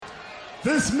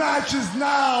This match is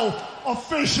now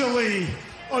officially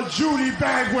a Judy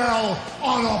Bagwell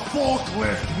on a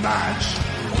forklift match.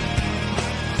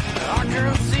 I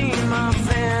can see my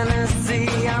fantasy,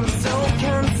 I'm so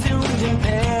consumed in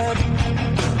bed.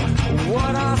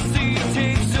 What I see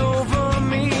takes over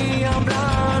me, I'm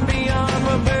blind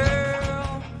beyond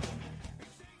repair.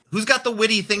 Who's got the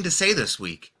witty thing to say this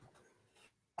week?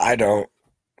 I don't.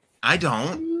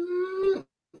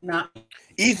 Not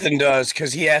Ethan does,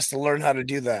 because he has to learn how to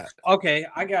do that. okay.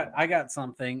 I got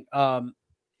something.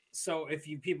 So if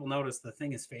you people notice, the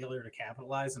thing is failure to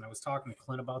capitalize, and I was talking to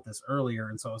Clint about this earlier,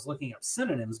 and so I was looking up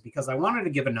synonyms because I wanted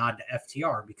to give a nod to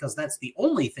FTR because that's the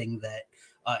only thing that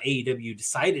AEW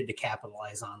decided to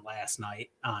capitalize on last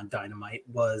night on Dynamite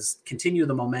was continue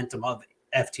the momentum of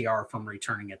FTR from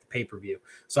returning at the pay-per-view.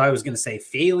 So I was going to say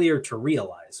failure to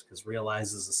realize, because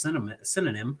realize is a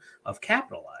synonym of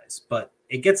capitalize, but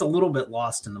it gets a little bit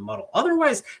lost in the muddle.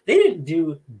 Otherwise, they didn't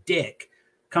do dick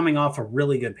coming off a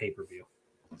really good pay-per-view.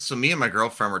 So me and my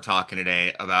girlfriend were talking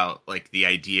today about like the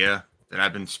idea that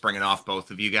I've been springing off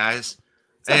both of you guys.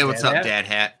 What's up, Dad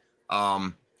Hat?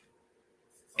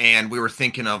 And we were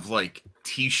thinking of like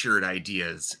t-shirt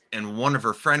ideas, and one of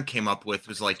her friend came up with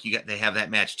was like, they have that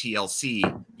match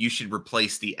TLC, you should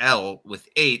replace the L with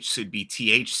H, so it'd be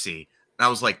THC. And I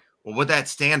was like, well, what'd that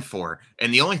stand for?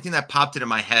 And the only thing that popped into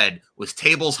my head was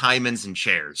tables, hymens, and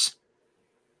chairs.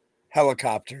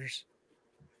 Helicopters.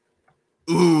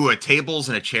 Ooh, a tables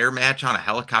and a chair match on a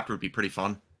helicopter would be pretty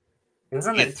fun.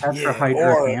 Isn't it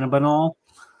tetrahydrocannabinol?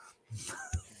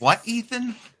 What,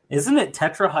 Ethan? Isn't it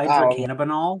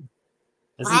tetrahydrocannabinol?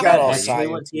 Isn't that actually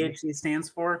what THC stands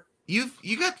for? You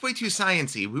got way too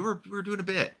sciencey. We were doing a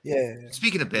bit. Yeah.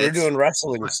 Speaking of bits, we're doing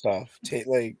wrestling stuff.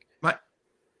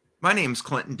 My name's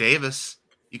Clinton Davis.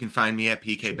 You can find me at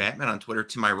PK Batman on Twitter.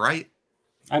 To my right,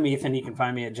 I'm Ethan. You can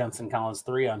find me at Jensen Collins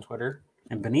 3 on Twitter.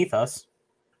 And beneath us,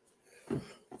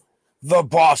 the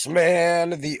boss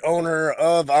man, the owner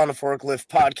of On a Forklift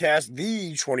Podcast,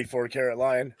 the 24 Karat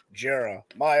Lion,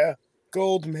 Jeremiah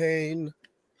Goldmain.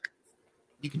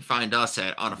 You can find us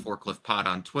at On a Forklift Pod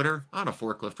on Twitter, On a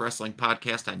Forklift Wrestling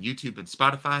Podcast on YouTube and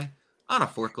Spotify, On a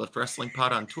Forklift Wrestling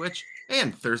Pod on Twitch,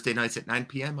 and Thursday nights at 9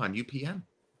 p.m. on UPN.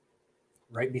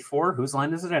 Right before Whose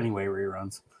Line Is It Anyway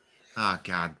reruns. Oh,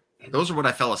 God. Those are what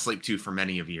I fell asleep to for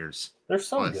many of years. They're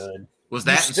so good. Was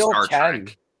that in Star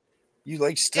Trek?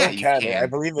 You still can. I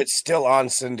believe it's still on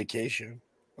syndication.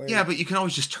 Yeah, but you can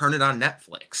always just turn it on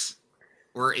Netflix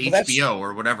or HBO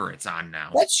or whatever it's on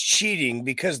now. That's cheating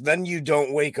because then you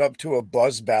don't wake up to a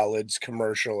Buzz Ballads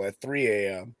commercial at 3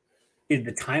 a.m. Dude,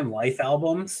 the Time Life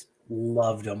albums,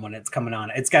 loved them when it's coming on.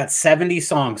 It's got 70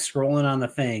 songs scrolling on the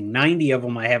thing. 90 of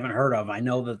them I haven't heard of. I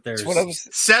know that there's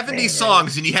 70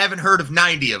 songs and you haven't heard of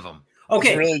 90 of them.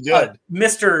 Okay, really good.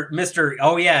 Mr.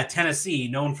 Oh yeah, Tennessee,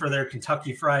 known for their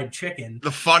Kentucky Fried Chicken.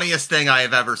 The funniest thing I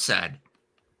have ever said.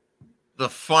 The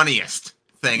funniest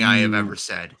thing I have ever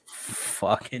said.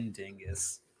 Fucking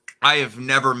dingus. I have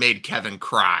never made Kevin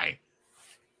cry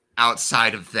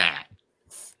outside of that.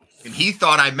 And he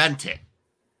thought I meant it.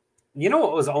 You know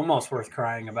what was almost worth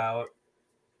crying about?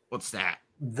 What's that?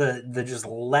 The just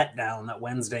letdown that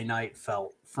Wednesday night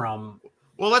felt from.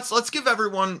 Well, let's give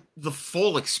everyone the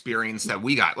full experience that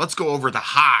we got. Let's go over the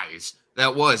highs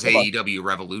that was AEW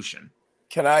Revolution.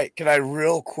 Can I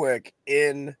real quick,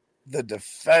 in the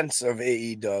defense of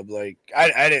AEW, like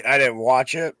I didn't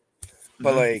watch it,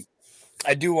 but like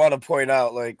I do want to point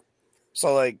out, like,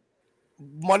 so like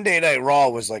Monday Night Raw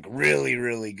was like really,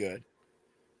 really good.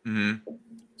 Mm-hmm.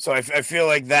 So I feel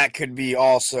like that could be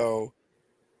also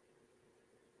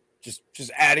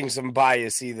just adding some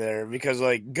biasy there, because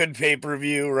like good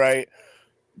pay-per-view, right?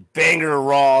 Banger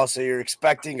Raw, so you're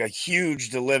expecting a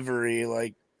huge delivery.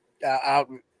 Like I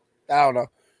don't know.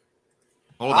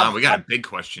 Hold on, we got a big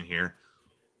question here.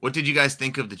 What did you guys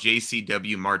think of the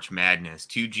JCW March Madness?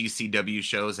 2 GCW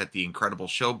shows at the Incredible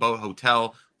Showboat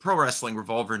Hotel, Pro Wrestling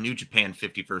Revolver, New Japan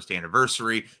 51st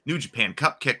Anniversary, New Japan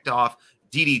Cup kicked off,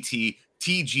 DDT,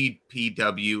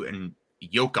 TGPW, and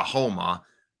Yokohama.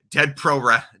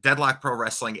 Deadlock Pro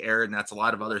Wrestling aired, and that's a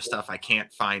lot of other stuff. I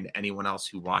can't find anyone else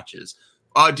who watches.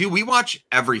 Do we watch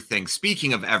everything?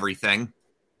 Speaking of everything.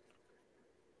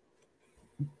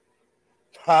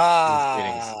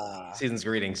 Season's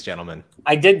greetings, gentlemen.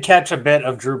 I did catch a bit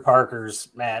of Drew Parker's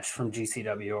match from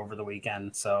GCW over the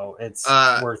weekend, so it's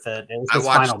worth it. It was his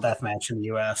final death match in the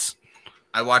U.S.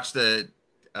 I watched the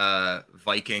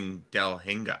Viking Del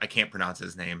Hinga. I can't pronounce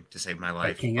his name to save my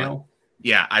life. Vikingo?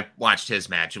 Yeah, I watched his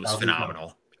match. It was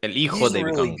phenomenal. He's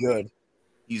really good.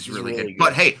 He's really good.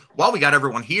 But hey, while we got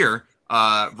everyone here,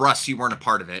 Russ, you weren't a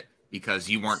part of it because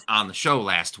you weren't on the show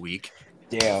last week.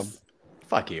 Damn.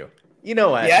 Fuck you. You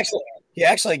know what? He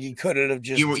acts like he couldn't have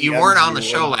just. You weren't on the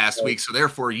show last week, so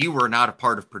therefore you were not a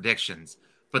part of predictions.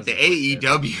 But the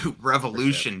AEW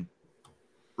Revolution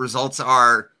results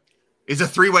is a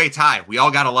 3-way tie. We all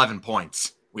got 11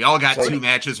 points. We all got 2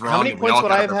 matches wrong. How many points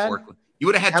would I have had? You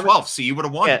would have had 12, so you would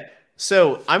have won. Yeah.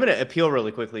 So I'm going to appeal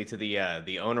really quickly to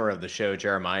the owner of the show,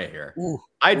 Jeremiah here.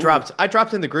 I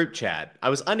dropped in the group chat. I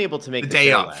was unable to make the day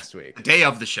show last week. The day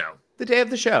of the show. The day of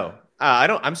the show.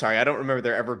 I'm sorry. I don't remember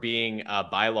there ever being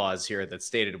bylaws here that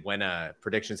stated when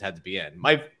predictions had to be in.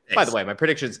 By the way, my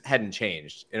predictions hadn't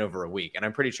changed in over a week, and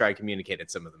I'm pretty sure I communicated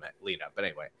some of them at lead up. But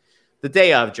anyway, the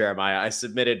day of, Jeremiah, I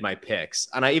submitted my picks,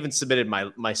 and I even submitted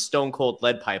my Stone Cold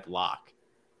Lead Pipe lock.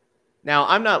 Now,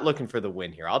 I'm not looking for the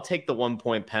win here. I'll take the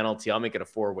 1-point penalty. I'll make it a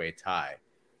 4-way tie.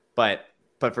 But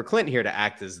for Clint here to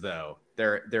act as though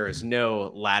there is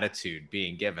no latitude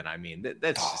being given, I mean,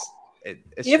 that's just...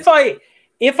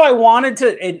 If I wanted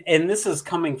to, and this is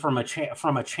coming from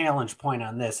a challenge point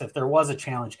on this, if there was a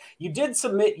challenge, you did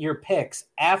submit your picks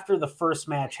after the first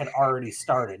match had already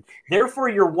started. Therefore,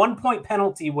 your 1-point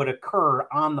penalty would occur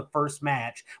on the first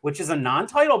match, which is a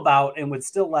non-title bout and would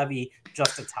still levy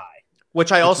just a tie.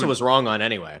 Which I also was wrong on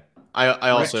anyway.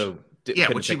 I also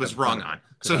which he was wrong on.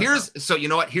 So you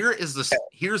know what? Here's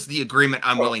the agreement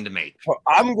I'm willing to make.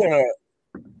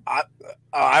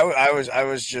 I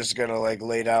was just gonna like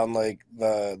lay down like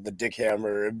the dick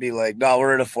hammer and be like, no,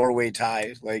 we're in a 4-way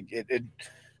tie. Like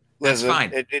that's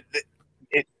fine.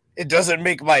 It doesn't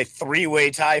make my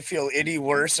 3-way tie feel any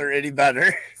worse or any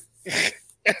better.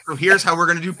 So here's how we're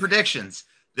gonna do predictions.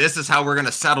 This is how we're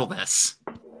gonna settle this.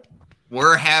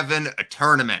 We're having a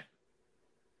tournament.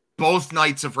 Both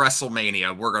nights of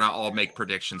WrestleMania, we're going to all make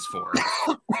predictions for.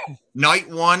 Night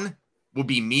 1 will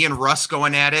be me and Russ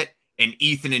going at it, and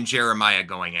Ethan and Jeremiah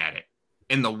going at it.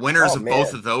 And the winners of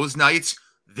both of those nights,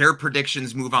 their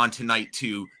predictions move on to night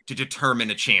 2 to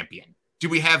determine a champion. Do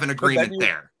we have an agreement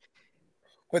there?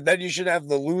 But then you should have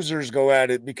the losers go at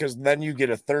it, because then you get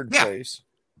a third place.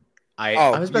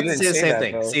 I was about to say the same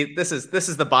thing. Though. See, this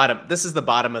is the bottom. This is the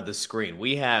bottom of the screen.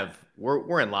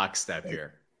 We're in lockstep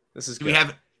here. This is.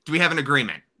 Do we have an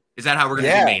agreement? Is that how we're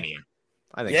going to do Mania?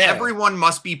 I think everyone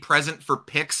must be present for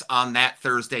picks on that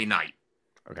Thursday night.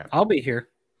 Okay, I'll be here.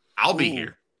 I'll be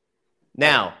here.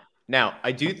 Now,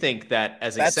 I do think that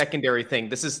as a secondary thing,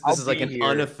 this is like an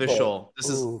unofficial.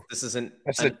 This isn't.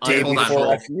 That's a day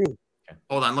before FU.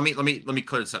 Hold on, let me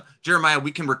clear this up. Jeremiah,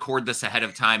 we can record this ahead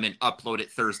of time and upload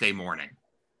it Thursday morning.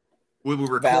 We will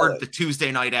record the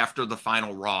Tuesday night after the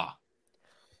final Raw.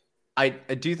 I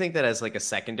do think that as like a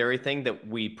secondary thing that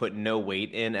we put no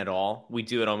weight in at all. We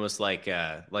do it almost like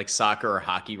soccer or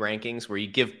hockey rankings where you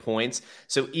give points.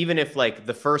 So even if like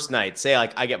the first night, say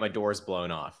like I get my doors blown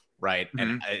off, right?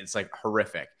 Mm-hmm. And it's like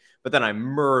horrific, but then I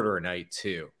murder night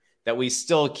 2, that we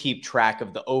still keep track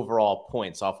of the overall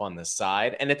points off on the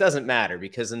side. And it doesn't matter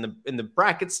because in the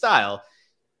bracket style,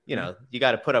 you know, you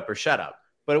got to put up or shut up,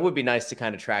 but it would be nice to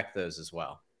kind of track those as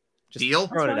well. Just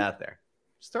throwing it out there.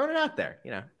 Just throwing it out there, you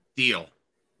know. Deal.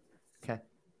 Okay.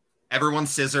 Everyone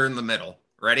scissor in the middle.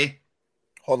 Ready?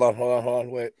 Hold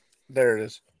on. Wait. There it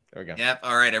is. There we go. Yep.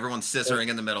 All right. Everyone's scissoring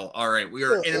in the middle. All right. We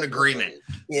are in an agreement.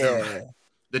 Yeah. So,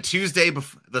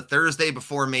 the Thursday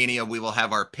before Mania, we will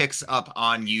have our picks up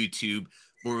on YouTube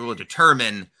where we will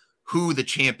determine who the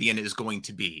champion is going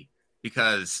to be.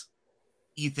 Because,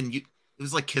 Ethan, it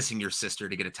was like kissing your sister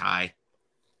to get a tie.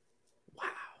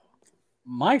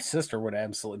 My sister would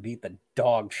absolutely beat the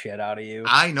dog shit out of you.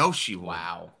 I know she would.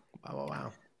 Wow.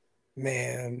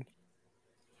 Man.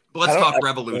 But let's talk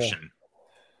Revolution.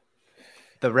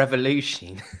 The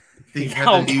Revolution.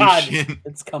 Oh, God.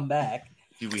 It's come back.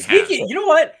 You know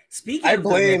what? I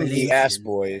blame the ass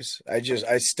boys. I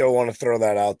still want to throw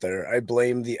that out there. I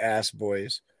blame the ass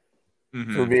boys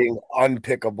for being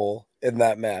unpickable in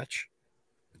that match.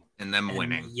 And them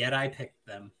winning. Yet I picked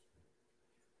them.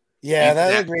 Yeah,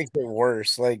 that makes it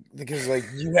worse. Like because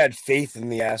you had faith in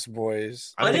the ass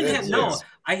boys. I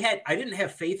didn't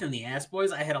have faith in the ass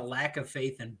boys. I had a lack of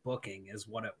faith in booking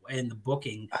in the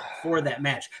booking for that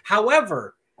match.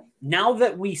 However, now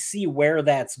that we see where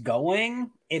that's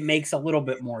going, it makes a little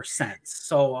bit more sense.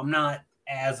 So I'm not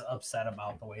as upset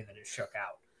about the way that it shook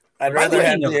out. I'd rather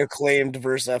have the Acclaimed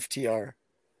versus FTR.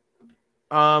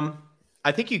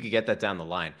 I think you could get that down the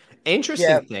line.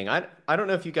 Interesting thing. I don't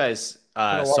know if you guys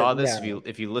saw this,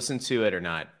 if you listened to it or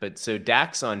not, but so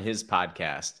Dax on his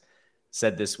podcast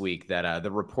said this week that the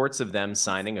reports of them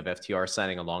signing of FTR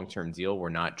signing a long-term deal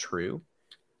were not true.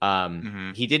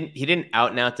 He didn't out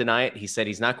and out deny it. He said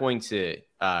he's not going to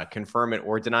confirm it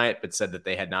or deny it, but said that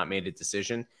they had not made a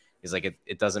decision. He's like,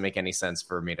 it doesn't make any sense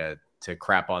for me to to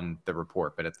crap on the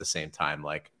report, but at the same time,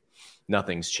 like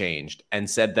nothing's changed, and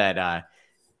said that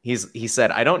he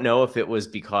said, I don't know if it was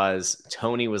because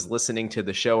Tony was listening to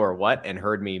the show or what, and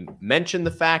heard me mention the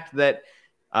fact that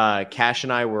Cash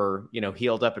and I were,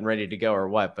 healed up and ready to go or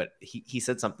what, but he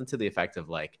said something to the effect of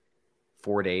like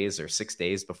 4 days or 6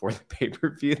 days before the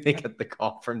pay-per-view, they get the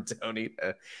call from Tony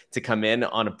to come in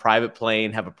on a private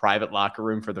plane, have a private locker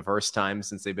room for the first time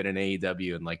since they've been in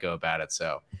AEW, and like go about it.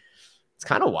 So it's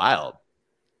kind of wild.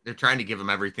 They're trying to give him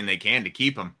everything they can to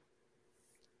keep him.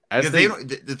 The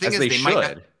thing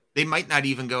is, they might not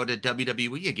even go to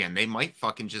WWE again. They might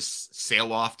fucking just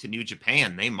sail off to New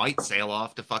Japan. They might sail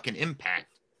off to fucking Impact.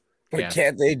 But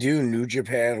can't they do New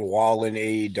Japan while in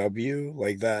AEW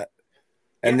like that?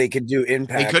 And they could do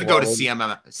Impact. They could go to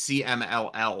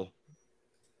CMLL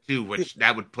too, which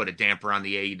that would put a damper on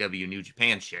the AEW New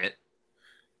Japan shit.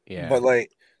 Yeah. But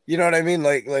like, you know what I mean?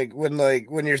 Like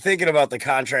when you're thinking about the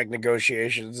contract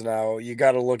negotiations now, you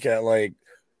got to look at like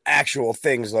actual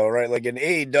things though, right? Like in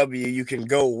AEW, you can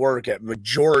go work at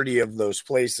majority of those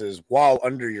places while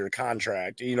under your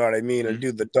contract. You know what I mean? And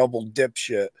do the double dip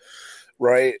shit.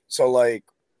 Right. So like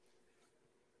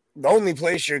the only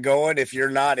place you're going if you're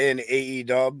not in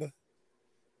AEW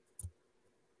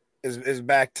is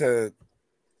back to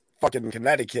fucking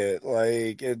Connecticut.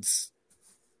 Like it's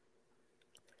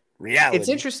reality.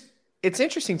 It's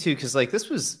interesting too, because like this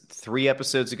was 3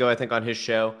 episodes ago, I think, on his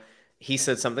show. He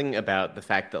said something about the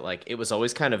fact that like it was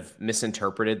always kind of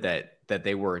misinterpreted that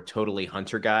they were totally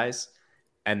Hunter guys,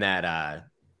 and that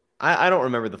I don't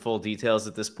remember the full details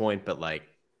at this point, but like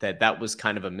that was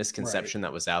kind of a misconception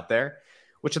that was out there,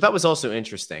 which I thought was also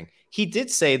interesting. He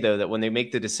did say, though, that when they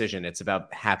make the decision, it's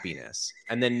about happiness,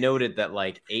 and then noted that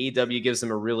like AEW gives him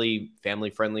a really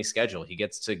family-friendly schedule. He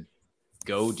gets to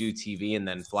go do TV and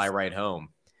then fly right home.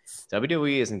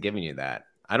 WWE isn't giving you that.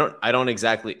 I don't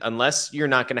exactly, unless you're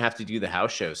not going to have to do the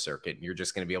house show circuit. You're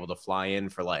just going to be able to fly in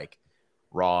for like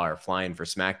Raw or fly in for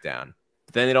SmackDown.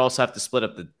 But then they'd also have to split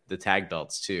up the tag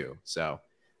belts too. So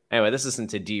anyway, this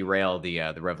isn't to derail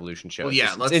the Revolution show. Well,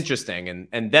 yeah, it's interesting,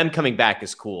 and them coming back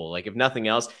is cool. Like if nothing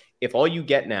else, if all you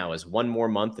get now is one more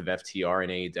month of FTR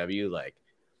and AEW, like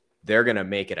they're gonna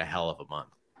make it a hell of a month.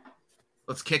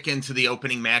 Let's kick into the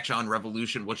opening match on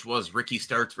Revolution, which was Ricky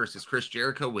Starks versus Chris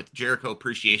Jericho, with Jericho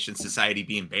Appreciation Society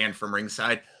being banned from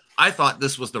ringside. I thought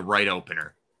this was the right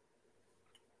opener.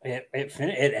 It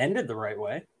ended the right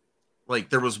way. Like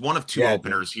there was one of two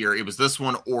openers here. It was this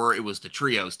one or it was the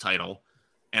Trios title.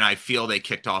 And I feel they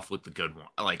kicked off with the good one.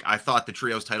 Like I thought the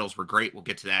Trios titles were great. We'll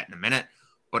get to that in a minute.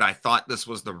 But I thought this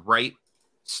was the right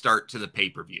start to the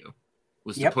pay-per-view.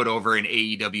 Was to put over an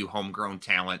AEW homegrown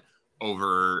talent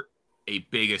over a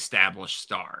big established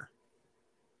star.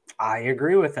 I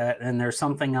agree with that. And there's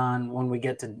something on when we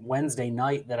get to Wednesday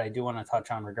night that I do want to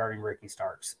touch on regarding Ricky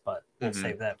Starks, but we'll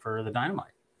save that for the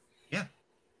Dynamite. Yeah.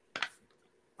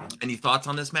 Any thoughts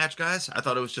on this match, guys? I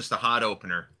thought it was just a hot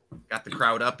opener. Got the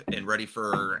crowd up and ready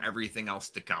for everything else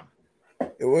to come.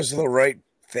 It was the right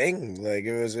thing. Like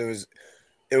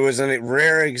it was a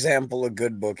rare example of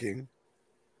good booking.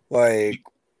 Like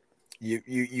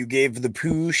you gave the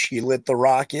push, you lit the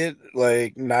rocket.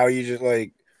 Like now you just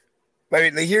like, I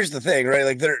mean, here's the thing, right?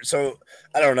 Like so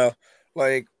I don't know.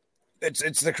 Like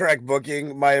it's the correct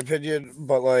booking, my opinion,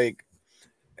 but like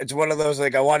it's one of those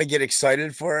like I want to get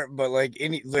excited for it, but like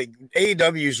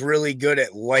AEW is really good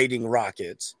at lighting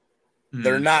rockets.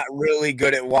 They're not really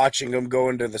good at watching them go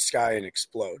into the sky and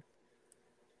explode.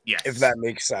 Yes. If that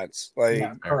makes sense.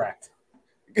 Like correct.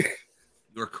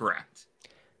 You're correct.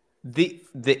 The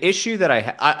issue that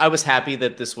I was happy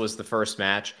that this was the first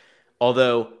match,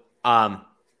 although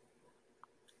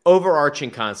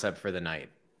overarching concept for the night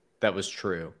that was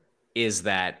true is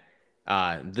that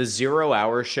the 0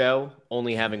 hour show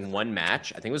only having one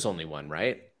match, I think it was only one,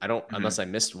 right? I don't, unless I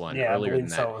missed one earlier than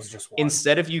that. So it was just one.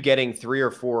 Instead of you getting 3 or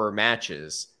 4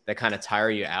 matches that kind of tire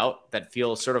you out, that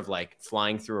feel sort of like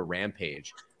flying through a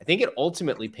rampage, I think it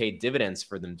ultimately paid dividends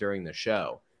for them during the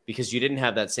show because you didn't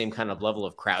have that same kind of level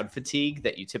of crowd fatigue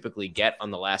that you typically get on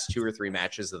the last 2 or 3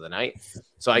 matches of the night.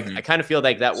 So I kind of feel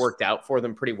like that worked out for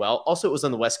them pretty well. Also, it was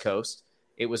on the West Coast.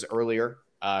 It was earlier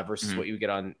versus what you get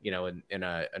on, in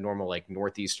a normal like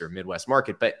Northeast or Midwest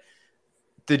market. But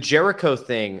the Jericho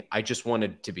thing, I just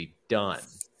wanted to be done.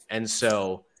 And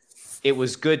so it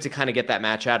was good to kind of get that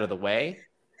match out of the way.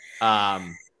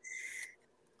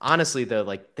 Honestly, though,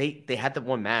 like they had the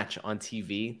one match on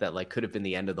TV that like could have been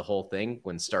the end of the whole thing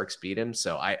when Starks beat him.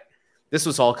 So this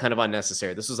was all kind of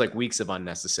unnecessary. This was like weeks of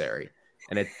unnecessary.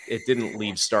 And it didn't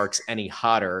leave Starks any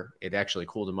hotter. It actually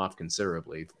cooled him off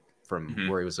considerably from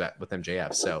where he was at with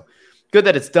MJF. So good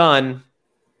that it's done.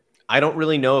 I don't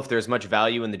really know if there's much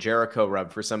value in the Jericho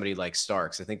rub for somebody like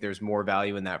Starks. I think there's more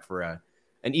value in that for an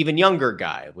even younger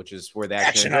guy, which is where the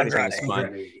action and everything is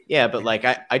fun. Yeah, but like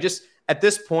I just at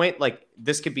this point, like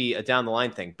this could be a down the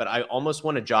line thing, but I almost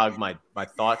want to jog my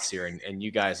thoughts here and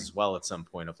you guys as well at some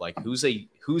point of like who's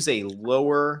a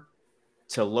lower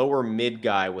to lower mid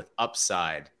guy with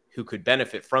upside who could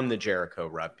benefit from the Jericho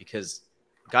rub, because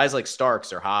guys like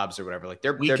Starks or Hobbs or whatever, like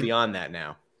they're beyond that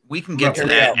now. We can get to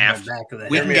that after.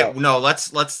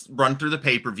 Let's run through the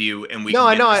pay-per-view and we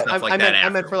can get stuff like that after. I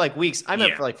meant for like weeks. I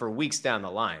meant for weeks down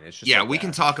the line. It's just like we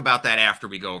can talk about that after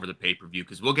we go over the pay-per-view,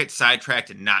 because we'll get sidetracked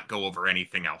and not go over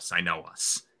anything else. I know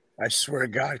us. I swear to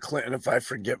God, Clinton, if I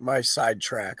forget my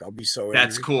sidetrack, I'll be so angry.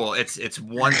 That's cool. It's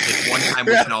one time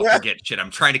we can all forget shit.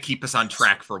 I'm trying to keep us on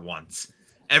track for once.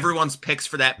 Everyone's picks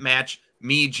for that match,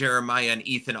 me, Jeremiah, and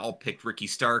Ethan all picked Ricky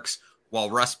Starks, while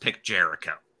Russ picked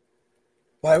Jericho.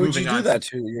 Why would you do that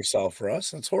to yourself,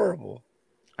 Russ? That's horrible.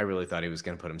 I really thought he was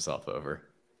going to put himself over.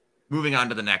 Moving on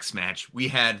to the next match, we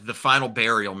had the final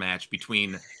burial match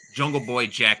between Jungle Boy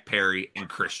Jack Perry and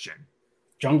Christian.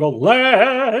 Jungle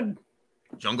Lad.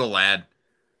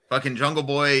 Fucking Jungle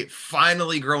Boy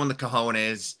finally growing the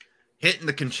cojones, hitting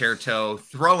the concerto,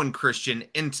 throwing Christian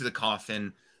into the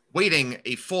coffin, waiting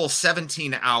a full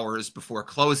 17 hours before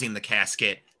closing the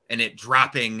casket and it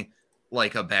dropping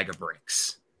like a bag of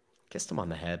bricks. Kissed him on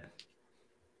the head.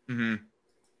 Mm-hmm.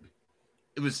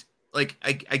 It was like,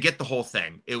 I get the whole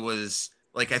thing. It was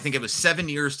like, I think it was 7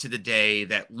 years to the day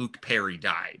that Luke Perry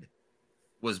died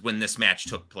was when this match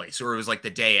took place. Or it was like the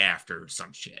day after or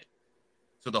some shit.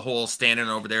 So the whole standing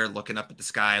over there, looking up at the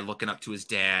sky, looking up to his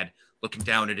dad, looking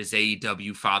down at his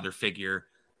AEW father figure,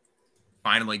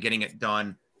 finally getting it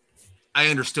done. I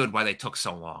understood why they took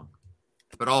so long.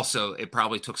 But also, it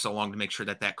probably took so long to make sure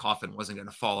that coffin wasn't going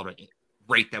to fall at a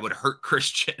rate that would hurt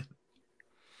Christian.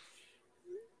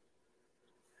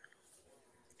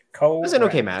 It was an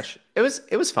okay match. It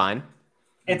was fine.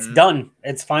 It's done.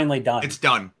 It's finally done. It's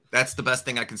done. That's the best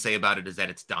thing I can say about it, is that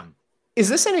it's done. Is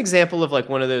this an example of like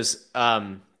one of those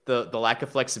the lack of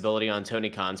flexibility on Tony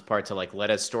Khan's part to like let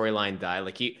a storyline die?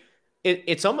 Like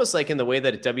it's almost like in the way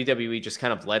that WWE just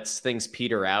kind of lets things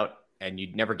peter out and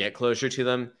you'd never get closure to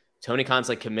them. Tony Khan's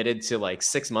like committed to like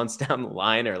 6 months down the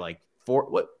line, or like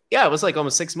it was like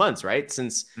almost 6 months, right?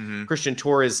 Since Christian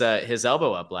tore his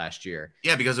elbow up last year.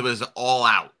 Yeah, because it was All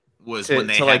Out when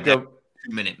they had like that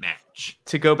 2-minute match.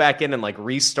 To go back in and like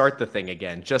restart the thing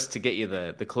again, just to get you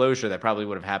the closure that probably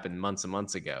would have happened months and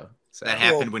months ago. So, that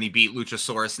happened when he beat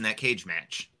Luchasaurus in that cage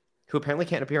match. Who apparently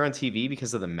can't appear on TV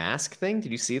because of the mask thing.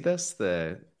 Did you see this?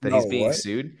 He's being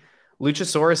sued.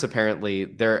 Luchasaurus apparently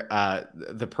there's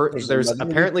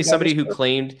apparently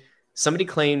somebody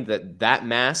claimed that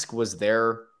mask was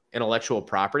their intellectual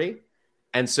property.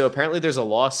 And so apparently there's a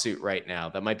lawsuit right now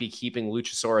that might be keeping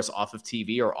Luchasaurus off of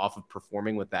TV or off of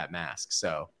performing with that mask.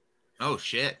 So, oh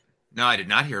shit. No, I did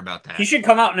not hear about that. He should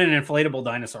come out in an inflatable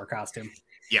dinosaur costume.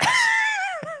 Yes.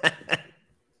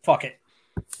 Fuck it.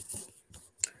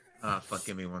 Fuck,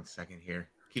 give me 1 second here.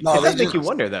 It does make you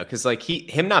wonder though, because like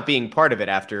him not being part of it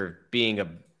after being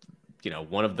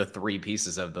one of the three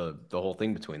pieces of the whole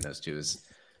thing between those two is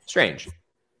strange.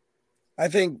 I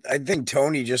think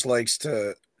Tony just likes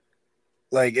to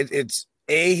like it's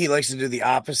he likes to do the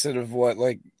opposite of what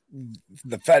like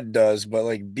the Fed does, but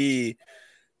like B,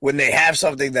 when they have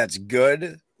something that's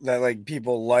good that like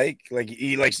people like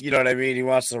he likes, you know what I mean? He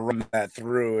wants to run that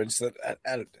through instead.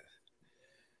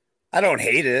 I don't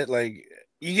hate it. Like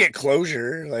you get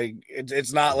closure. Like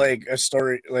it's not like a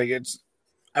story. Like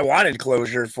I wanted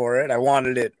closure for it. I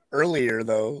wanted it earlier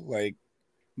though, like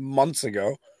months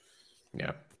ago.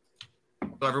 Yeah.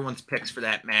 So everyone's picks for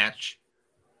that match.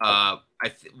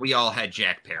 We all had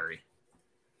Jack Perry.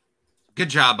 Good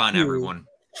job on everyone.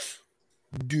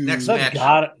 Next match.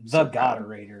 The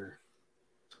Goderator.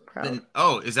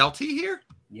 Is LT here?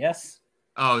 Yes.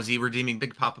 Oh, is he redeeming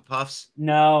Big Papa Puffs?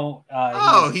 No.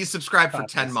 He's subscribed for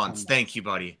 10 months. Thank you,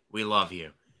 buddy. We love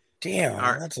you. Damn,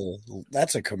 right.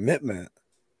 That's a commitment.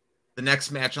 The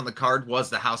next match on the card was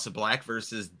the House of Black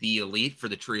versus the Elite for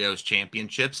the Trios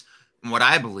Championships. And what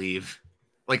I believe,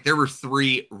 like there were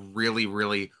 3 really,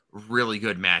 really, really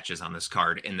good matches on this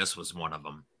card, and this was one of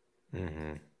them.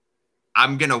 Mm-hmm.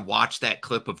 I'm going to watch that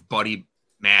clip of Buddy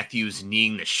Matthews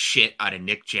kneeing the shit out of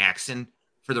Nick Jackson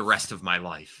for the rest of my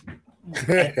life.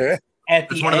 At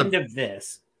the end of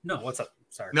this. No, what's up?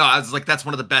 Sorry. No, I was like, that's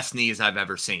one of the best knees I've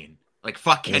ever seen. Like,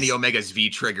 fuck Kenny Omega's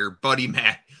V-trigger. Buddy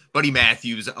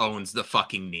Matthews owns the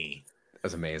fucking knee.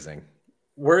 That's amazing.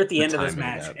 We're at the end of this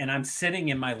match, and I'm sitting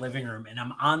in my living room, and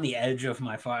I'm on the edge of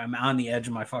my fucking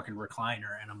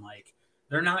recliner, and I'm like,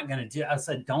 They're not going to do. I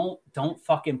said, don't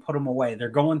fucking put them away. They're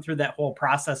going through that whole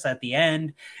process at the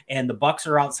end, and the Bucks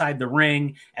are outside the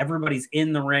ring. Everybody's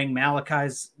in the ring.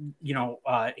 Malachi's,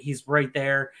 he's right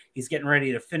there. He's getting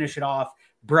ready to finish it off.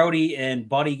 Brody and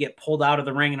Buddy get pulled out of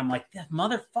the ring, and I'm like, the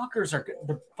motherfuckers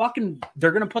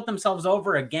they're going to put themselves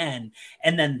over again.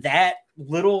 And then that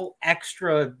little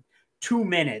extra 2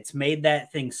 minutes made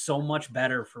that thing so much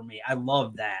better for me. I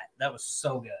love that. That was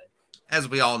so good. As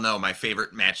we all know, my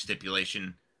favorite match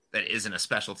stipulation that isn't a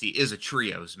specialty is a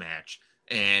trios match.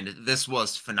 And this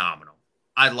was phenomenal.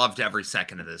 I loved every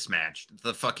second of this match.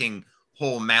 The fucking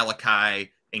whole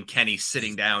Malachi and Kenny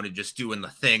sitting down and just doing the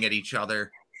thing at each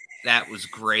other. That was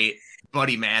great.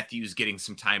 Buddy Matthews getting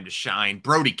some time to shine.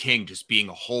 Brody King just being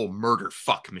a whole murder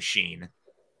fuck machine.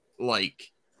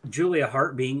 Like Julia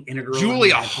Hart being integral.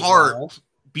 Julia Hart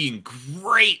being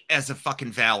great as a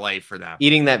fucking valet for them.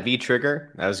 Eating that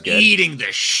V-trigger, that was good. Eating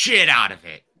the shit out of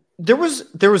it. There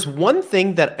was one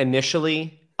thing that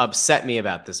initially upset me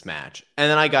about this match, and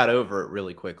then I got over it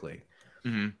really quickly.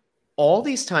 Mm-hmm. All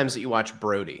these times that you watch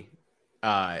Brody,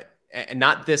 and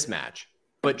not this match,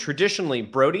 but traditionally,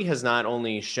 Brody has not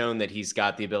only shown that he's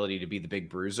got the ability to be the big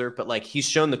bruiser, but like he's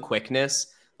shown the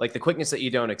quickness that you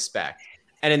don't expect.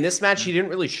 And in this match, he didn't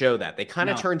really show that. They kind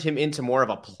of turned him into more of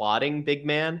a plodding big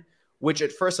man, which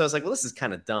at first I was like, well, this is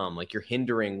kind of dumb. Like you're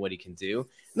hindering what he can do.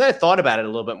 And then I thought about it a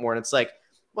little bit more, and it's like,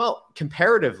 well,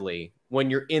 comparatively,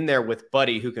 when you're in there with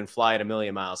Buddy who can fly at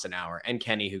 1,000,000 miles an hour and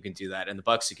Kenny who can do that and the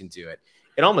Bucks who can do it,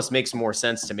 it almost makes more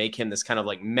sense to make him this kind of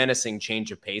like menacing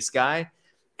change of pace guy.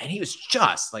 And he was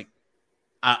just like,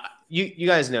 you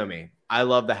guys know me. I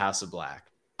love the House of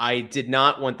Black. I did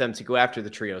not want them to go after the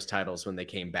trios titles when they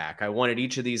came back. I wanted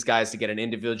each of these guys to get an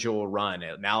individual run.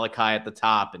 Malachi at the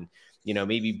top, and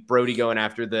maybe Brody going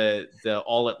after the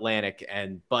All Atlantic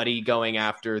and Buddy going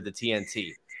after the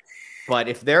TNT. But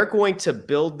if they're going to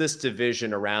build this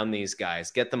division around these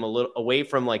guys, get them a little away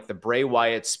from like the Bray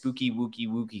Wyatt spooky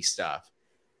wookie stuff,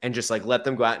 and just like let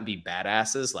them go out and be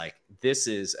badasses, like this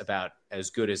is about as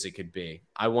good as it could be.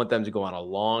 I want them to go on a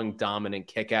long, dominant,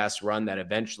 kick-ass run that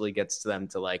eventually gets to them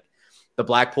to like the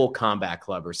Blackpool Combat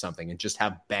Club or something and just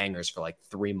have bangers for like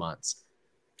 3 months.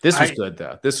 This was good,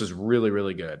 though. This was really,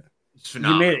 really good.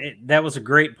 That was a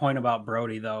great point about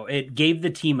Brody, though. It gave the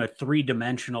team a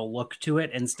 3-dimensional look to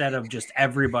it instead of just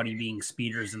everybody being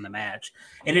speeders in the match.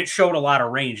 And it showed a lot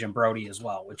of range in Brody as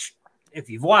well, which if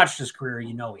you've watched his career,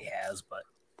 he has, but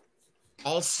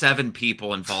all 7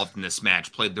 people involved in this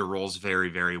match played their roles very,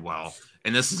 very well.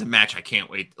 And this is a match I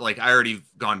can't wait. Like, I already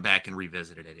gone back and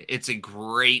revisited it. It's a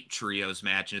great trios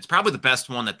match, and it's probably the best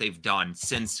one that they've done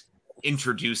since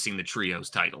introducing the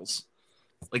trios titles.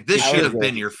 Like, this should have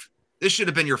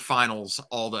been your finals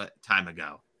all the time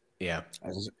ago. Yeah.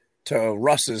 To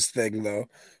Russ's thing, though.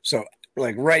 So,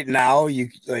 like, right now, you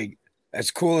like as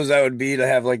cool as that would be to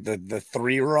have like the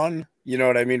 3 run. You know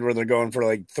what I mean? Where they're going for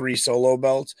like 3 solo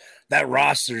belts. That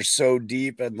roster's so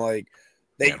deep, and like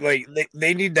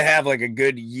they need to have like a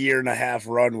good 1.5 year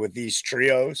run with these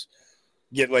trios,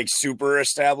 get like super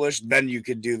established. Then you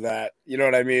could do that. You know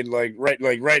what I mean? Like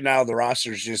right now the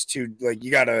roster's just too like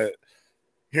you gotta.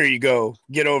 Here you go.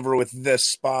 Get over with this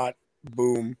spot.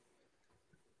 Boom.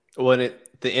 Well,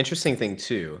 the interesting thing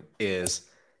too is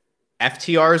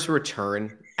FTR's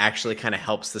return actually kind of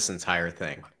helps this entire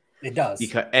thing. It does.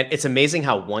 And it's amazing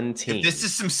how one team. If this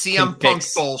is some CM Punk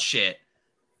bullshit.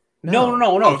 No.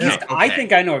 Okay. I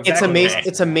think I know exactly. It's amazing.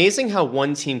 It's amazing how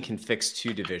one team can fix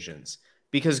 2 divisions.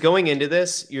 Because going into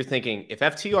this, you're thinking if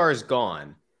FTR is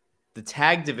gone, the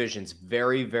tag division's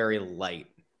very, very light,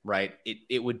 right?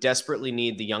 It would desperately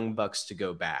need the Young Bucks to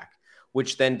go back,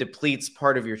 which then depletes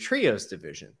part of your trios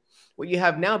division. What you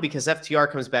have now, because FTR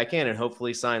comes back in and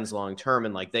hopefully signs long term,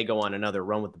 and like they go on another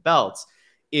run with the belts,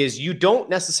 is you don't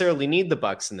necessarily need the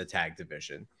Bucks in the tag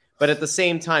division, but at the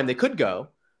same time they could go,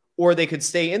 or they could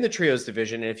stay in the trios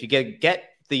division. And if you get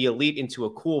the Elite into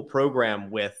a cool program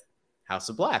with House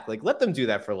of Black, like let them do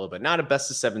that for a little bit, not a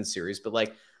best of 7 series, but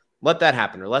like let that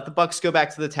happen, or let the Bucks go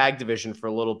back to the tag division for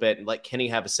a little bit and let Kenny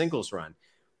have a singles run.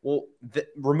 Well,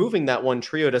 removing that one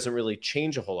trio doesn't really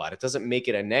change a whole lot. It doesn't make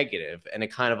it a negative, and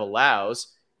it kind of allows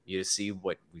you to see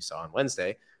what we saw on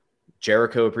Wednesday.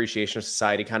 Jericho Appreciation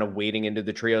Society kind of wading into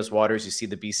the trios waters. You see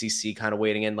the BCC kind of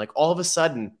wading in. Like all of a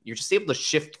sudden, you're just able to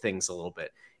shift things a little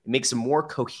bit. It makes a more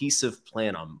cohesive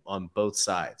plan on both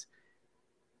sides.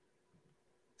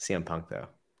 CM Punk, though.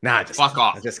 Nah, fuck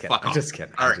off. I'm just kidding. Fuck I'm off. just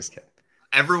kidding. All I'm right. just kidding.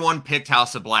 Everyone picked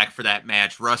House of Black for that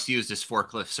match. Russ used his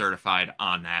forklift certified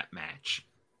on that match.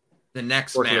 The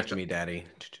next Forklift match, me, daddy.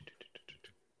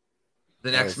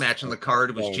 the next match on the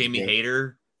card was Jamie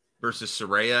Hayter versus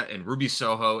Saraya and Ruby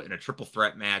Soho in a triple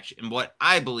threat match in what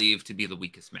I believe to be the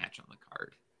weakest match on the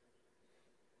card.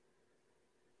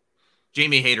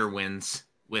 Jamie Hayter wins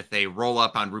with a roll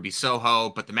up on Ruby Soho,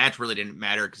 but the match really didn't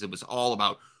matter because it was all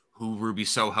about who Ruby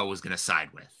Soho was going to side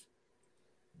with.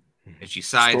 And she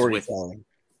sides with,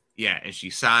 and she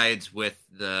sides with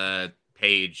the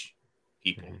Page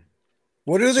people.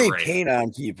 What do they Saraya. paint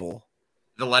on people?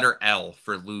 The letter L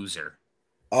for loser.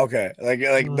 Okay, like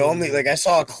the only I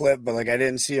saw a clip, but like I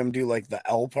didn't see him do like the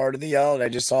L part of the L, and I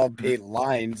just saw him paint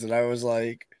lines, and I was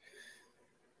like,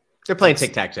 they're playing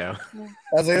tic-tac-toe. I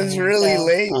was like, this is really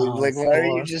lame. Like, why are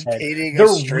you just painting a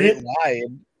straight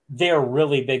line? They're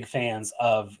really big fans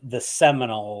of the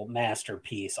seminal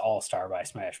masterpiece All-Star by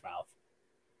Smash Mouth.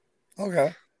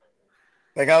 Okay.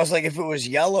 Like, I was like, if it was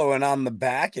yellow and on the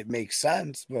back, it makes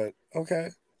sense, but okay.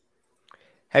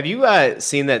 Have you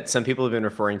seen that some people have been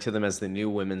referring to them as the new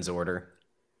women's order?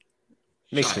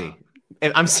 Makes me...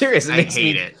 I'm serious. It makes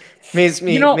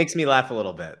makes me laugh a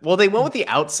little bit. Well, they went with the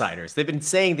outsiders. They've been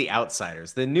saying the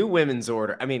outsiders, the new women's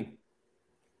order. I mean,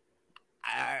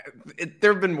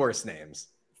 there have been worse names.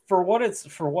 For what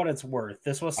it's worth,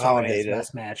 this was Saraya's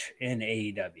best match in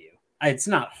AEW. It's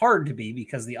not hard to be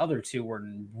because the other two were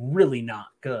really not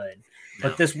good,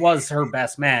 but this was her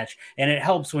best match, and it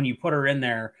helps when you put her in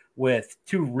there with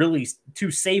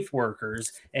two safe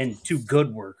workers and two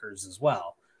good workers as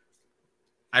well.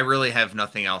 I really have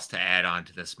nothing else to add on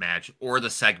to this match or the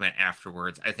segment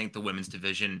afterwards. I think the women's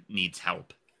division needs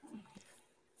help.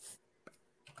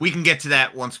 We can get to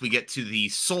that once we get to the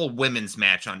sole women's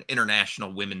match on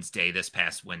International Women's Day this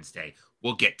past Wednesday.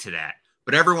 We'll get to that.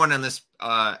 But everyone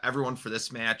for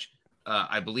this match,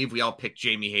 I believe we all picked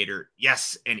Jamie Hayter.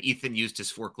 Yes, and Ethan used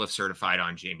his forklift certified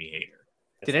on Jamie Hayter.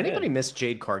 Did anybody miss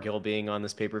Jade Cargill being on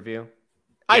this pay-per-view?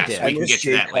 Yes, I did. We can get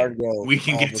to that later. We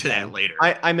can get to that later.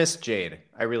 I missed Jade.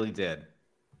 I really did.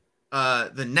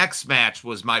 The next match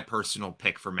was my personal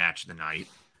pick for match of the night.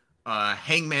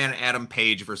 Hangman Adam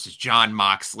Page versus Jon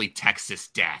Moxley, Texas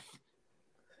Death.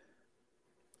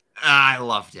 I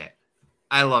loved it.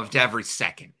 I loved every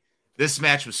second. This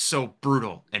match was so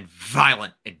brutal and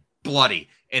violent and bloody,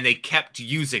 and they kept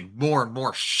using more and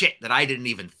more shit that I didn't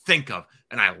even think of,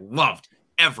 and I loved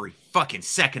every fucking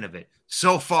second of it.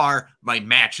 So far, my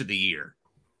match of the year.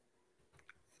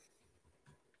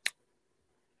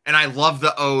 And I love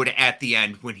the ode at the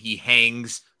end when he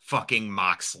hangs fucking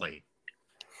Moxley.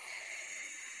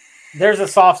 There's a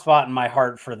soft spot in my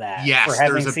heart for that. Yes, for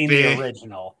having seen the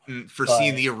original.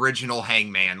 Seeing the original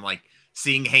Hangman, like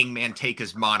seeing Hangman take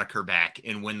his moniker back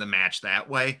and win the match that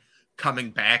way,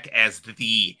 coming back as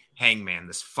the Hangman,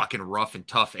 this fucking rough and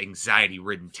tough,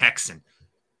 anxiety-ridden Texan.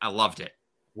 I loved it.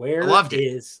 Where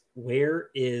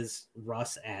is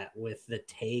Russ at with the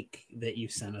take that you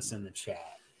sent us in the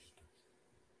chat?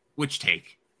 Which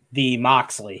take? The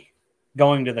Moxley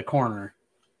going to the corner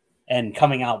and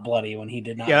coming out bloody when he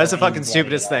did not. Yeah, that's the fucking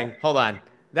stupidest thing. Hold on.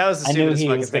 That was the stupidest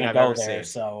fucking thing I've ever seen.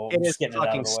 So it is the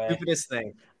fucking stupidest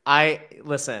thing.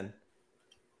 Listen.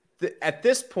 At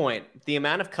this point, the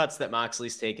amount of cuts that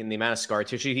Moxley's taken, the amount of scar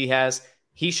tissue he has,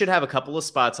 he should have a couple of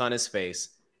spots on his face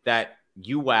that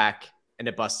you whack and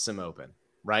it busts him open,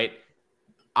 right?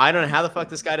 I don't know how the fuck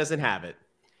this guy doesn't have it.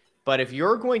 But if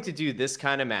you're going to do this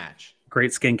kind of match...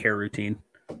 Great skincare routine.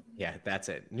 Yeah, that's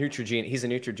it. Neutrogena. He's a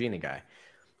Neutrogena guy.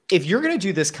 If you're going to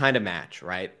do this kind of match,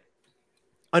 right?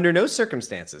 Under no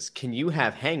circumstances can you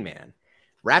have Hangman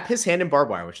wrap his hand in barbed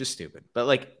wire, which is stupid, but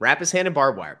like wrap his hand in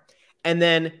barbed wire and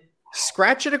then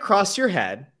scratch it across your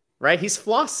head, right? He's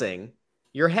flossing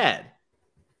your head.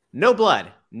 No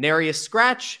blood. Nary a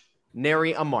scratch,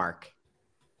 nary a mark.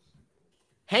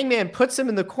 Hangman puts him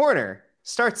in the corner,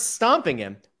 starts stomping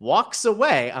him, walks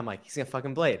away. I'm like, he's going to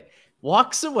fucking blade.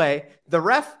 Walks away. The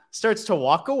ref starts to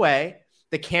walk away.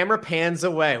 The camera pans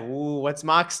away. Ooh, what's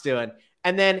Mox doing?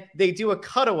 And then they do a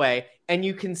cutaway, and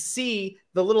you can see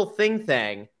the little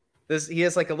thing. He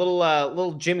has like a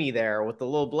little Jimmy there with the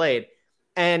little blade.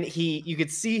 And you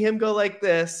could see him go like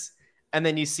this, and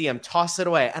then you see him toss it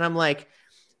away. And I'm like,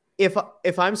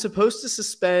 if I'm supposed to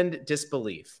suspend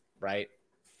disbelief, right?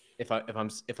 If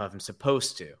I'm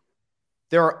supposed to,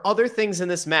 there are other things in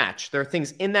this match. There are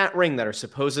things in that ring that are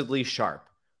supposedly sharp.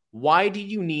 Why do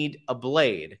you need a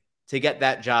blade to get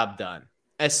that job done?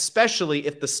 Especially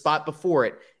if the spot before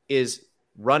it is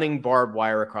running barbed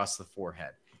wire across the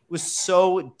forehead. It was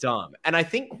so dumb. And I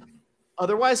think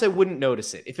otherwise I wouldn't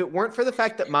notice it. If it weren't for the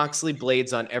fact that Moxley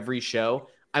blades on every show,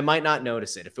 I might not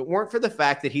notice it. If it weren't for the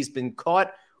fact that he's been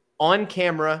caught on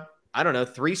camera,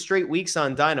 3 straight weeks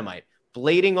on Dynamite,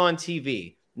 blading on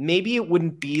TV, maybe it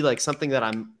wouldn't be like something that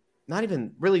I'm not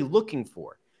even really looking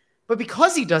for. But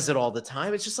because he does it all the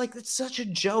time, it's just like it's such a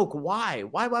joke. Why?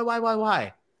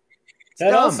 Why?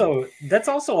 That's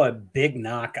also a big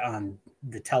knock on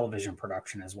the television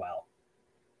production as well.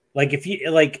 Like if you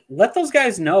let those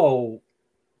guys know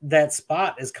that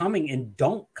spot is coming and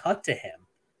don't cut to him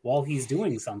while he's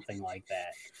doing something like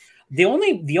that. The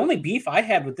only beef I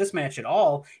had with this match at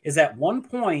all is at one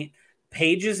point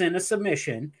Page is in a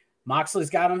submission, Moxley's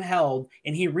got him held,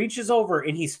 and he reaches over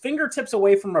and he's fingertips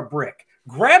away from a brick.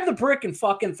 Grab the brick and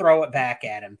fucking throw it back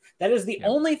at him. That is the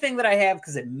only thing that I have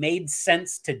because it made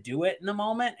sense to do it in the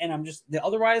moment, and I'm just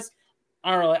otherwise.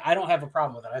 I don't have a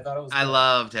problem with it. I thought it was. I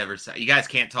loved you guys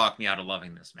can't talk me out of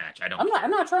loving this match. I'm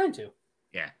not trying to.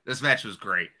 Yeah, this match was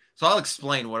great. So I'll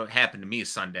explain what happened to me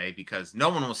Sunday because no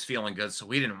one was feeling good, so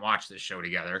we didn't watch this show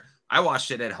together. I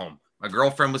watched it at home. My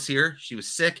girlfriend was here. She was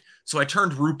sick, so I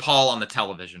turned RuPaul on the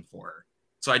television for her.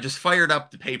 So I just fired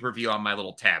up the pay-per-view on my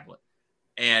little tablet.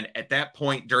 And at that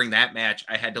point during that match,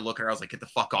 I had to look at her. I was like, get the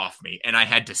fuck off me. And I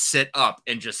had to sit up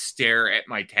and just stare at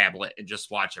my tablet and just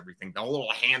watch everything. The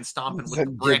little hand stomping with the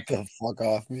brick. Get the fuck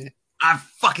off me. I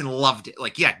fucking loved it.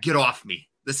 Like, yeah, get off me.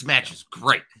 This match is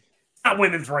great. It's not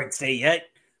women's rights day yet.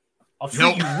 I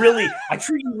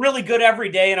treat you really good every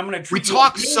day, and I'm going to treat you. We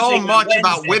talk so much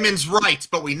about women's rights,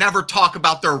 but we never talk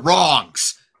about their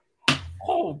wrongs.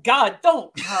 Oh God,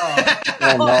 don't!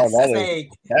 That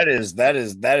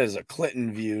is a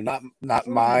Clinton view, not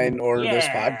mine or this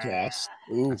podcast.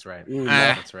 Ooh, that's right.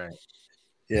 That's right.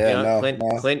 Yeah,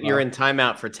 Clint, you're in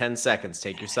timeout for 10 seconds.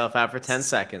 Take yourself out for 10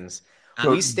 seckons.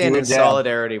 We stand in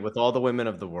solidarity with all the women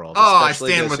of the world. Oh, I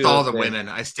stand with all the women.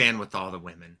 I stand with all the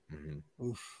women. Mm-hmm.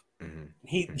 Oof.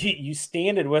 Mm-hmm. You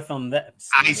standed with them.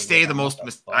 I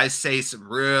say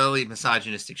some really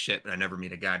misogynistic shit, but I never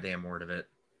mean a goddamn word of it.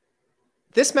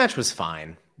 This match was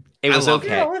fine. It was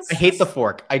okay. I hate the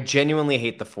fork. I genuinely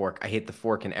hate the fork. I hate the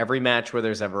fork in every match where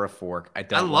there's ever a fork. I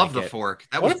love the fork.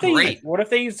 That was great. What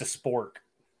if they used a spork?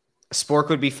 A spork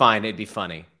would be fine. It'd be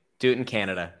funny. Do it in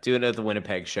Canada. Do it at the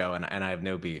Winnipeg show, and I have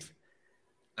no beef.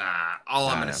 All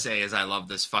I'm going to say is I love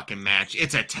this fucking match.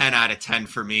 It's a 10 out of 10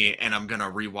 for me, and I'm going to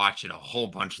rewatch it a whole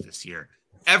bunch this year.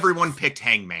 Everyone picked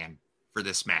Hangman for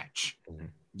this match.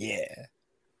 Yeah.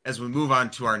 As we move on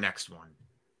to our next one,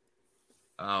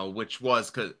 which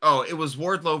was it was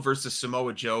Wardlow versus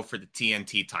Samoa Joe for the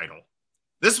TNT title.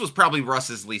 This was probably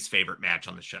Russ's least favorite match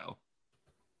on the show.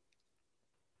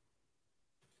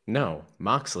 No,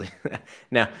 Moxley.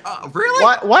 Now,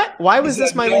 really? Why was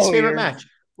this my least favorite match?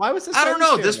 Why was this? I don't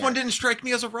know. This one didn't strike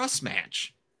me as a Russ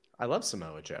match. I love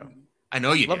Samoa Joe. I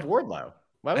know you do. I love Wardlow.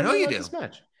 Why would I know you like do. This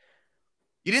match?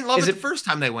 You didn't love it the first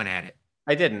time they went at it.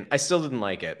 I didn't. I still didn't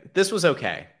like it. This was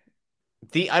okay.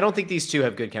 I don't think these two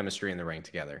have good chemistry in the ring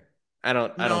together. I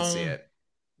don't see it.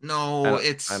 No, I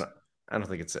don't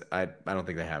think it's. I don't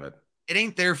think they have it. It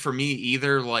ain't there for me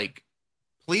either. Like,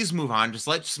 please move on. Just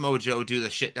let Samoa Joe do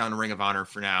the shit down in Ring of Honor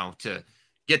for now to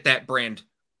get that brand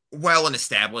well and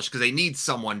established because they need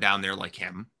someone down there like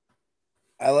him.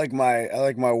 I like my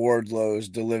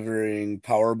Wardlows delivering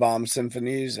powerbomb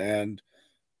symphonies, and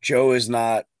Joe is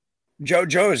not.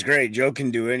 Joe is great. Joe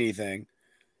can do anything.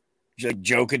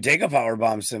 Joe could take a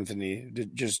powerbomb symphony.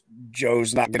 Just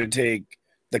Joe's not going to take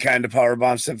the kind of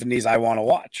powerbomb symphonies I want to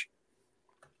watch.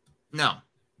 No,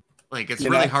 like it's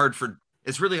really hard for.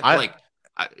 It's really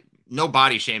no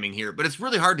body shaming here, but it's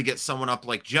really hard to get someone up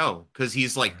like Joe because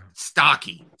he's like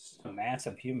stocky. A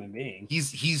massive human being.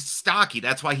 He's stocky.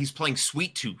 That's why he's playing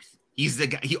Sweet Tooth. He's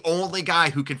the only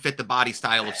guy who can fit the body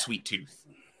style of Sweet Tooth.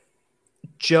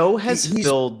 Joe has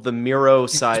filled the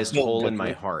Miro-sized hole in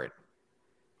my heart.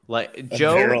 Like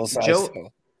Joe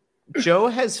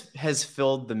has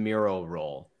filled the Miro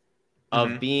role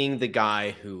of being the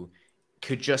guy who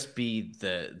could just be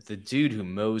the dude who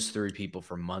mows through people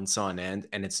for months on end,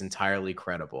 and it's entirely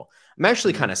credible. I'm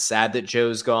actually kind of sad that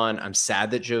Joe's gone. I'm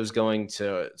sad that Joe's going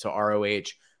to ROH.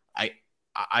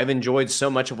 I've enjoyed so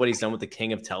much of what he's done with the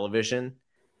King of Television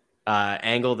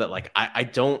angle that like I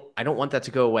don't want that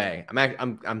to go away.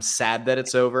 I'm sad that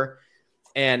it's over.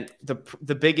 And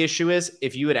the big issue is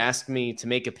if you had asked me to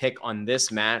make a pick on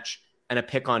this match and a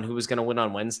pick on who was going to win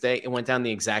on Wednesday, it went down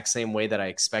the exact same way that I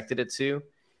expected it to.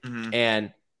 Mm-hmm.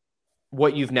 And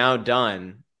what you've now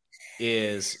done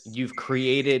is you've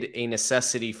created a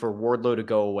necessity for Wardlow to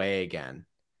go away again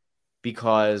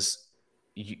because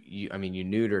you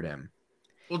neutered him.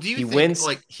 Well, do you he think wins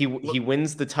he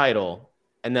wins the title,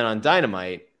 and then on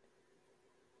Dynamite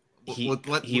he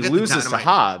loses to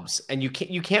Hobbs, and you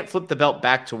can't flip the belt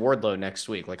back to Wardlow next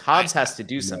week. Like Hobbs has to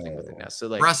do something with it now. So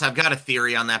like Russ, I've got a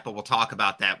theory on that, but we'll talk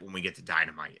about that when we get to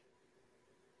Dynamite.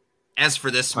 As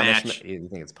for this match, you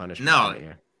think it's punishment?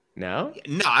 No,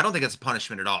 no, I don't think it's a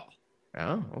punishment at all.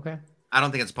 Oh, okay. I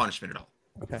don't think it's punishment at all.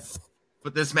 Okay.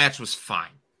 But this match was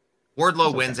fine.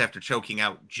 Wardlow wins after choking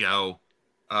out Joe.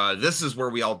 This is where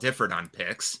we all differed on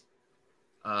picks.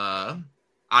 I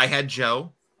had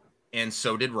Joe, and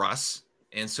so did Russ,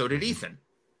 and so did Ethan.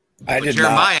 I did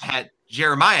Jeremiah not.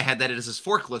 Jeremiah had that as his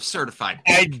forklift certified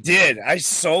pick. I did. I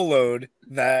soloed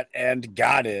that and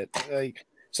got it.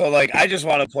 I just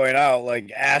want to point out,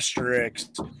 asterisk,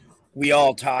 we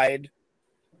all tied.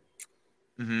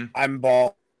 Mm-hmm. I'm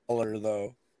baller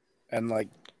though, and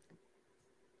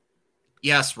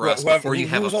yes, Russ. Before you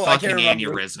have a fucking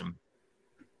aneurysm.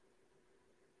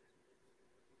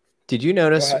 Did you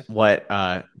notice what?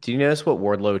 Did you notice what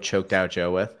Wardlow choked out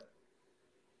Joe with?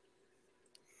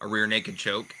 A rear naked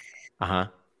choke.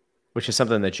 Which is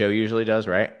something that Joe usually does,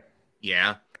 right?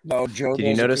 Yeah. No, Joe. Did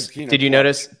you notice? Did you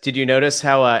notice? Did you notice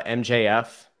how MJF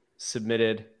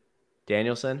submitted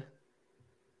Danielson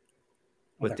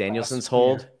with Danielson's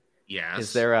hold? Yes.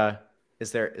 Is there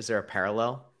a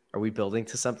parallel? Are we building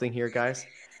to something here, guys?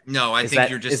 No, I think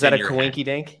you're just. Is that a coinky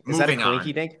dink? Is that a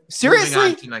coinky dink?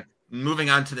 Seriously? Moving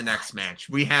on to the next match.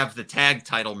 We have the tag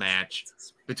title match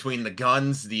between the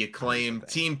Guns, the Acclaim,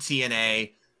 Team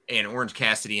TNA, and Orange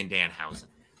Cassidy and Danhausen.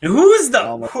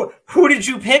 Who did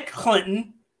you pick,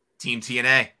 Clinton? Team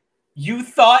TNA. You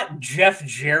thought Jeff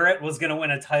Jarrett was going to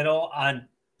win a title on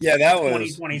that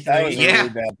 2023?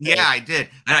 Yeah, I did.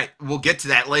 And we'll get to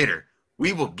that later.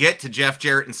 We will get to Jeff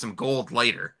Jarrett and some gold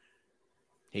later.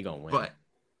 He gonna win.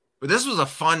 But this was a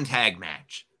fun tag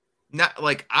match. Not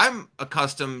I'm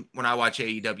accustomed when I watch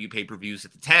AEW pay-per-views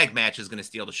that the tag match is going to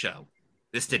steal the show.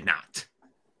 This did not.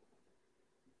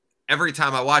 Every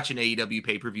time I watch an AEW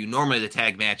pay-per-view, normally the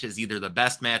tag match is either the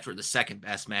best match or the second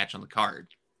best match on the card.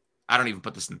 I don't even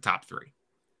put this in the top 3.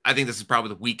 I think this is probably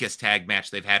the weakest tag match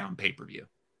they've had on pay-per-view.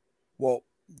 Well,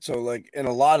 so in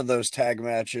a lot of those tag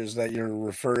matches that you're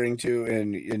referring to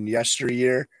in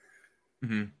yesteryear,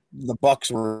 the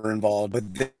Bucks were involved,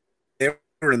 but they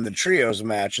were in the trios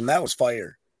match, and that was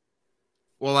fire.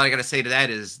 Well, what I got to say to that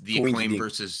is the Acclaim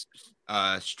versus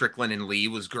Strickland and Lee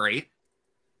was great.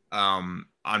 On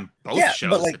both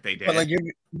shows that they did.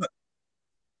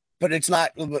 But it's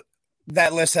not. But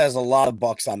that list has a lot of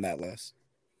Bucks on that list.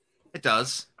 It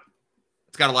does.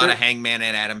 It's got a lot of Hangman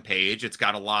and Adam Page. It's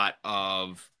got a lot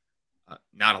of,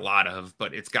 not a lot of,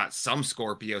 but it's got some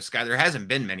Scorpio Sky. There hasn't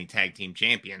been many tag team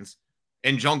champions,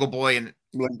 and Jungle Boy and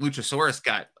Luchasaurus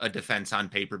got a defense on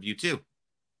pay-per-view too.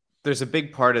 There's a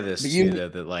big part of this too, though,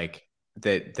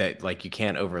 that you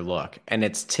can't overlook, and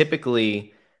it's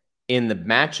typically in the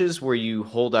matches where you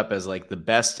hold up as the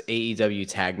best AEW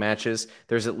tag matches,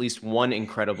 there's at least one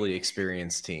incredibly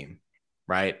experienced team,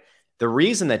 right? The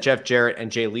reason that Jeff Jarrett and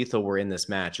Jay Lethal were in this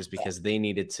match is because they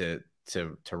needed to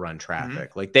run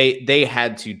traffic. They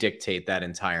had to dictate that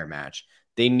entire match.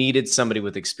 They needed somebody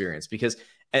with experience because,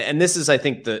 and this is, I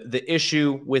think, the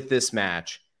issue with this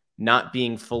match not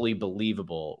being fully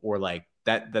believable or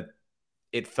that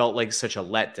it felt like such a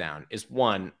letdown is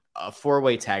one, a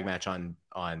 4-way tag match on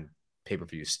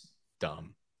pay-per-view is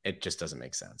dumb. It just doesn't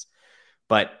make sense.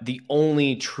 But the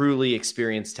only truly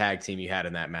experienced tag team you had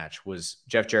in that match was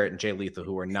Jeff Jarrett and Jay Lethal,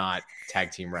 who were not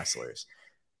tag team wrestlers.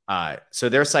 So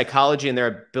their psychology and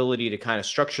their ability to kind of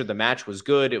structure the match was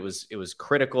good. It was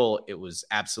critical. It was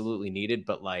absolutely needed.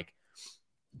 But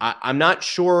I'm not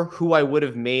sure who I would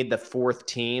have made the 4th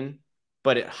team,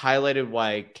 but it highlighted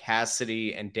why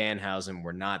Cassidy and Danhausen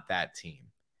were not that team.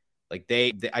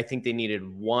 I think they needed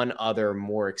one other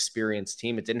more experienced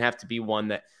team. It didn't have to be one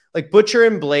that Butcher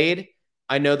and Blade.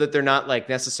 I know that they're not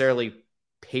necessarily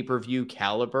pay-per-view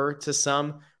caliber to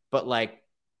some, but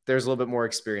there's a little bit more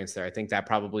experience there. I think that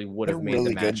probably would have made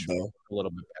the match a little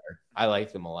bit better. I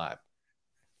like them a lot.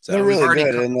 So they're really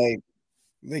good,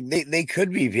 and they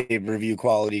could be pay-per-view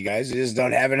quality guys. They just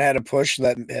haven't had a push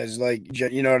that has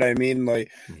you know what I mean? The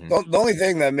only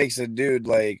thing that makes a dude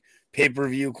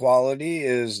pay-per-view quality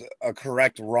is a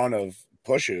correct run of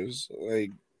pushes,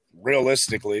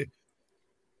 realistically.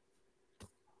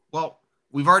 Well,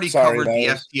 we've already covered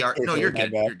the FTR. No, you're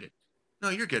good. You're good. No,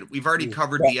 you're good. We've already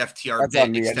covered the FTR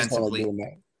bit extensively.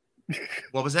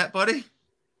 What was that, buddy?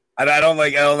 I don't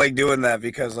like doing that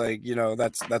because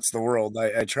that's the world.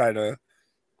 I try to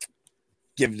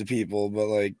give to people,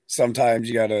 but sometimes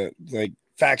you gotta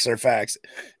facts are facts.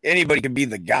 Anybody can be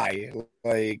the guy.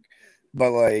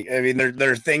 But I mean,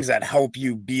 there are things that help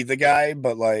you be the guy,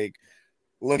 but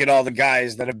look at all the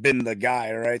guys that have been the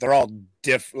guy, right? They're all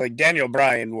different. Daniel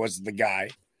Bryan was the guy,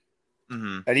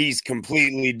 and he's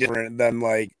completely different than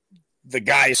the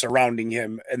guy surrounding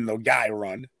him and the guy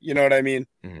run. You know what I mean?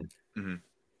 Mm-hmm.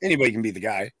 Anybody can be the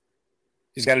guy.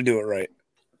 He's got to do it right.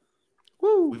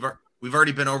 Woo. We've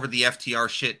already been over the FTR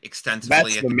shit extensively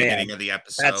That's at the the man. beginning of the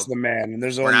episode. That's the man. And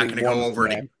there's We're only not going to one go over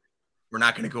man. it. We're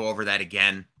not going to go over that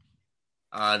again.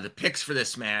 The picks for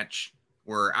this match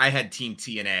were I had Team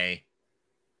TNA,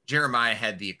 Jeremiah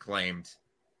had the Acclaimed,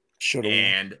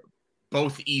 and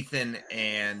both Ethan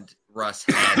and Russ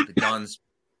had the Guns.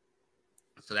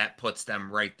 So that puts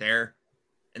them right there.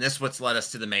 And this is what's led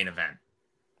us to the main event.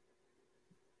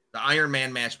 The Iron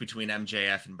Man match between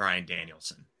MJF and Bryan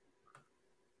Danielson.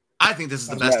 I think this is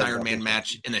the best Iron Man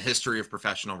match in the history of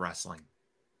professional wrestling.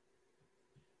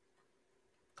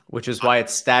 Which is why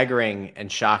it's staggering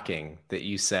and shocking that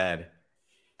you said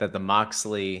that the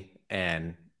Moxley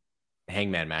and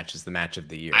Hangman match is the match of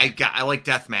the year. I like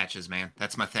death matches, man.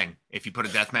 That's my thing. If you put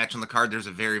a death match on the card, there's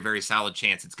a very, very solid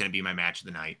chance it's going to be my match of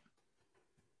the night.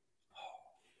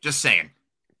 Just saying.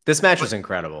 This match was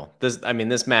incredible.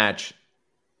 This match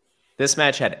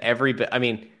had every bit. I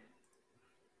mean,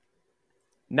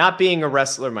 not being a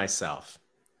wrestler myself,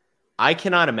 I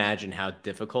cannot imagine how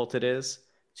difficult it is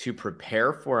to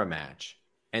prepare for a match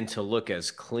and to look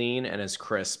as clean and as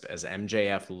crisp as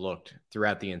MJF looked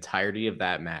throughout the entirety of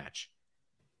that match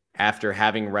after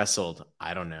having wrestled,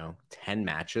 I don't know, 10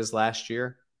 matches last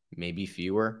year, maybe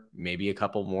fewer, maybe a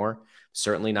couple more,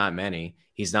 certainly not many.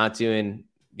 He's not doing,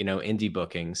 indie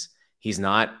bookings. He's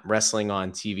not wrestling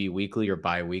on TV weekly or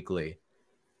bi-weekly.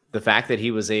 The fact that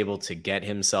he was able to get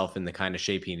himself in the kind of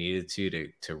shape he needed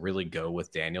to really go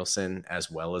with Danielson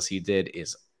as well as he did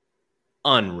is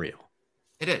unreal.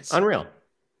 It is. Unreal.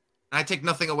 I take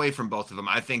nothing away from both of them.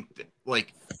 I think, that,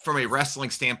 from a wrestling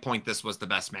standpoint, this was the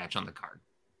best match on the card.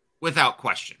 Without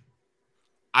question.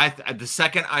 The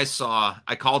second I saw,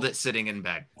 I called it sitting in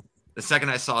bed. The second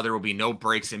I saw there will be no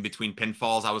breaks in between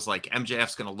pinfalls, I was like,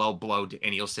 MJF's going to low blow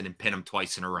Danielson and pin him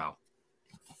twice in a row.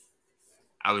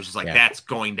 I was just like, That's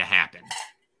going to happen.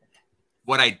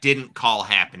 What I didn't call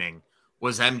happening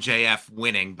was MJF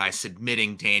winning by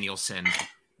submitting Danielson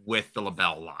with the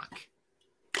LeBell Lock.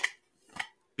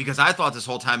 Because I thought this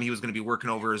whole time he was going to be working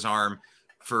over his arm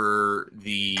for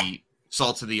the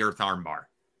Salts of the Earth armbar.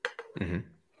 Mm-hmm.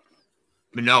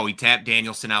 But no, he tapped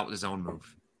Danielson out with his own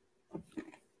move.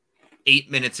 8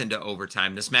 minutes into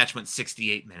overtime. This match went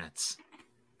 68 minutes.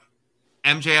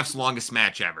 MJF's longest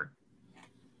match ever.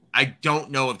 I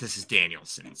don't know if this is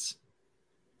Danielson's.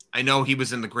 I know he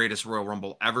was in the greatest Royal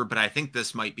Rumble ever, but I think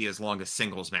this might be his longest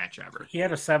singles match ever. He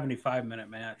had a 75-minute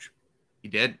match. He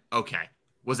did? Okay.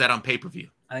 Was that on pay-per-view?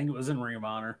 I think it was in Ring of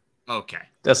Honor. Okay.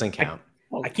 Doesn't count.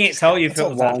 I can't tell you if That's it a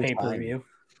was on long pay-per-view.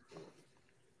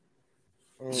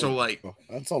 So,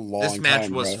 that's a long this match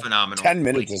time, was bro. phenomenal. 10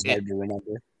 minutes is hard to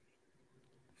remember.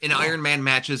 In Iron Man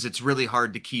matches, it's really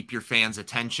hard to keep your fans'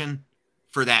 attention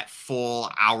for that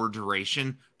full hour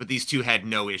duration, but these two had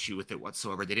no issue with it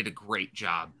whatsoever. They did a great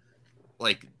job.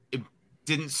 It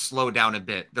didn't slow down a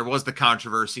bit. There was the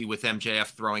controversy with MJF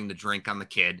throwing the drink on the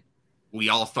kid. We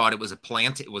all thought it was a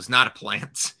plant. It was not a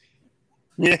plant.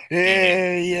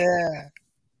 Yeah.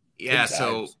 Yeah,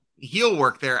 so heel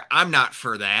work there. I'm not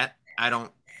for that.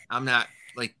 I'm not,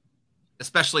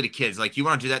 especially to kids. You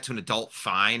want to do that to an adult,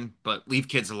 fine, but leave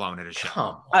kids alone at a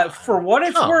show. For what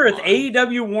it's worth,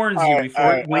 AEW warns you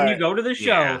before when you go to the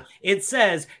show. Yeah. It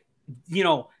says,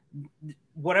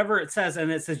 whatever it says,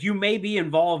 and it says you may be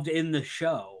involved in the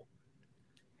show.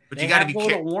 But they you got to have be a little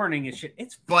careful. warning and shit.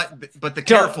 It's But the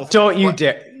careful. Don't you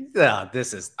dare. Oh,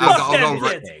 this is. I'll them go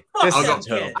kids. Take. Fuck This is them a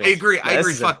total kids. bitch. I agree. I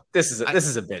agree. This is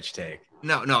a bitch take.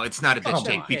 No, it's not a bitch Come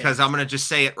take on. because I'm going to just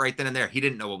say it right then and there. He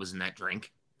didn't know what was in that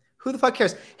drink. Who the fuck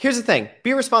cares? Here's the thing: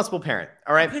 be a responsible parent.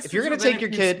 All right. This If you're is going to what take your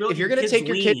if kid, spill if you're going to kid's take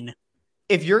your kid, lean.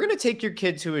 if you're going to take your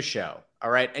kid to a show,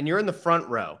 all right, and you're in the front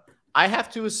row, I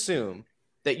have to assume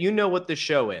that you know what the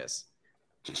show is.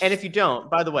 And if you don't,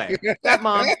 by the way, that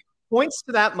mom points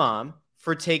to that mom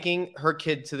for taking her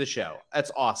kid to the show.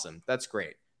 That's awesome. That's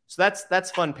great. So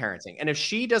that's fun parenting. And if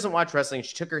she doesn't watch wrestling,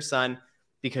 she took her son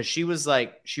because she was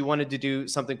she wanted to do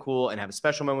something cool and have a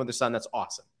special moment with her son. That's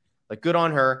awesome. Good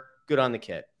on her. Good on the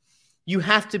kid. You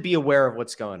have to be aware of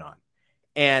what's going on.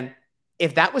 And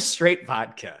if that was straight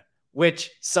vodka,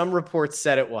 which some reports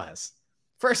said it was,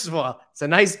 first of all, it's a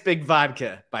nice big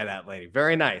vodka by that lady.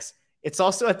 Very nice. It's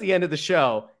also at the end of the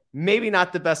show, maybe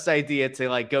not the best idea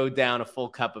to go down a full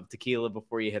cup of tequila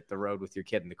before you hit the road with your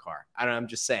kid in the car. I'm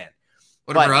just saying.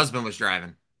 What if her husband was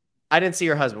driving? I didn't see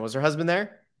her husband. Was her husband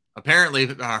there? Apparently,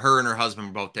 her and her husband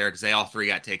were both there because they all three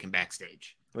got taken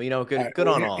backstage. Well, good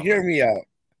on all. Hear me out.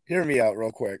 Hear me out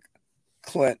real quick.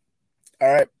 Clint.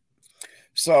 All right.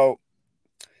 So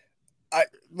I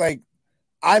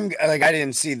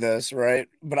didn't see this, right?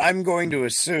 But I'm going to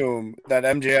assume that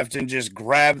MJF didn't just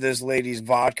grab this lady's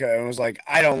vodka and was like,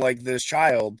 I don't like this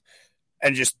child.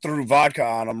 and just threw vodka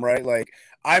on him, right? Like,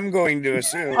 I'm going to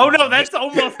assume. Oh no, that's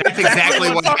almost That's exactly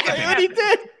what happened. He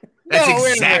did. That's No, wait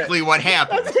a exactly what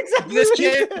happened. That's exactly This what he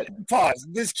kid, did. pause.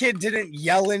 This kid didn't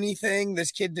yell anything.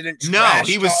 This kid didn't. No, trash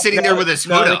he was talk. sitting there with his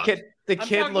No, hood the up. kid I'm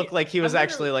talking- looked like he was I'm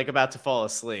actually like about to fall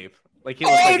asleep. Like he Oh,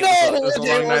 looked like it no, was a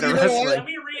long night of you know what? wrestling. Let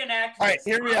me reenact All right, this.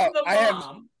 hear me I'm out. the I have-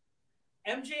 mom.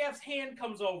 MJF's hand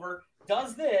comes over,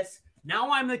 does this.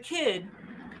 Now I'm the kid.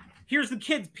 Here's the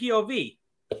kid's POV.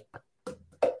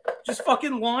 Just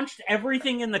fucking launched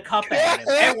everything in the cup at him.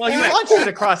 And, well, He you launched it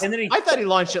across. And then he- I thought he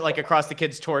launched it like across the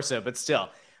kid's torso, but still.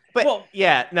 But Well,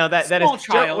 yeah, no, that small is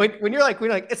child. when you're like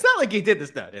it's not like he did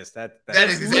this. No, it is that That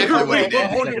is exactly what he did.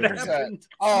 100%.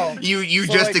 Oh, You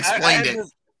so, just like, explained it.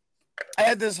 I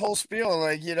had this whole spiel,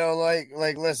 like, you know,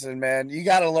 like, listen, man, you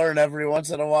got to learn every once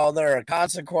in a while there are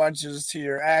consequences to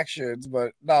your actions.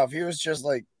 But no, if he was just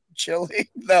like chilling,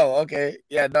 no, okay,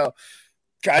 yeah, no,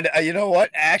 kind of. You know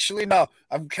what? Actually, no,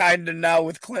 I'm kind of now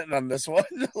with Clinton on this one.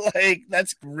 Like,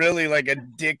 that's really like a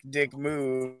dick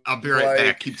move. I'll be right Like,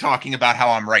 back. Keep talking about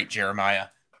how I'm right, Jeremiah.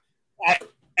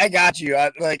 I got you.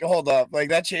 Like, hold up, like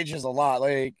that changes a lot.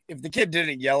 Like, if the kid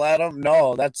didn't yell at him,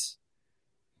 no, that's.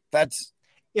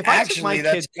 if I Actually, took my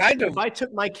that's kids, kind of if I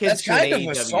took my kids that's to an kind of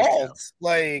AEW assault. show,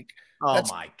 Like, oh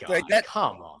that's- my god, like that-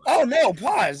 come on. oh no,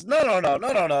 pause. No.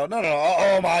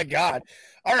 Oh my god.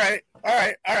 All right.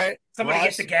 somebody Ross.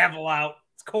 gets the gavel out.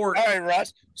 It's court. All right,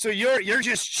 Russ. So you're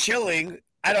just chilling.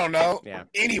 I don't know, Yeah.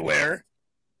 anywhere,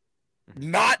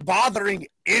 not bothering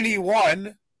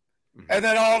anyone, and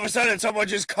then all of a sudden someone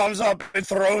just comes up and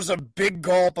throws a big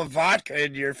gulp of vodka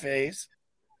in your face.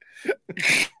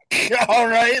 All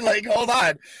right, like hold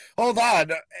on,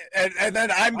 and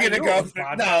then I'm I gonna knew go. it was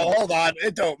vodka. No, hold on,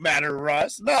 it don't matter,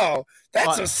 Russ. No,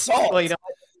 that's assault. Well, you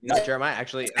know, Jeremiah,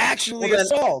 actually, Actually, well, then-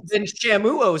 assault. then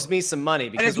Shamu owes me some money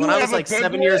And because if when you I have was a like good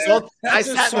 7 years lawyer, old, I that's sat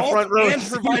in the assault front row and of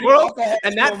providing SeaWorld, alcohol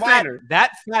and to a minor.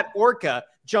 that fat orca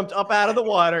jumped up out of the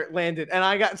water, landed, and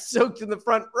I got soaked in the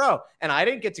front row. And I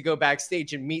didn't get to go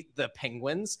backstage and meet the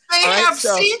penguins. They all right? have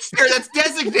So- seats there that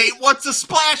designate what's a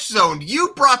splash zone.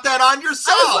 You brought that on I was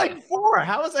yourself. like 4.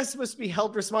 How was I supposed to be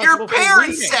held responsible Your for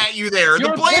parents leaving? sat you there. The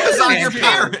Your blame is on your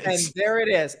parents.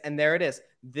 parents. And there it is.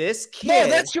 This kid, No,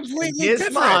 that's and completely his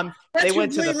different. mom, That's they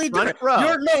went to the completely front different.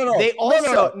 row. No. They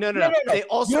also no. They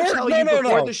also You're- tell no, you no,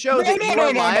 before no. the show No, that no, you no,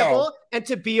 are no, liable and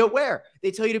to be aware.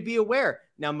 They tell you to be aware.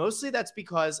 Now, mostly that's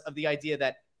because of the idea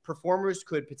that performers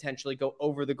could potentially go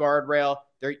over the guardrail.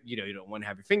 There, you don't want to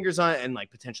have your fingers on it and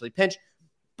like potentially pinch.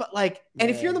 But like,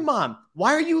 and if you're the mom,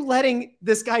 why are you letting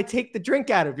this guy take the drink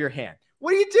out of your hand?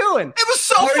 What are you doing? It was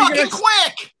so How are you fucking gonna-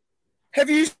 quick. Have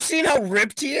you seen how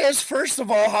ripped he is? First of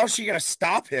all, how's she gonna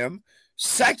stop him?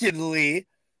 Secondly,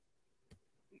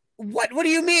 what do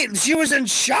you mean? She was in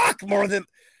shock more than.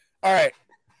 All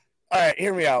right,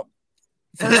 hear me out.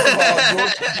 First of all, your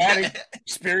bad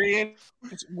experience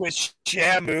with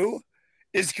Shamu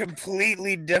is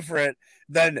completely different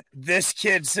than this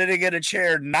kid sitting in a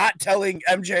chair not telling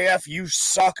MJF you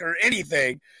suck or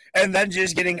anything, and then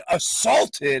just getting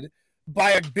assaulted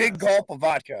by a big gulp of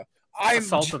vodka. I'm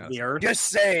Assault of the earth. just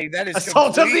saying that is Assault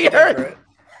of the completely earth. different.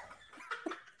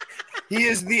 He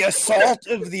is the assault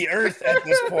of the earth at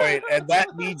this point, and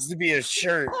that needs to be a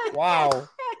shirt. Wow.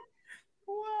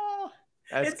 Wow.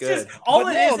 That's It's good. just all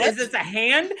But it no, is that's- it's a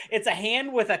hand. It's a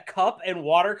hand with a cup and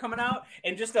water coming out,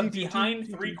 and just a behind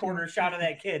 3/4 shot of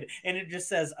that kid, and it just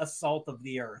says "assault of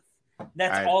the earth."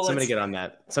 That's All right, all. somebody it's, get on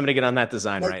that. Somebody get on that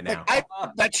design right now. I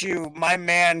bet you my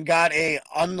man got a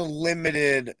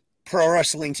unlimited Pro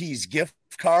Wrestling Tees gift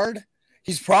card.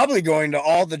 He's probably going to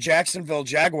all the Jacksonville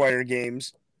Jaguar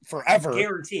games forever.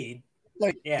 guaranteed.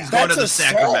 Like, Yeah. He's going to the that's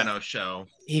assault. Sacramento show.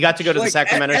 He got to go to the Like,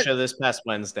 Sacramento as- show this past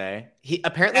Wednesday. He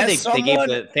apparently As they gave someone-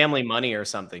 the family money or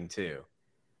something too.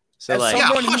 So As like, Yeah,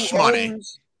 someone who hush money.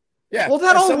 owns- yeah. Well,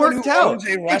 that as all someone worked who out. owns a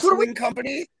Like, what are we- wrestling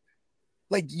company,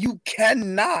 like you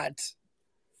cannot.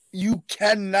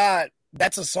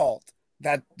 That's assault.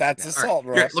 That's All right, assault,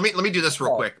 here, Russ. let me do this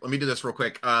real Oh.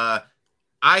 quick.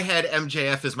 I had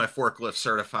MJF as my forklift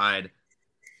certified.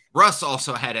 Russ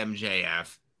also had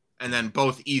MJF, and then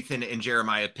both Ethan and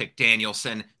Jeremiah picked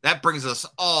Danielson. That brings us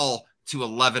all to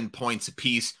 11 points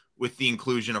apiece with the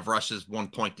inclusion of Russ's 1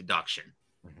 point deduction.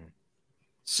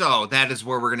 So that is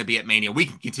where we're going to be at Mania. We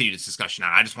can continue this discussion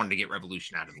on. I just wanted to get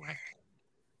Revolution out of the way.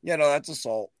 Yeah, no, that's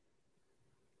assault.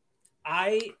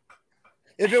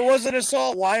 If it wasn't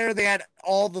assault, why are they at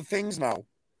all the things now?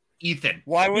 Ethan,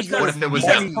 Why was Because what there if it was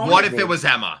money Emma? What if given? it was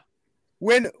Emma?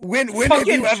 When have Fucking-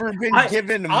 you ever been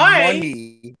given I-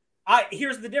 money?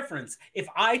 Here's the difference. If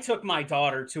I took my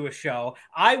daughter to a show,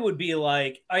 I would be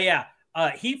like, "Oh yeah,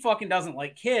 He fucking doesn't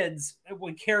like kids.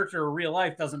 When character or real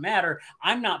life doesn't matter,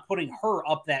 I'm not putting her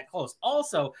up that close.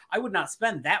 Also, I would not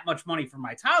spend that much money for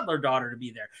my toddler daughter to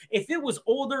be there. If it was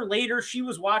older, later, she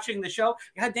was watching the show,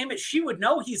 God damn it, she would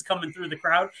know he's coming through the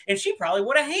crowd, and she probably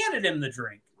would have handed him the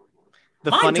drink.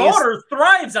 My daughter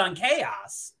thrives on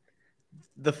chaos.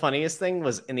 The funniest thing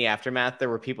was in the aftermath, there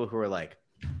were people who were like,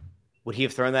 would he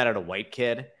have thrown that at a white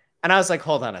kid? And I was like,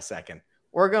 hold on a second.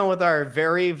 We're going with our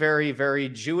very, very, very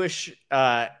Jewish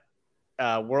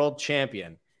world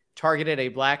champion targeted a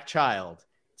black child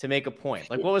to make a point.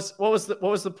 Like, what was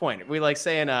the point? Are we like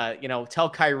saying, tell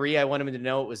Kyrie I want him to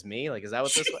know it was me? Like, is that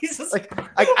what this was? Like,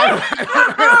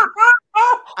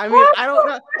 I mean, I don't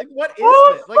know. Like, what is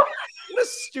it? Like, what a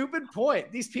stupid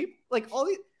point. These people, like, all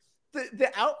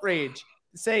the outrage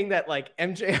saying that like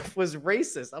MJF was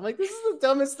racist. I'm like, this is the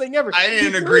dumbest thing ever. I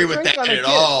didn't agree with that at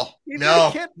all.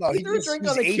 No, he threw a drink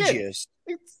on a kid.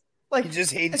 It's like, he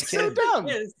just hates kids. So dumb.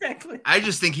 Yeah, exactly. I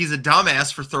just think he's a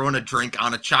dumbass for throwing a drink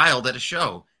on a child at a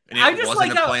show, and it wasn't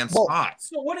like a planned spot.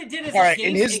 So what it did is it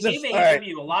gave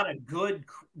AEW a lot of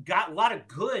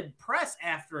good press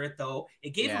after it, though. It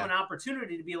gave him an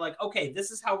opportunity to be like, okay,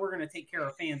 this is how we're going to take care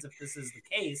of fans if this is the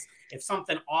case, if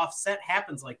something offset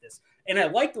happens like this. And I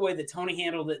like the way that Tony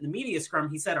handled it in the media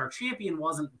scrum. He said our champion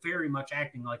wasn't very much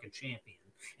acting like a champion.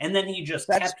 And then he just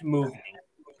kept moving.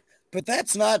 But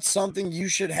that's not something you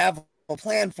should have a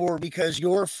plan for, because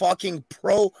you're fucking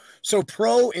pro. So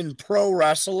pro in pro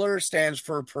wrestler stands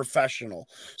for professional.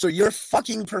 So you're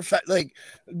fucking like,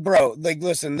 bro, like,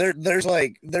 listen,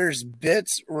 there's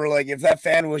bits where, like, if that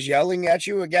fan was yelling at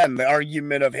you, again, the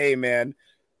argument of, hey man,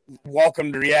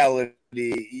 welcome to reality.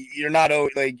 You're not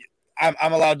like,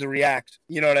 I'm allowed to react.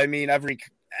 You know what I mean? Every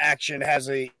action has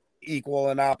a equal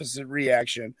and opposite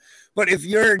reaction. But if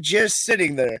you're just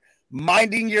sitting there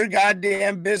minding your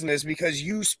goddamn business because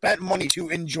you spent money to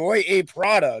enjoy a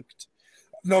product,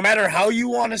 no matter how you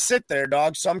want to sit there,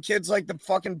 dog. Some kids like to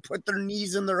fucking put their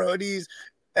knees in their hoodies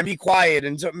and be quiet.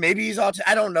 And so maybe he's all,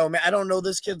 I don't know, man. I don't know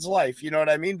this kid's life. You know what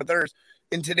I mean? But there's,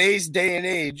 in today's day and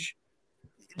age,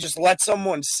 just let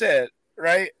someone sit,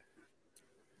 right?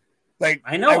 Like,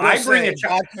 I know, I bring a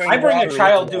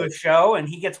child to a show and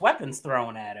he gets weapons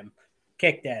thrown at him,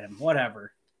 kicked at him,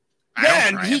 whatever. Yeah,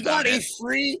 and he got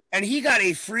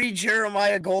a free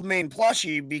Jeremiah Goldmain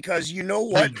plushie because you know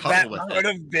what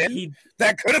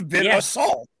that could have been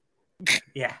assault.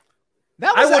 Yeah,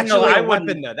 that was actually a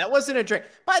weapon though. That wasn't a drink.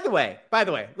 By the way,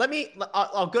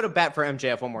 I'll go to bat for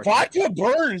MJF one more time. Vodka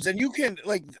burns, and you can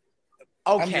like.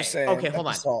 Okay, hold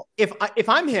on. Assault. If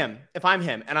I'm him,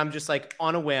 and I'm just like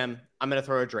on a whim, I'm gonna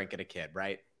throw a drink at a kid,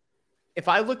 right? If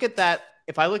I look at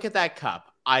that cup,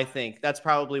 I think that's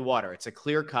probably water. It's a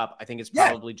clear cup. I think it's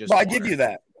probably just water.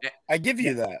 I give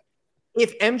you that.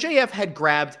 If MJF had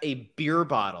grabbed a beer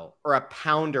bottle or a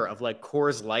pounder of like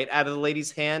Coors Light out of the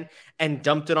lady's hand and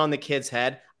dumped it on the kid's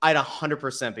head, I'd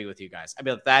 100% be with you guys. I'd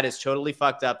be like, that is totally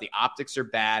fucked up. The optics are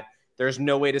bad. There's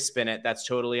no way to spin it. That's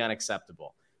totally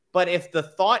unacceptable. But if the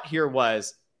thought here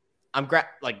was,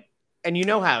 and you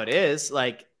know how it is,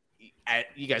 like,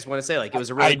 you guys want to say, like, it was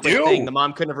a really quick thing, the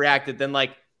mom couldn't have reacted, then,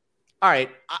 like, all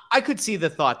right, I could see the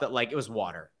thought that, like, it was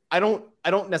water. I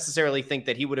don't necessarily think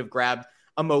that he would have grabbed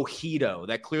a mojito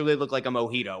that clearly looked like a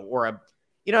mojito or a,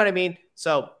 you know what I mean?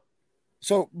 So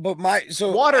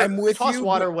water, I'm with toss you,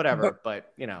 water, whatever,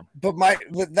 but you know. But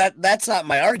that's not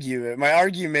my argument. My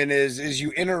argument is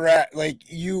you interact,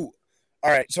 like, you,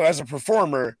 all right, so as a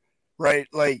performer, right,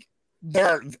 like,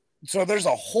 there's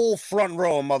a whole front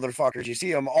row of motherfuckers. You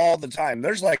see them all the time.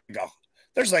 There's like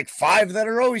 5 that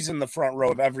are always in the front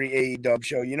row of every AEW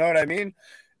show. You know what I mean?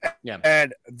 Yeah.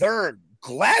 And they're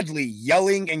gladly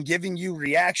yelling and giving you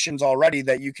reactions already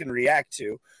that you can react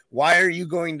to. Why are you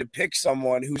going to pick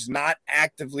someone who's not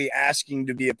actively asking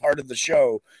to be a part of the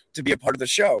show to be a part of the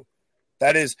show?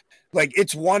 That is, like,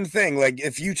 it's one thing. Like,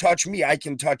 if you touch me, I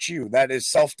can touch you. That is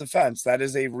self-defense. That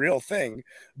is a real thing.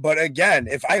 But again,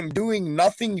 if I'm doing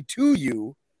nothing to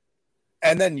you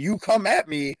and then you come at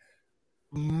me,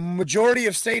 majority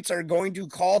of states are going to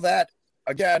call that,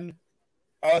 again,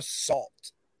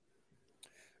 assault.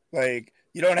 Like,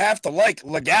 you don't have to like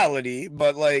legality,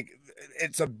 but, like,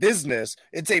 it's a business.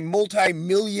 It's a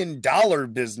multi-million-dollar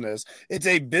business. It's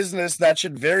a business that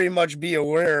should very much be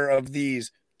aware of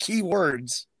these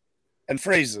keywords and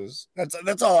phrases.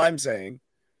 That's all I'm saying.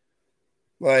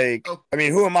 Like, I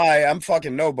mean, who am I? I'm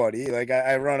fucking nobody. Like,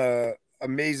 I run a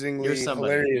amazingly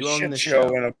hilarious shit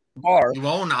show in a bar. You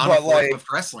own On a Forklift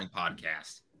Wrestling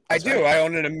podcast. I do. I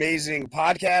own an amazing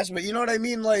podcast, but you know what I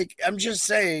mean? Like, I'm just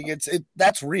saying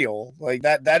that's real. Like,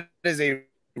 that is a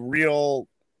real,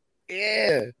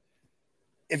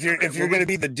 if you're gonna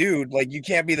be the dude, like you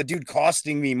can't be the dude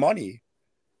costing me money.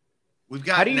 We've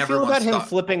got. How do you feel about him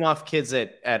flipping off kids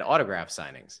at autograph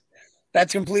signings?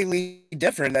 That's completely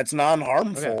different. That's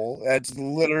non-harmful. Okay. That's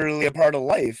literally a part of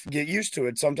life. Get used to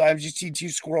it. Sometimes you see two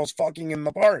squirrels fucking in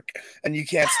the park and you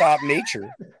can't stop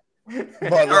nature.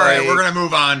 But all right, we're gonna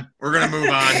move on.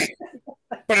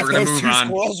 But if those two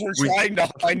squirrels were trying to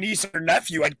my niece or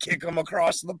nephew, I'd kick them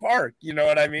across the park. You know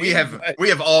what I mean? We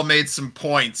have all made some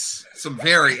points, some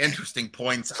very interesting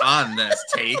points on this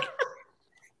take.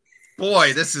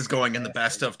 Boy, this is going in the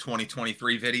best of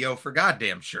 2023 video for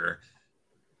goddamn sure.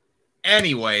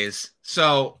 Anyways,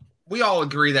 so we all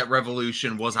agree that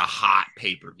Revolution was a hot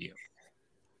pay-per-view.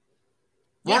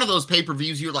 Yeah. One of those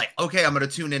pay-per-views you're like, okay, I'm going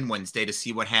to tune in Wednesday to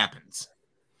see what happens.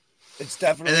 It's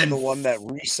definitely the one that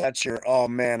resets your, oh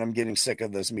man, I'm getting sick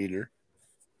of this meter.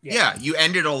 Yeah, you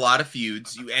ended a lot of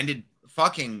feuds. You ended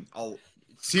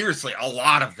seriously a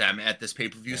lot of them at this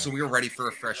pay-per-view, so we were ready for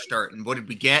a fresh start. And what did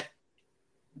we get?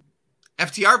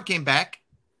 FTR came back.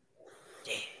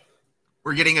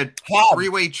 We're getting a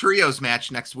three-way trios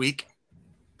match next week.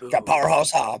 Got Powerhouse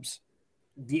Hobbs.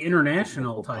 The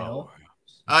international title.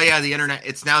 Oh, yeah,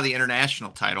 it's now the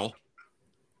international title.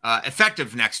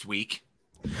 Effective next week.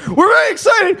 We're very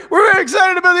excited. We're very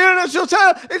excited about the international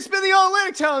title. It's been the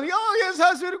All-Atlantic title. The All-Atlantic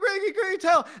has been a great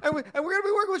title. And we're going to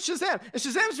be working with Shazam. And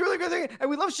Shazam's a really great thing. And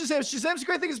we love Shazam. Shazam's a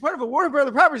great thing. It's part of a Warner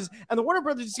Brothers Properties and the Warner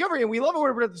Brothers Discovery. And we love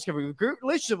Warner Brothers Discovery. We have a great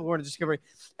relationship with Warner Discovery.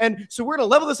 And so we're going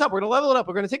to level this up. We're going to level it up.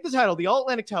 We're going to take the title, the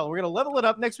All-Atlantic title. We're going to level it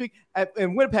up next week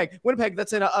in Winnipeg. Winnipeg,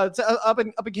 that's up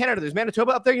in Canada. There's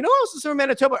Manitoba up there. You know what else is in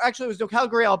Manitoba? Actually, it was no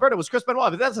Calgary, Alberta. It was Chris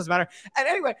Benoit, but that doesn't matter. And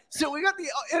anyway, so we got the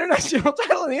international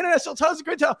title. And the international title is a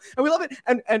great title. And we love it.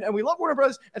 And we love Warner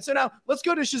Brothers. And so now let's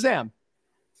go to Shazam.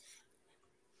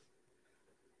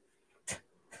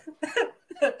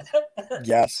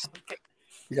 Yes,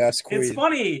 queen. It's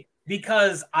funny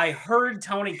because I heard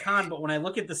Tony Khan, but when I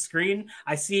look at the screen,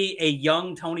 I see a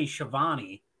young Tony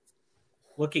Schiavone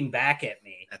looking back at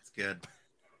me. That's good.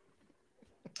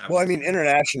 Well, I mean,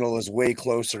 international is way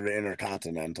closer to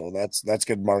intercontinental. That's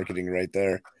good marketing right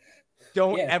there.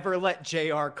 Don't ever let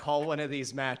JR call one of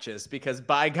these matches because,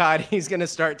 by God, he's going to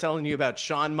start telling you about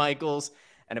Shawn Michaels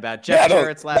and about Jeff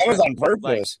Jarrett's last. That was on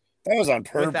purpose. That was on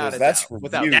purpose.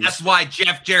 That's why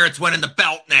Jeff Jarrett's winning the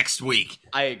belt next week.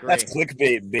 I agree. That's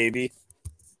clickbait, baby.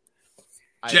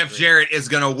 Jeff Jarrett is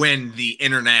going to win the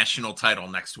international title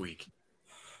next week.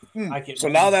 So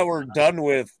now that we're done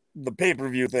with the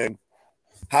pay-per-view thing,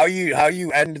 how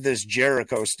you end this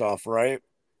Jericho stuff, right?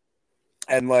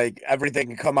 And like everything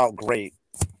can come out great.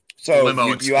 So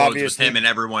limo explodes obviously with him and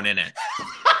everyone in it.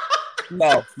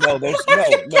 No.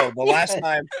 The last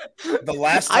time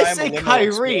I say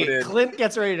Kyrie, exploded, Clint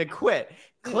gets ready to quit.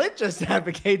 Clint just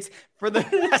advocates for the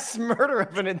mass murder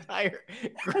of an entire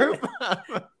group.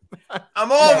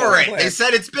 I'm over it. They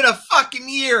said it's been a fucking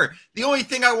year. The only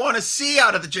thing I want to see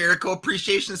out of the Jericho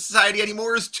Appreciation Society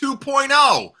anymore is 2.0.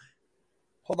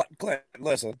 Hold on, Clint.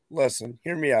 Listen.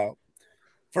 Hear me out.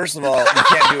 First of all, you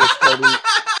can't do exploding.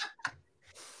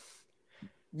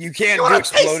 You can't do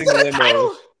exploding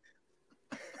limos.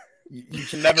 You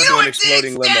can never do an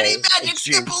exploding limo. Magic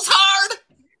nipples hard.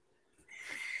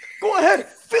 Go ahead,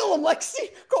 feel him, Lexi.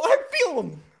 Go ahead, feel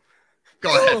him.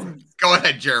 Go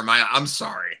ahead, Jeremiah. I'm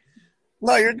sorry.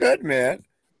 No, you're good, man.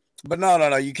 But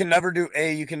no. You can never do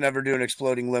an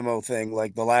exploding limo thing.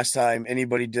 Like the last time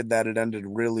anybody did that, it ended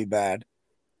really bad.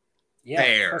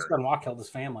 Yeah, Chris Benoit killed his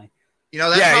family. You know,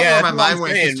 that's where my mind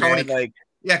went.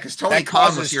 Because Tony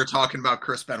Khan was here talking about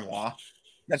Chris Benoit.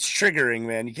 That's triggering,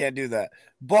 man. You can't do that.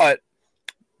 But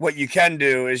what you can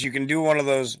do is you can do one of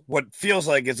those, what feels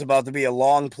like it's about to be a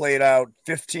long played out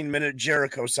 15-minute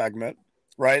Jericho segment,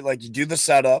 right? Like you do the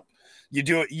setup, you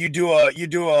do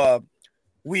a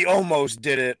we almost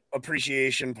did it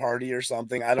appreciation party or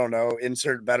something. I don't know.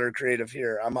 Insert better creative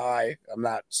here. I'm high. I'm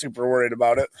not super worried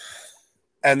about it.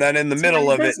 And then in the middle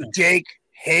of it, Jake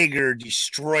Hager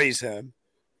destroys him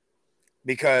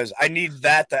because I need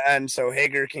that to end so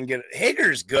Hager can get –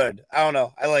 Hager's good. I don't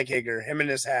know. I like Hager. Him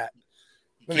and his hat.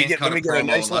 Let me get a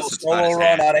nice little solo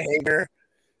run out of Hager,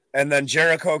 and then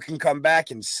Jericho can come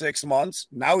back in 6 months.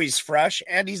 Now he's fresh,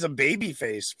 and he's a baby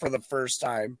face for the first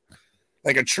time.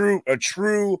 Like a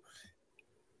true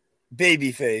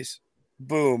baby face.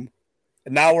 Boom.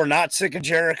 And now we're not sick of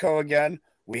Jericho again.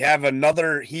 We have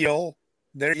another heel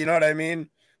there. You know what I mean?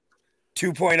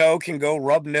 2.0 can go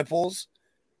rub nipples.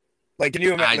 Like, can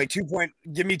you imagine,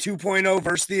 give me 2.0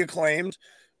 versus the Acclaimed.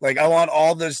 Like, I want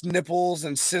all this nipples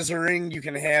and scissoring you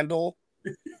can handle.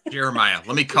 Jeremiah,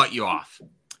 let me cut you off.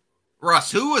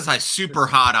 Russ, who was I super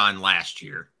hot on last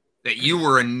year? that you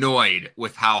were annoyed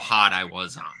with how hot I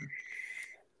was on.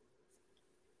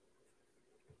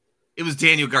 It was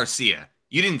Daniel Garcia.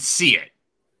 You didn't see it.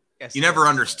 You never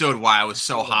understood why I was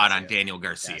so hot on Daniel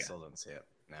Garcia. I still don't see it.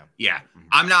 No. Yeah.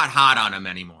 I'm not hot on him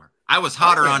anymore. I was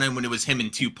hotter on him when it was him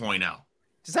in 2.0.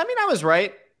 Does that mean I was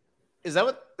right? Is that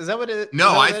what it is?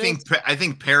 No, I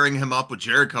think pairing him up with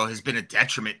Jericho has been a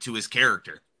detriment to his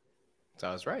character. So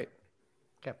I was right.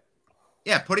 Okay.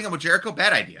 Yeah, putting him with Jericho,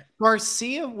 bad idea.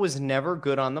 Garcia was never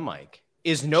good on the mic.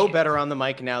 Is no better on the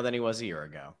mic now than he was a year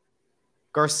ago.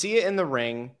 Garcia in the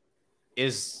ring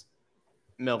is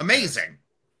amazing.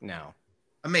 No.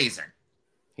 Amazing.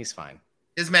 He's fine.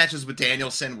 His matches with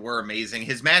Danielson were amazing.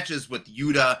 His matches with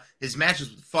Yuta, his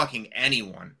matches with fucking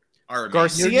anyone are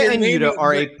amazing. Garcia and Yuta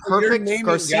are a perfect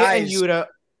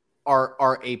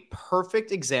are a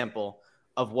perfect example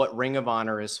of what Ring of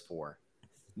Honor is for.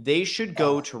 They should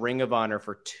go to Ring of Honor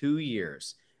for 2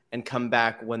 years and come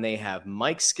back when they have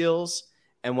mic skills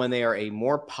and when they are a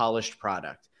more polished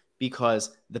product,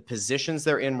 because the positions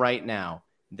they're in right now,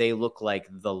 they look like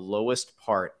the lowest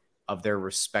part of their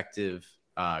respective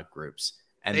groups.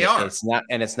 And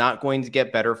it's not going to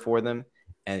get better for them.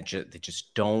 And they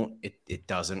just don't. It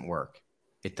doesn't work.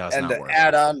 It does not work.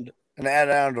 And add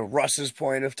on to Russ's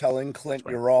point of telling Clint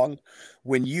you're wrong.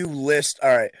 When you list,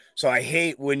 all right, so I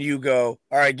hate when you go,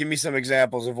 all right, give me some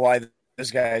examples of why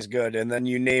this guy is good, and then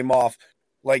you name off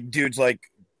like dudes like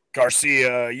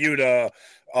Garcia, Yuta,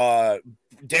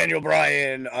 Daniel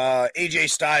Bryan,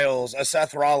 AJ Styles,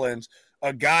 Seth Rollins,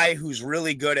 a guy who's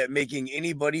really good at making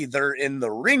anybody they're in the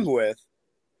ring with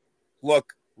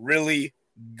look really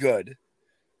good.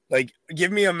 Like,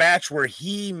 give me a match where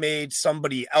he made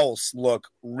somebody else look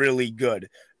really good.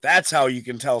 That's how you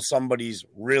can tell somebody's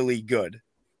really good.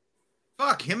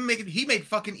 Fuck, he made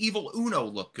fucking Evil Uno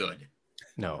look good.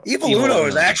 No. Evil Uno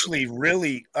is actually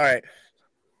really all right.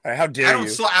 All right, how dare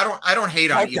you? I don't hate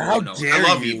on Evil Uno. I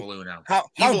love Evil Uno.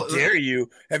 How dare you?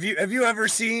 Have you ever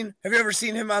seen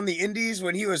him on the Indies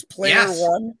when he was player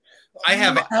one? I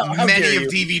have many of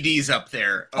DVDs up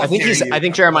there. I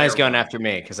think Jeremiah's going after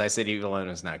me because I said Evil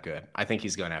Uno is not good. I think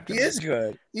he's going after me. He is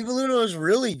good. Evil Uno is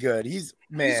really good. He's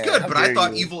good, but I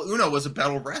thought Evil Uno was a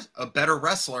better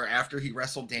wrestler after he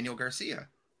wrestled Daniel Garcia.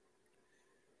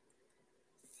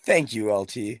 Thank you,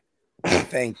 LT.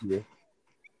 Thank you.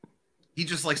 He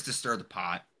just likes to stir the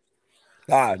pot.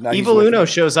 Evil Uno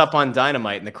shows up on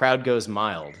Dynamite and the crowd goes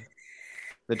mild.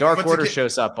 The Dark Order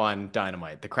shows up on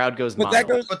Dynamite. The crowd goes mild.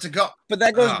 But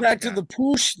that goes back to the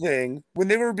push thing. When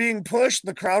they were being pushed,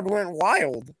 the crowd went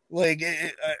wild. Like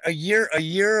a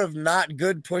year of not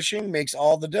good pushing makes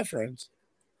all the difference.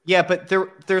 Yeah, but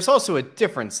there's also a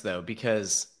difference though,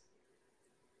 because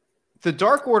the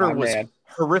Dark Order was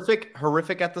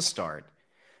horrific at the start.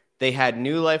 They had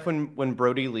new life when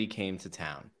Brody Lee came to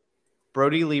town.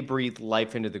 Brody Lee breathed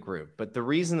life into the group. But the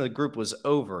reason the group was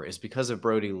over is because of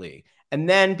Brody Lee. And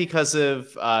then because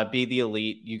of Be the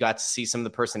Elite, you got to see some of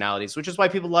the personalities, which is why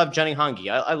people love Johnny Hungy.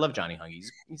 I love Johnny Hungy.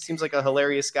 He seems like a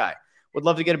hilarious guy. Would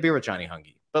love to get a beer with Johnny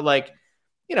Hungy. But like,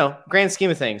 grand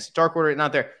scheme of things, Dark Order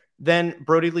not there. Then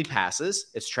Brody Lee passes.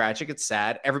 It's tragic. It's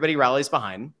sad. Everybody rallies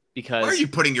behind him because... Why are you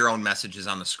putting your own messages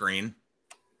on the screen?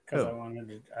 Because I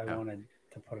wanted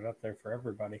to put it up there for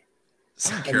everybody.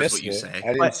 I missed what you say.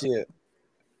 I didn't see it.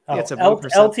 Oh,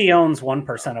 LT owns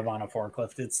 1% of On a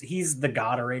Forklift. He's the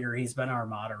goderator. He's been our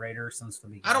moderator since the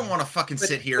beginning. I don't want to fucking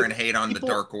sit here and hate on the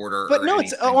Dark Order. But no,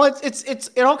 it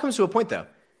all comes to a point though.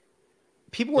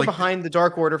 People were behind the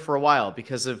Dark Order for a while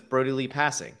because of Brody Lee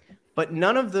passing, but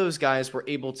none of those guys were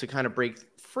able to kind of break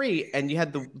free. And you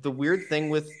had the weird thing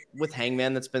with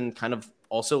Hangman that's been kind of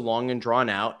also long and drawn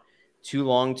out, too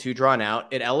long, too drawn out.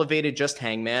 It elevated just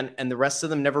Hangman, and the rest of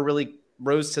them never really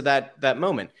rose to that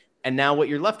moment. And now what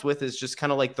you're left with is just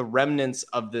kind of like the remnants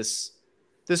of this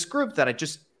group that I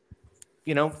just,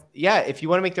 if you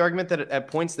want to make the argument that at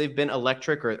points they've been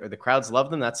electric or the crowds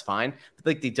love them, that's fine. But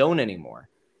like they don't anymore.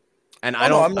 And I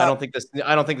don't think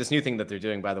this new thing that they're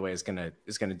doing, by the way, is gonna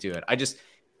do it.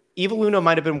 Evil Uno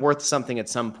might have been worth something at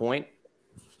some point,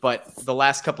 but the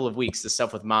last couple of weeks, the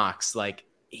stuff with Mox, like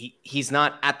he's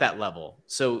not at that level.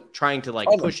 So trying to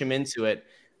push him into it,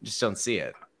 just don't see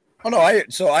it. Oh no,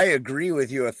 I agree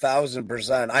with you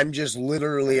 1,000%. I'm just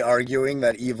literally arguing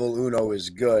that Evil Uno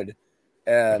is good,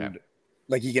 and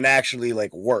he can actually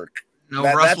work. No,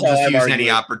 Russ will just use any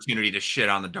opportunity to shit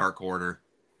on the Dark Order.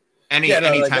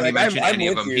 Anytime you mention any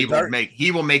of them,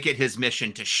 he will make it his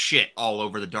mission to shit all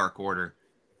over the Dark Order.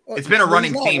 It's been a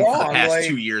running not theme for the wrong, past like-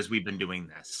 2 years we've been doing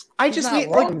this. I He's just not need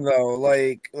wrong though.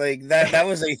 Like that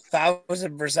was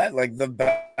 1,000% like the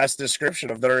best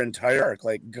description of their entire arc.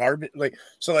 Like garbage. Like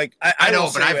so. Like I know, will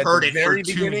but say I've at heard the it for very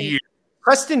 2 beginning- years.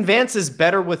 Preston Vance is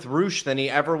better with Roosh than he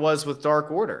ever was with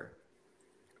Dark Order.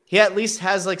 He at least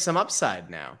has like some upside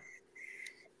now.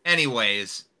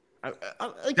 Anyways,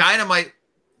 Like, Dynamite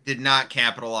did not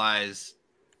capitalize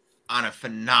on a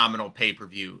phenomenal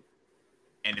pay-per-view.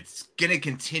 And it's going to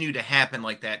continue to happen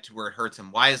like that to where it hurts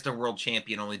him. Why is the world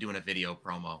champion only doing a video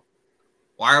promo?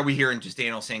 Why are we hearing just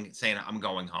Daniel saying I'm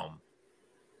going home?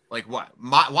 Like what?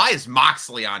 Why is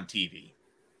Moxley on TV?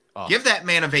 Oh. Give that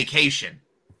man a vacation.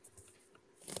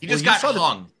 He just Well, you got saw the-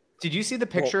 hung. Did you see the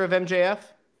picture of MJF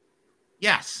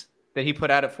Yes. that he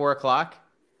put out at 4:00?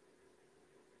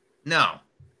 No.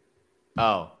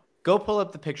 Oh, go pull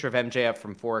up the picture of MJF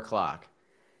from 4:00.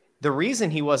 The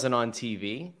reason he wasn't on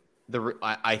TV,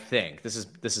 I think this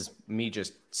is me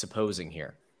just supposing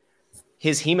here.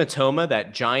 His hematoma,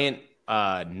 that giant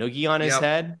noogie on his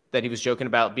head that he was joking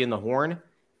about being the horn,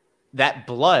 that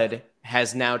blood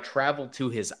has now traveled to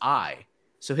his eye,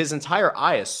 so his entire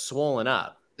eye is swollen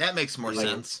up. That makes more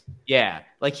sense. Yeah,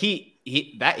 like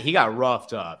he got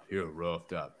roughed up. He got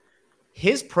roughed up.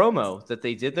 His promo that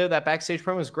they did though, that backstage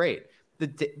promo is great. The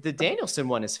Danielson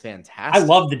one is fantastic. I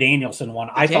love the Danielson one.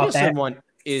 I thought that one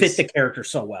fit the character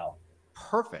so well.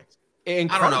 Perfect.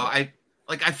 Incredible. I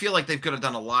don't know. I feel like they could have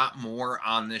done a lot more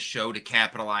on this show to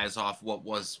capitalize off what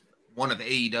was one of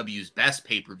AEW's best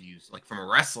pay-per-views, like from a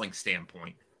wrestling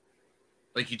standpoint.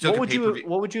 Like you took what a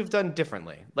what would you have done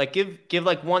differently? Like give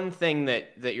like one thing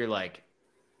that you're like,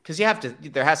 because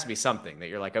there has to be something that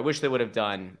you're like, I wish they would have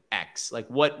done X. Like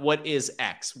what is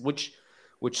X? Which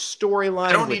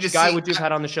storyline? Which guy would you have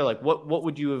had on the show? Like what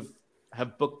would you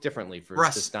have booked differently for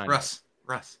this dynamite?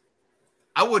 Russ.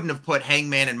 I wouldn't have put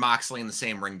Hangman and Moxley in the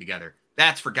same ring together.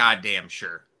 That's for goddamn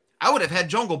sure. I would have had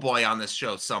Jungle Boy on this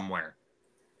show somewhere.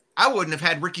 I wouldn't have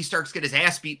had Ricky Starks get his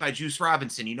ass beat by Juice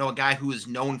Robinson. You know, a guy who is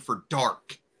known for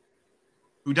dark,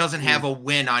 who doesn't have a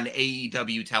win on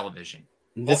AEW television.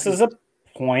 This is a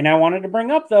point I wanted to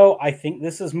bring up, though. I think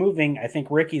this is moving. I think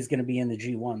Ricky's going to be in the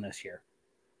G1 this year.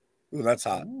 Ooh, that's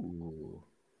hot.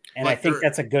 And I think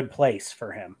that's a good place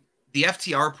for him. The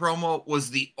FTR promo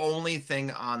was the only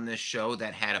thing on this show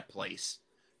that had a place.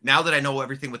 Now that I know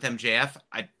everything with MJF,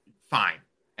 fine.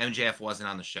 MJF wasn't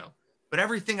on the show. But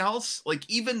everything else, like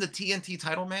even the TNT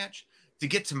title match, to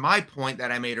get to my point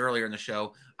that I made earlier in the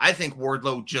show, I think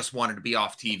Wardlow just wanted to be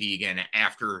off TV again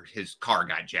after his car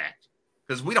got jacked.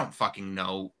 Because we don't fucking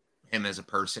know him as a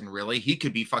person, really. He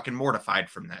could be fucking mortified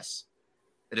from this.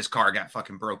 That his car got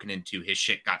fucking broken into, his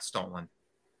shit got stolen.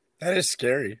 That is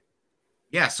scary.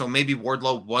 Yeah, so maybe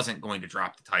Wardlow wasn't going to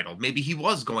drop the title. Maybe he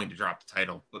was going to drop the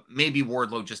title, but maybe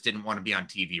Wardlow just didn't want to be on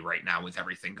TV right now with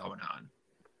everything going on.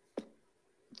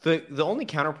 The only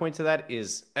counterpoint to that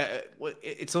is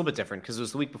it's a little bit different because it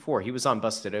was the week before. He was on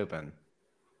Busted Open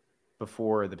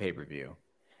before the pay-per-view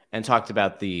and talked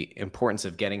about the importance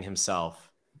of getting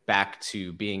himself back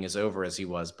to being as over as he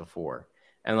was before.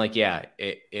 And like, yeah,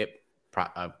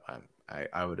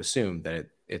 I would assume that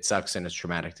it sucks and it's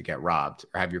traumatic to get robbed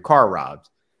or have your car robbed.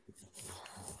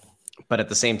 But at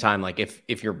the same time, like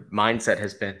if your mindset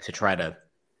has been to try to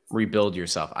rebuild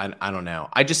yourself, I don't know.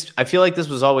 I feel like this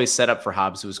was always set up for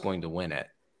Hobbs, who was going to win it.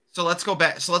 So let's go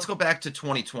back. So let's go back to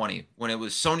 2020 when it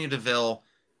was Sonya Deville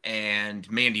and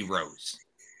Mandy Rose.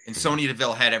 And Sonya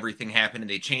Deville had everything happen, and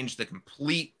they changed the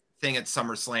complete thing at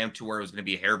SummerSlam to where it was going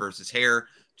to be hair versus hair,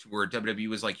 to where WWE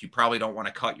was like, you probably don't want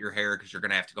to cut your hair because you're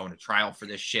going to have to go into trial for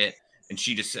this shit. And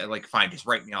she just said, like, fine, just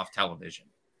write me off television.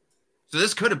 So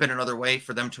this could have been another way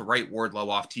for them to write Wardlow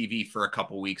off TV for a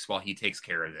couple weeks while he takes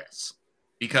care of this.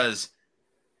 Because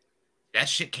that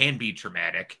shit can be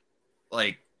traumatic.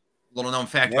 Like, little known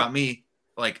fact about me,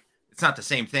 like, it's not the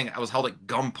same thing. I was held at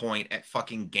gunpoint at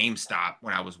fucking GameStop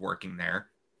when I was working there.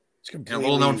 And a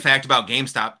little known fact about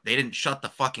GameStop, they didn't shut the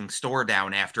fucking store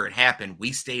down after it happened.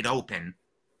 We stayed open.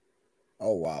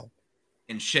 Oh, wow.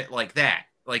 And shit like that.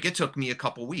 Like, it took me a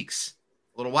couple weeks,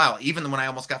 a little while. Even when I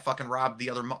almost got fucking robbed the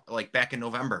other, like, back in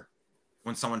November,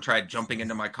 when someone tried jumping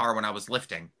into my car when I was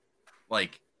lifting.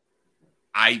 Like,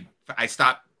 I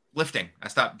stopped lifting. I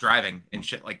stopped driving and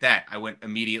shit like that. I went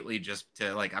immediately just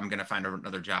to, like, I'm going to find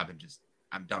another job and just,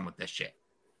 I'm done with this shit.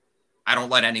 I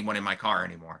don't let anyone in my car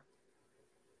anymore.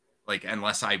 Like,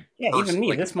 unless I Yeah, even me,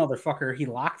 like, this motherfucker, he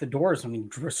locked the doors when he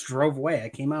just drove away. I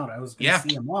came out. I was going to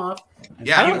see him off.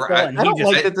 Yeah, I don't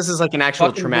like that this is like an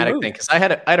actual traumatic thing, because I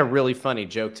had a really funny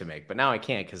joke to make, but now I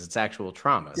can't because it's actual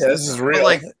trauma. Yeah, this is real.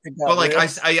 But like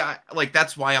I like,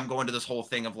 that's why I'm going to this whole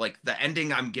thing of like the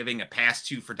ending I'm giving a pass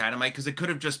to for Dynamite, because it could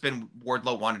have just been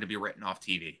Wardlow wanted to be written off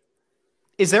TV.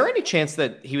 Is there any chance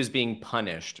that he was being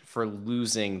punished for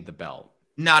losing the belt?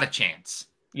 Not a chance.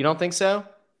 You don't think so?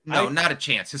 No, not a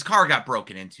chance. His car got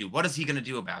broken into. What is he going to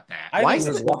do about that? Why is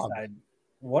this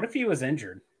What if he was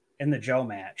injured in the Joe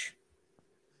match?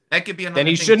 That could be another. Then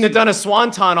he shouldn't have done a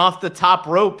swanton off the top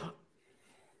rope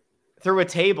through a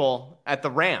table at the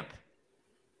ramp.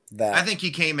 I think he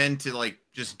came in to like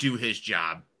just do his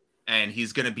job, and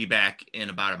he's going to be back in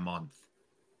about a month.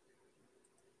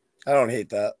 I don't hate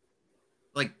that.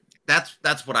 Like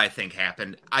that's what I think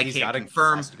happened. I can't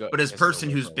confirm, but as a person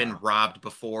who's been robbed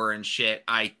before and shit,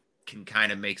 I can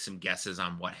kind of make some guesses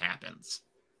on what happens.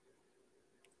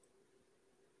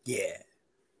 Yeah.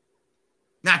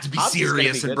 Not to be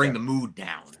serious and bring the mood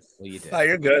down. Well, you did. Oh,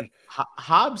 you're good.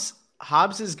 Hobbs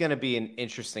is going to be an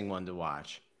interesting one to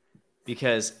watch,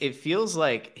 because it feels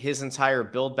like his entire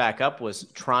build back up was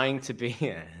trying to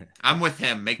be. I'm with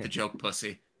him. Make the joke,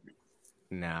 pussy.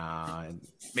 Nah,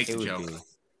 make the joke.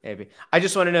 Maybe. I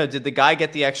just want to know, did the guy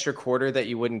get the extra quarter that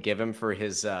you wouldn't give him for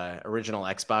his original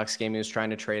Xbox game he was trying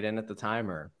to trade in at the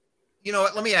time? Or, you know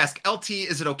what? Let me ask LT,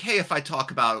 is it okay if I talk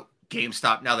about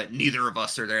GameStop now that neither of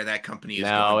us are there? That company is.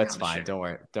 No, it's fine. Don't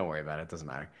worry about it. It doesn't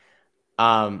matter.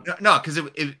 No, because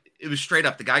it was straight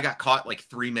up. The guy got caught like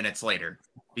 3 minutes later,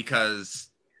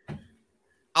 because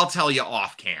I'll tell you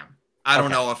off cam. I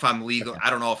don't know if I'm legal. I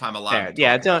don't know if I'm allowed.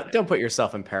 Yeah, don't put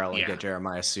yourself in peril and get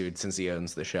Jeremiah sued, since he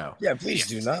owns the show. Yeah, please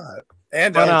do not.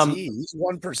 And LT, he's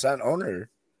 1% owner.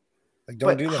 Like,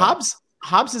 don't do that.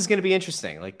 Hobbs is going to be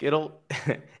interesting. Like, it'll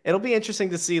be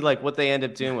interesting to see like what they end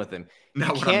up doing with him.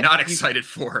 Now, what I'm not excited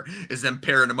for is them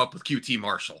pairing him up with QT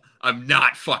Marshall. I'm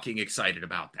not fucking excited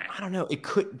about that. I don't know.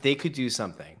 They could do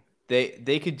something.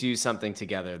 They could do something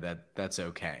together that's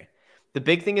okay. The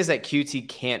big thing is that QT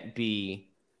can't be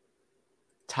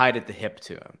tied at the hip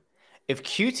to him. If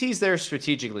QT's there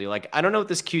strategically, like, I don't know what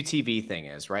this QTV thing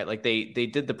is, right? Like they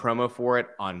did the promo for it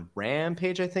on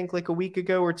Rampage, I think, like a week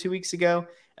ago or 2 weeks ago,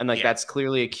 and like that's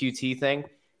clearly a QT thing.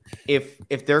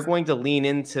 If they're going to lean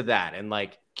into that, and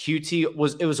like QT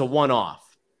was a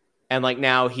one-off, and like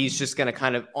now he's just going to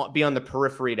kind of be on the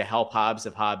periphery to help Hobbs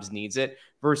if Hobbs needs it,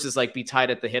 versus like be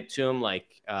tied at the hip to him like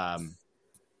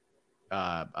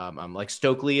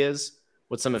Stokely is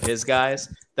with some of his guys,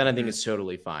 then I think it's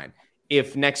totally fine.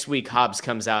 If next week Hobbs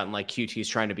comes out and like QT's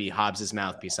trying to be Hobbs's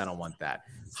mouthpiece, I don't want that.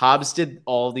 Hobbs did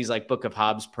all these like Book of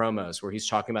Hobbs promos where he's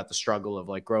talking about the struggle of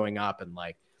like growing up and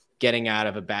like getting out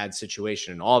of a bad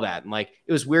situation and all that. And like,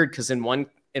 it was weird because on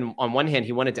one hand,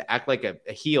 he wanted to act like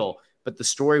a heel, but the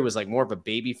story was like more of a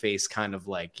baby face kind of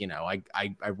like, you know,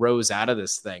 I rose out of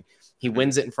this thing. He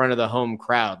wins it in front of the home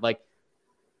crowd. Like,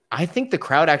 I think the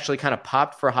crowd actually kind of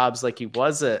popped for Hobbs like he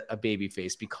was a baby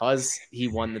face because he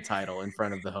won the title in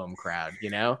front of the home crowd. You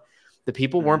know, the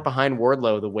people weren't behind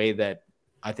Wardlow the way that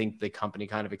I think the company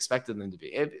kind of expected them to be.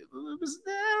 It was,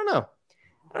 I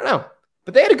don't know,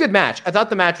 but they had a good match. I thought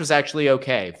the match was actually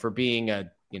okay for being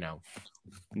a, you know,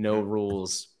 no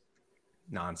rules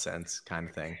nonsense kind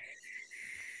of thing.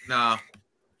 Nah.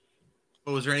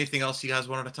 But was there anything else you guys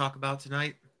wanted to talk about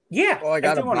tonight? Yeah, well, I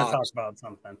do want to talk about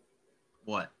something.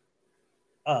 What?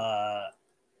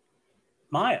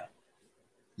 Maya.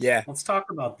 Yeah. Let's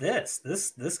talk about this.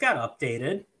 This got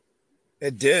updated.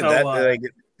 It did. So,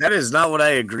 that is not what I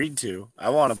agreed to. I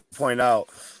want to point out,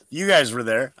 you guys were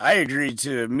there. I agreed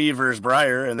to me versus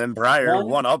Breyer, and then Breyer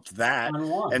one-upped that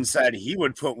and said he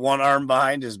would put one arm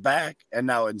behind his back. And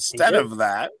now instead of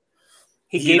that,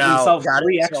 he gave himself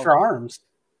 3 extra arms.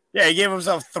 Yeah, he gave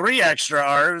himself 3 extra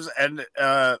arms. And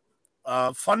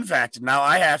fun fact, now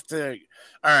I have to.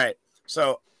 All right.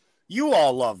 So you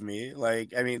all love me.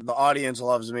 Like, I mean, the audience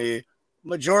loves me.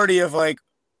 Majority of like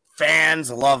fans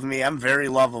love me. I'm very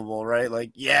lovable, right?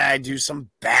 Like, yeah, I do some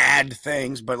bad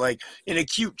things, but like in a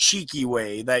cute, cheeky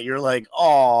way that you're like,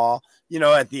 aw, you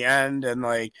know, at the end, and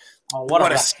like, what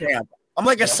a scamp. I'm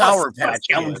like a Sour Patch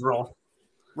Kid,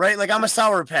 right? Like, I'm a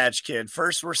Sour Patch Kid.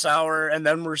 First we're sour, and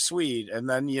then we're sweet, and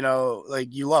then, you know,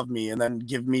 like, you love me, and then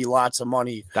give me lots of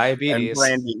money, diabetes, and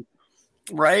brandy,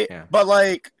 right? Yeah. But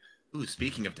like, ooh,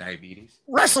 speaking of diabetes,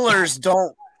 wrestlers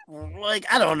don't, like,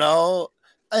 I don't know,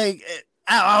 like,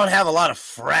 I don't have a lot of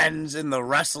friends in the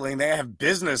wrestling. They have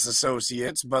business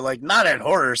associates, but like not at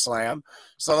Horror Slam.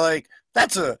 So like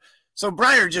So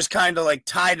Breyer just kind of like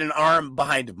tied an arm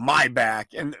behind my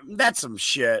back, and that's some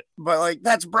shit. But like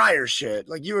that's Breyer shit.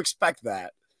 Like you expect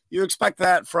that. You expect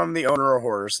that from the owner of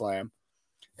Horror Slam.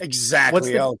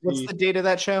 Exactly. What's the date of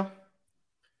that show?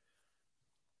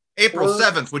 April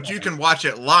 7th, which you can watch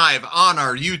it live on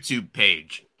our YouTube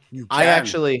page. I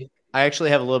actually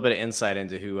have a little bit of insight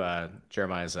into who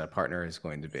Jeremiah's partner is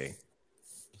going to be.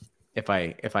 If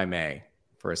I may,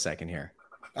 for a second here.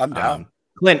 I'm down.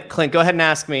 Clint, go ahead and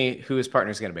ask me who his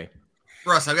partner is going to be.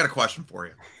 Russ, I've got a question for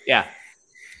you. Yeah.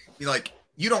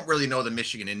 You don't really know the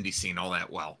Michigan indie scene all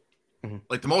that well. Mm-hmm.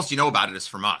 Like the most you know about it is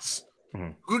from us.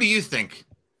 Mm-hmm. Who do you think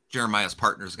Jeremiah's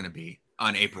partner is going to be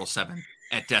on April 7th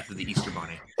at Death of the Easter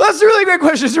Bunny? Well, that's a really great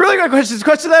question. It's a really great question. It's a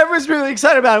question that everyone's really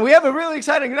excited about. And we have a really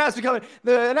exciting announcement coming.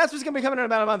 The announcement's going to be coming in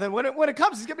about a month. And when it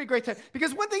comes, it's going to be a great time.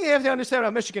 Because one thing you have to understand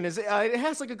about Michigan is it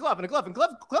has like a glove. And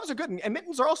gloves are good. And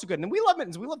mittens are also good. And we love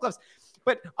mittens. We love gloves.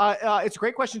 But it's a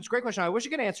great question. It's a great question. I wish I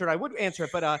could answer it. I would answer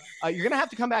it. But you're going to have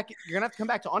to come back. You're going to have to come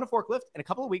back to On a Forklift in a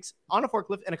couple of weeks. On a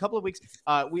Forklift in a couple of weeks.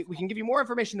 We can give you more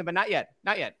information, but not yet.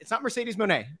 Not yet. It's not Mercedes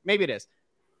Monet. Maybe it is.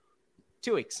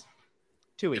 2 weeks.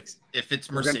 2 weeks. If it's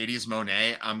Mercedes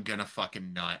Monet, I'm gonna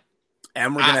fucking nut.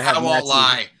 And we're gonna have. I won't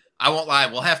lie.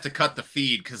 We'll have to cut the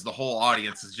feed because the whole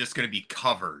audience is just gonna be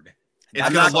covered. It's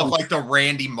gonna look like the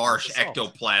Randy Marsh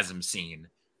ectoplasm scene.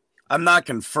 I'm not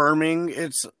confirming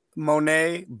it's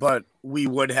Monet, but we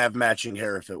would have matching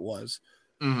hair if it was.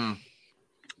 Mm-hmm.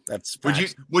 That's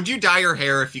would you dye your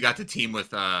hair if you got to team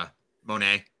with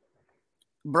Monet?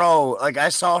 Bro, like I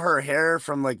saw her hair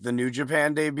from like the New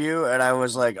Japan debut, and I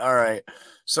was like, all right,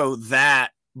 so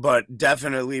that, but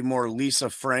definitely more Lisa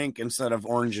Frank instead of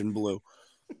orange and blue.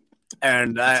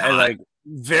 And I like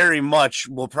very much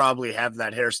will probably have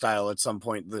that hairstyle at some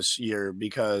point this year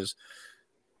because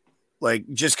like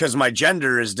just because my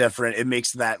gender is different, it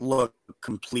makes that look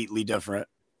completely different.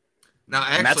 Now,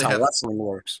 and that's how wrestling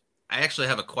works. I actually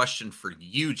have a question for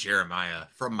you, Jeremiah,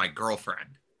 from my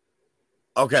girlfriend.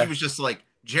 Okay. She was just like,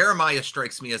 Jeremiah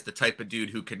strikes me as the type of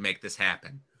dude who could make this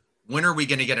happen. When are we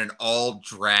going to get an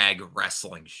all-drag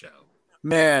wrestling show?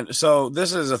 Man, so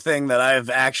this is a thing that I've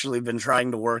actually been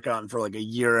trying to work on for like a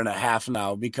year and a half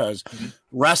now because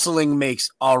wrestling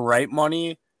makes all right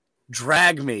money.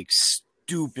 Drag makes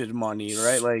stupid money,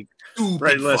 right? Like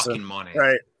stupid fucking money.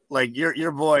 Right. Like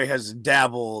your boy has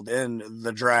dabbled in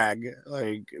the drag.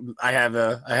 Like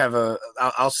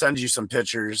I'll send you some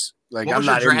pictures. Like what was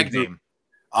I'm not your drag name?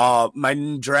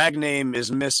 My drag name is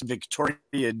Miss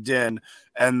Victoria Din,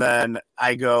 and then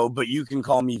I go, but you can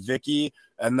call me Vicky,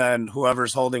 and then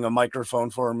whoever's holding a microphone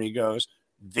for me goes,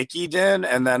 Vicky Din,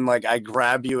 and then like I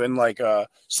grab you in like a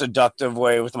seductive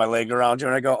way with my leg around you,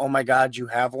 and I go, oh my God, you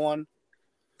have one?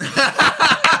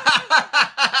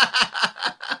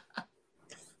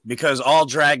 Because all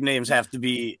drag names have to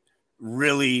be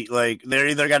really like, they're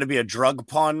either got to be a drug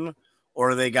pun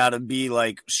or they got to be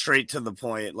like straight to the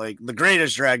point. Like the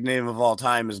greatest drag name of all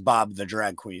time is Bob the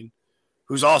Drag Queen,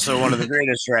 who's also one of the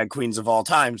greatest drag queens of all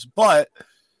times. But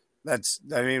bro,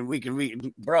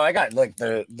 I got like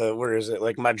the where is it?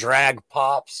 Like my drag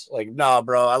pops. Like, nah,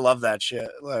 bro, I love that shit.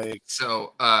 Like,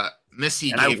 so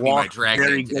Missy gave me my drag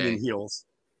name today heels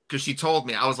because she told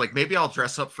me, I was like, maybe I'll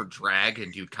dress up for drag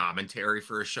and do commentary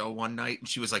for a show one night. And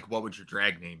she was like, what would your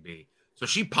drag name be? So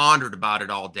she pondered about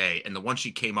it all day, and the one she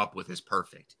came up with is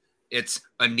perfect. It's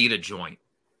Anita Joint.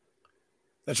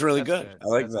 That's really good. I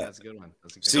like that. That's a good one.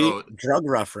 See, drug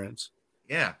reference.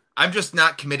 Yeah. I'm just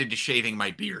not committed to shaving my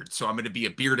beard, so I'm going to be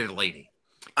a bearded lady.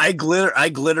 I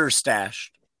glitter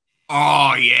stashed.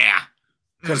 Oh, yeah.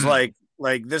 Because, like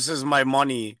this is my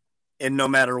money, and no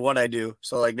matter what I do.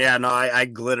 So, like, yeah, no, I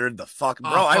glittered the fuck.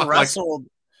 Bro,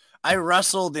 I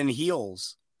wrestled in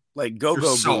heels. Like,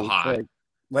 go-go so boots. hot.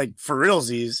 Like for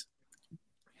realsies.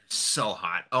 So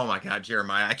hot. Oh my God,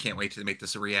 Jeremiah. I can't wait to make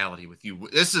this a reality with you.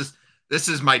 This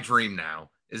is my dream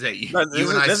now, is that you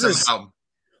and I somehow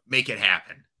make it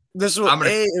happen.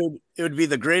 It would be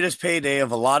the greatest payday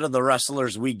of a lot of the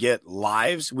wrestlers we get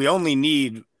lives. We only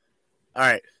need, all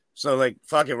right, so like,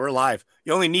 fuck it, we're live.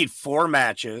 You only need 4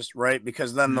 matches, right?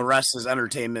 Because then the rest is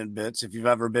entertainment bits. If you've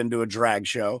ever been to a drag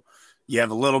show, you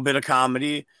have a little bit of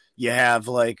comedy. You have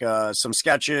like some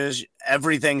sketches.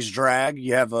 Everything's drag.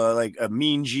 You have a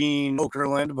Mean Gene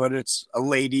Okerlund, but it's a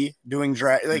lady doing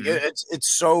drag. Like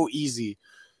it's so easy.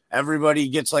 Everybody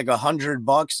gets like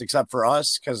 $100 except for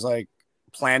us because like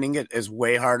planning it is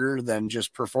way harder than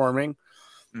just performing.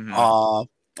 And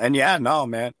yeah, no,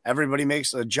 man. Everybody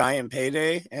makes a giant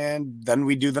payday, and then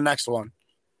we do the next one.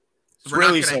 It's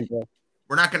really simple.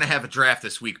 We're not going to have a draft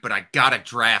this week, but I got a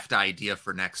draft idea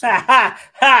for next week. Ha,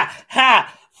 ha,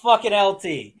 ha. Fucking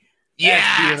LT.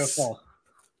 Yes. That's beautiful.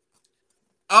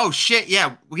 Oh shit!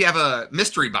 Yeah, we have a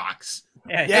mystery box.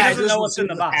 Yeah, he Yeah, doesn't know what's in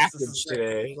the box. This package is great.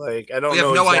 today. Like I don't We have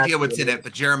know. no exactly idea what's what in it,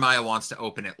 but Jeremiah wants to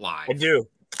open it live. I do.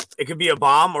 It could be a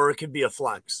bomb or it could be a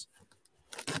flex.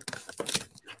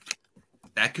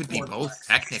 That could be both,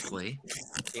 technically.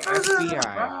 The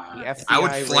FBI. The FBI I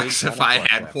would flex raised if on a I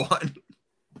had forklift. one.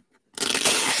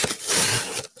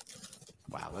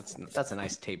 Wow, that's a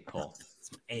nice tape pull.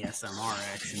 Some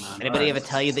ASMR action on. Anybody it. ever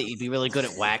tell you that you'd be really good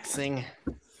at waxing?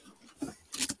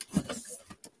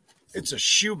 It's a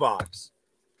shoebox.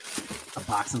 A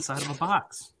box inside of a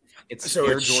box. It's So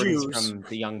Air it's Jordans shoes. from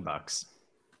the Young Bucks.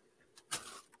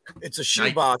 It's a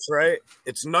shoebox, right?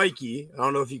 It's Nike. I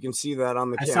don't know if you can see that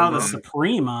on the I camera. saw the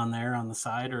Supreme on there on the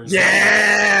side, or is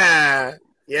Yeah,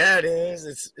 yeah, it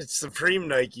is. It's Supreme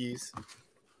Nikes.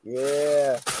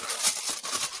 Yeah.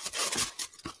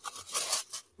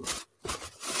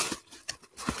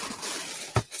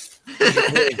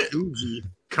 Gucci.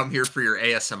 Come here for your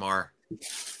ASMR.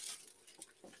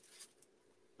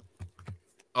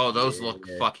 Oh, those look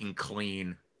fucking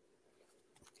clean.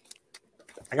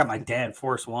 I got my Dad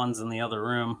Force Ones in the other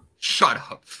room. Shut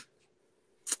up.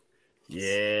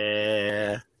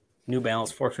 Yeah. New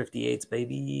Balance 458s,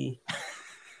 baby.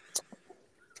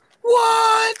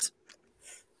 What?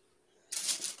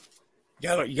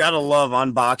 You gotta love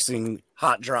unboxing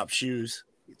hot drop shoes.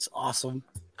 It's awesome.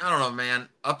 I don't know, man.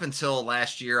 Up until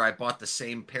last year, I bought the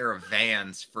same pair of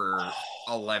Vans for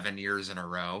 11 years in a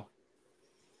row.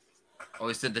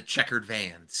 Always did the checkered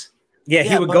Vans. Yeah, he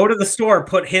Yeah, would but- go to the store,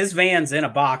 put his Vans in a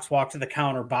box, walk to the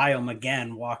counter, buy them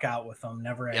again, walk out with them,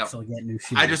 never Yep. actually get new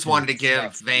shoes. I just wanted to give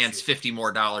That's Vans easy. $50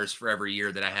 more for every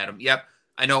year that I had them. Yep,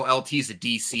 I know LT's a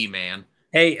DC man.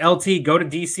 Hey, LT, go to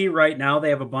DC right now. They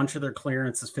have a bunch of their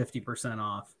clearances 50%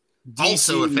 off.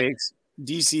 Also,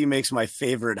 DC makes my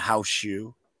favorite house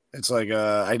shoe. It's like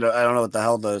I don't know what the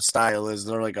hell the style is.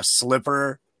 They're like a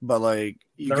slipper, but like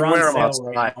you They're can on wear them sale outside.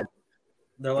 right now.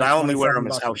 They're But I only wear them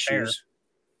as $27 house a pair. shoes.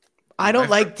 I don't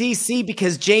like DC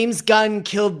because James Gunn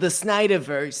killed the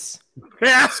Snyderverse.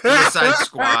 Suicide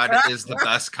Squad is the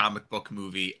best comic book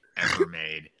movie ever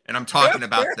made. And I'm talking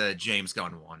about the James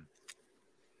Gunn one.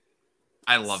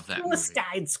 I love that movie.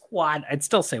 Suicide Squad. I'd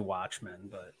still say Watchmen,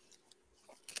 but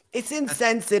It's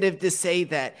insensitive to say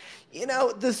that. You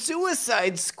know, the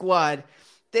Suicide Squad,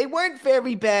 they weren't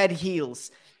very bad heels.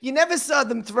 You never saw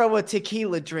them throw a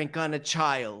tequila drink on a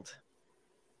child.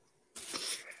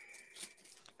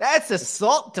 That's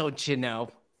assault, don't you know?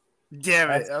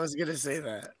 Damn it! I was gonna say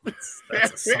that.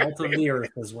 that's assault of the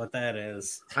earth is what that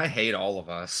is. I hate all of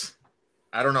us.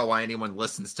 I don't know why anyone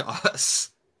listens to us.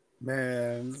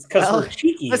 Man, Because Well, we're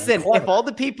cheeky. and Listen, clever. if all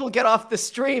the people get off the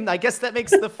stream, I guess that makes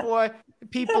the 4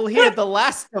 people here The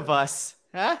Last of Us.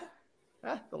 Huh?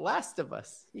 The Last of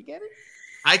Us. You get it?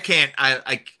 I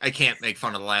can't make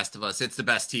fun of The Last of Us. It's the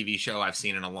best TV show I've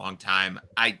seen in a long time.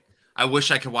 I wish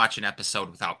I could watch an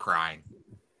episode without crying.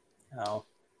 Oh.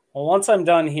 Well, once I'm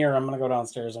done here, I'm going to go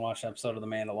downstairs and watch an episode of The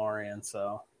Mandalorian.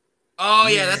 So, Oh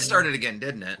yeah, that started again,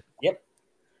 didn't it? yep.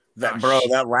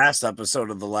 that last episode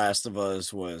of The Last of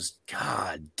Us was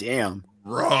god damn.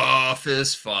 Rough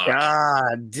as fuck.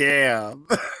 God damn.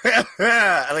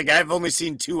 Like I've only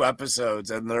seen 2 episodes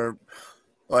and they're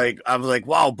like I was like,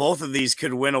 wow, both of these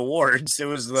could win awards. It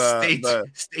was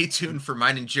Stay tuned for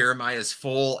mine and Jeremiah's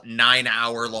full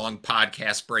 9-hour-long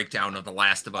podcast breakdown of the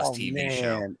Last of Us TV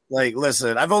show. Like,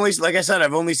 listen, I've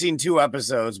only seen 2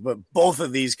 episodes, but both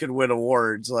of these could win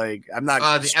awards. Like, I'm not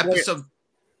The episode.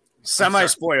 semi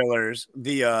spoilers.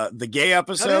 The gay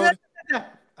episode, All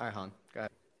right, hon. Go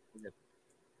ahead.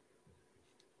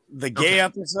 the gay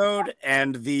episode,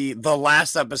 and the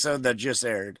last episode that just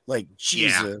aired. Like,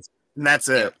 Jesus, and that's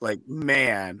it. Like,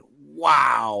 man,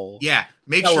 wow. Yeah,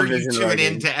 make sure you Television tune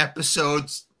writing. into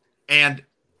episodes, and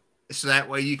so that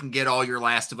way you can get all your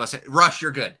Last of Us. Rush,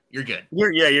 you're good. You're good.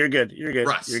 You're good. You're good.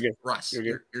 Russ, You're good. Russ, You're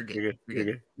good. you're good. You're good. You're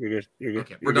good. You're good. You're good.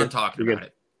 Okay, You're we're done good. talking You're about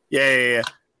it.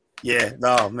 Yeah.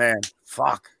 Oh man,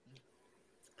 fuck.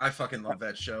 I fucking love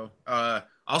that show. I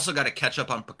also got to catch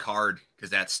up on Picard because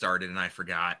that started and I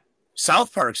forgot.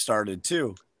 South Park started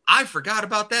too. I forgot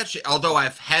about that shit. Although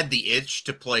I've had the itch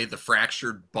to play the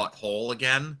Fractured Butthole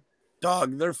again.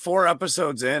 Dog, they're 4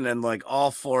 episodes in, and like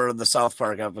all 4 of the South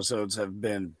Park episodes have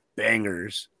been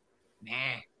bangers.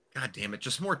 God damn it.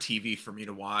 Just more TV for me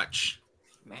to watch.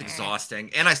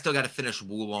 Exhausting. And I still got to finish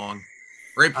Wulong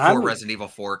right before I'm- Resident Evil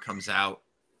 4 comes out.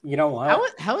 You know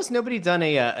what? How has nobody done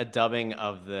a dubbing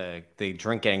of the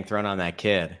drink getting thrown on that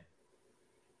kid?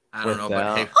 I don't know,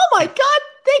 but hey, Oh my God!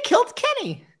 They killed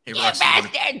Kenny.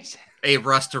 hey,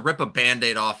 Russ, to rip a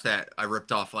Band-Aid off that I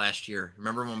ripped off last year.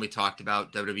 Remember when we talked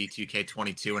about WWE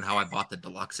 2K22 and how I bought the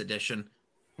deluxe edition?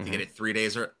 to get it 3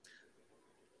 days.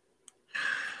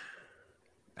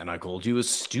 And I called you a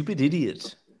stupid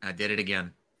idiot. I did it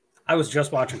again. I was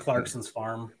just watching Clarkson's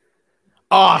Farm.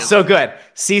 Oh, so good.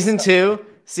 Season two,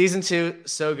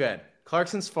 so good.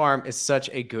 Clarkson's Farm is such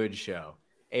a good show,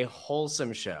 a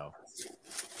wholesome show.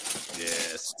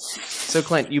 Yes. So,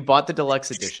 Clint, you bought the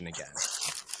deluxe edition again.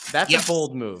 That's a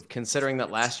bold move, considering that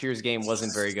last year's game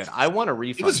wasn't very good. I want a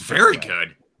refund. It was very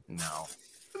good. No.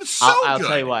 It was so good.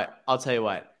 I'll tell you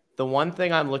what. The one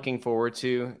thing I'm looking forward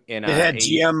to in it had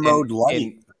GM mode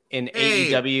light. In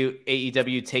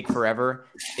AEW Take Forever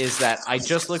is that I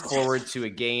just look forward to a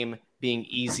game being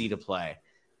easy to play.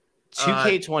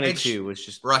 2K22 was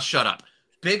just... Russ, shut up.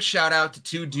 Big shout out to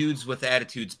Two Dudes with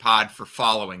Attitudes Pod for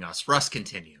following us. Russ,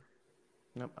 continue.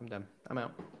 Nope, I'm done. I'm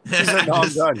out. No,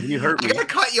 I'm done. You hurt me. I gotta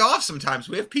cut you off sometimes.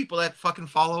 We have people that fucking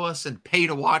follow us and pay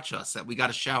to watch us that we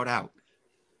gotta shout out.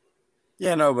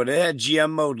 Yeah, no, but it had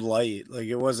GM mode light. Like,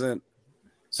 it wasn't...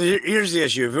 So here's the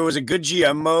issue. If it was a good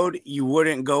GM mode, you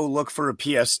wouldn't go look for a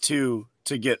PS2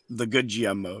 to get the good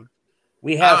GM mode.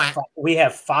 We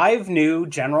have 5 new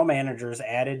general managers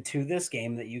added to this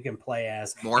game that you can play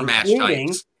as. More match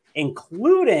types.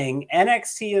 Including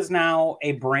NXT is now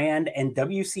a brand and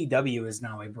WCW is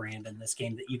now a brand in this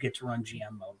game that you get to run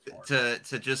GM mode for.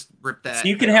 To just rip that. So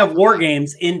you can have war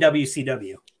games in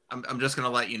WCW. I'm just going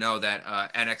to let you know that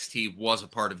NXT was a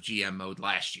part of GM mode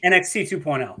last year. NXT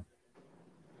 2.0.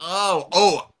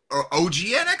 Oh, OG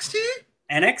NXT?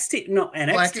 NXT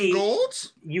Black and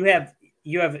Gold? You have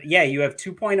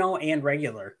 2.0 and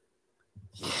regular.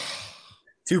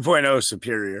 2.0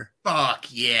 superior. Fuck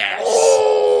yes.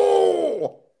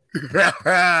 Oh!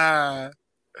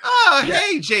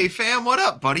 Hey, J-Fam, what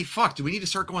up, buddy? Fuck, do we need to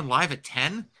start going live at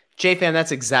 10? J-Fan,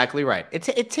 that's exactly right.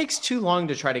 It takes too long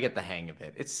to try to get the hang of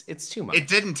it. It's too much. It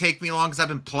didn't take me long because I've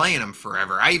been playing them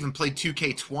forever. I even played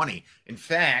 2K20. In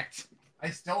fact, I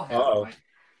still have it.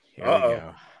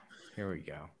 Here we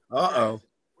go.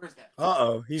 Where's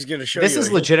that? He's gonna show this you. This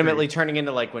is legitimately turning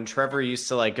into like when Trevor used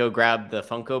to like go grab the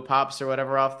Funko Pops or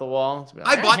whatever off the wall.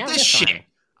 Like, I bought this shit.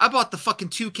 I bought the fucking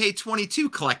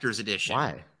 2K22 collector's edition.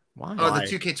 Why? Oh, the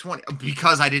 2K20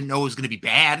 because I didn't know it was going to be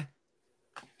bad.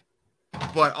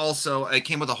 But also, it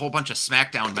came with a whole bunch of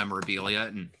SmackDown memorabilia,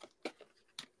 and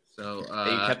so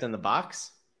that you kept in the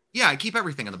box. Yeah, I keep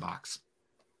everything in the box.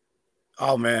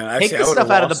 Oh man, take the stuff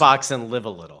out of the box and live a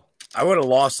little. I would have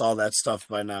lost all that stuff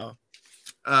by now.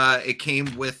 It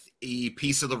came with a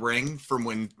piece of the ring from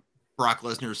when Brock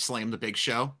Lesnar slammed the Big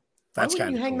Show. That's kind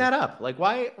of cool. Hang that up. Like,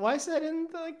 why is that in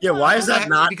the, like? Yeah, why is that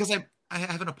not? Because I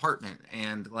have an apartment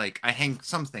and like I hang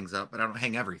some things up, but I don't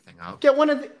hang everything up. Get one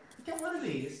of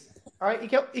these. All right, you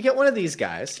get one of these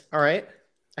guys. All right,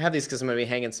 I have these because I'm gonna be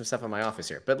hanging some stuff in my office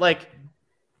here. But like,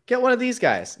 get one of these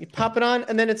guys. You pop it on,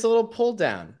 and then it's a little pull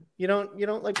down. You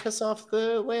don't like piss off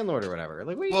the landlord or whatever.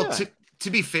 Like, what are you doing?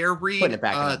 To be fair, Reed, putting it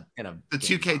back the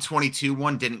 2K22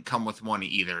 one didn't come with one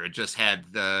either. It just had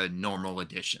the normal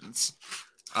editions.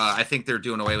 I think they're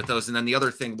doing away with those. And then the other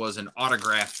thing was an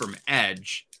autograph from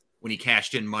Edge when he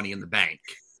cashed in Money in the Bank.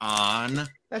 That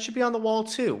should be on the wall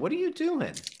too. What are you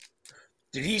doing?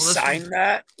 Did he sign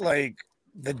that like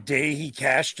the day he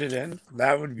cashed it in?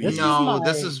 That would be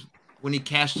this is when he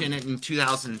cashed in it in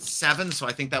 2007. So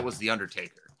I think that was The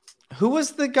Undertaker. Who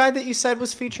was the guy that you said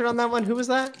was featured on that one? Who was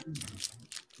that?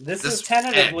 This is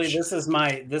tentatively. Edge. This is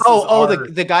my. This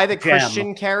the guy that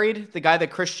Christian carried. The guy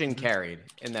that Christian carried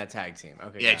in that tag team.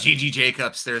 Okay. Yeah, Gigi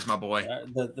Jacobs. There's my boy.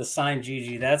 The signed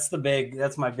Gigi. That's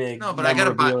my big. No, but I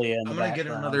gotta buy. I'm gonna get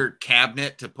another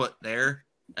cabinet to put there,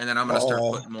 and then I'm gonna start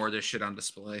putting more of this shit on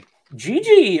display.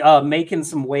 Gigi making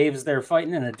some waves there,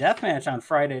 fighting in a death match on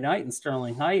Friday night in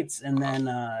Sterling Heights, and then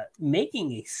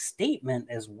making a statement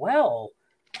as well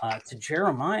to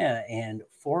Jeremiah and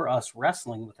For Us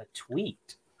Wrestling with a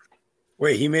tweet.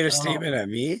 Wait, he made a statement at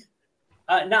me?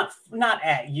 Not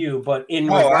at you, but in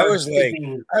regards to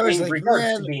being I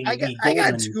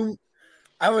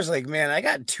was like, man, I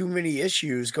got too many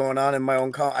issues going on in my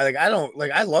own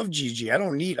I love Gigi. I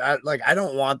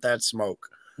don't want that smoke.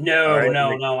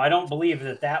 No. I don't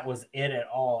believe that was it at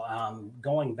all.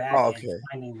 Going back and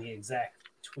finding the exact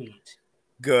tweet.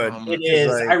 Good. It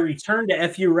is. I returned to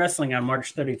FU Wrestling on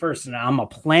March 31st, and I'm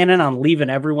planning on leaving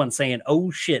everyone saying,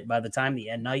 "Oh shit!" by the time the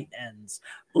night ends.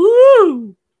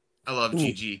 Ooh! I love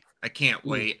Gigi. I can't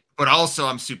wait. But also,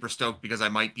 I'm super stoked because I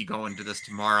might be going to this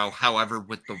tomorrow. However,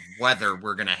 with the weather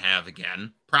we're gonna have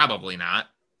again, probably not.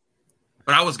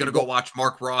 But I was gonna go watch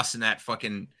Mark Ross in that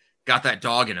fucking got that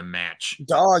dog in a match.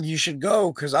 Dog, you should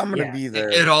go because I'm gonna be there.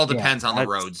 It all depends on the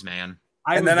roads, man.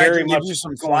 And then I can give you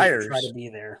some flyers. Try to be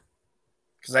there.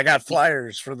 Because I got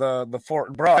flyers for the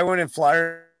fort. Bro, I went and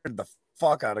flyered the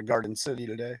fuck out of Garden City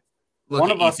today. Look,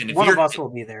 one of us, Ethan, one of us will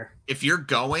be there. if you're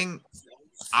going,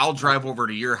 I'll drive over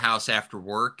to your house after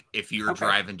work if you're Okay.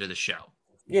 driving to the show.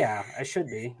 Yeah, I should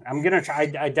be. I'm gonna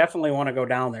try. I definitely want to go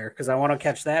down there because I want to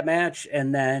catch that match,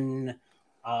 and then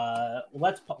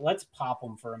let's pop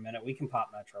them for a minute. We can pop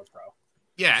Metro Pro.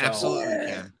 Yeah, So- absolutely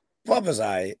Yeah. can. Papa's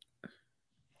eye.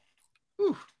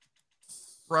 Whew.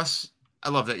 Russ, I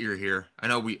love that you're here. I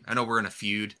know we're in a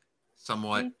feud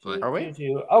somewhat, but Are we?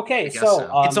 Okay, guess so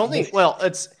so. It's only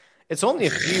it's only a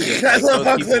feud. If, I like, love both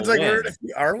how people Clint's like, win.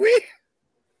 are we?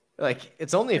 Like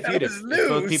it's only a feud if That was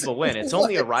both news. people win. It's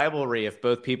only a What? rivalry if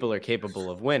both people are capable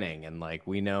of winning, and like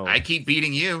we know I keep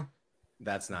beating you.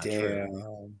 that's not true.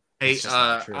 Damn. Hey, That's just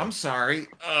not true. I'm sorry.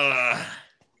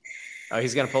 Oh,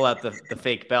 he's gonna pull out the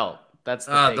fake belt. That's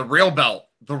the fake The real belt.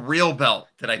 The real belt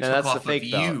that I No, took that's the off of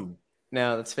fake belt. you.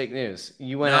 No, that's fake news.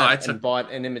 You went No, I out took- and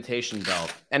bought an imitation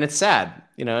belt, and it's sad.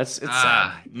 You know, it's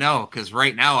sad. No, because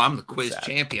right now I'm the quiz sad.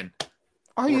 champion.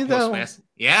 Are Or you though? Postmaster.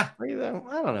 Yeah, Are you though?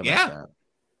 I don't know about Yeah. that.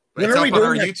 but When it's are up we on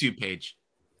doing our that? YouTube page.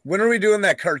 When are we doing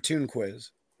that cartoon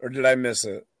quiz? Or did I miss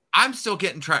it? I'm still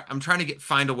I'm trying to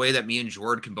find a way that me and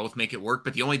Jord can both make it work,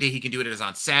 but the only day he can do it is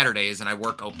on Saturdays, and I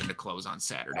work open to close on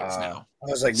Saturdays now.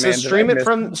 I was like, So man,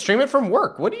 stream it from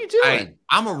work. What are you doing?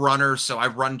 I'm a runner, so I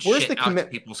run Where's shit the out to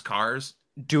commit- people's cars.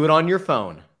 Do it on your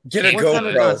phone. Get a What What kind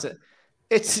of GoPro. nonsense?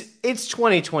 It's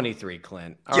 2023,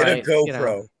 Clint. All Get a right, GoPro. you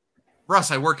know.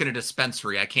 Russ, I work in a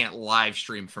dispensary. I can't live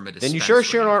stream from a dispensary. Then you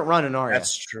sure aren't running, are you?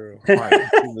 That's true.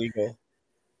 It's illegal.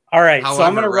 all right, However, so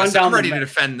I'm gonna run Russ, down I'm ready the to ma-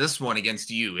 defend this one against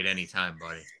you at any time,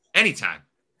 buddy. Anytime.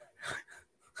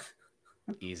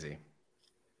 Easy.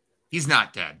 He's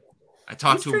not dead. I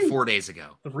talked He's to him pretty- 4 days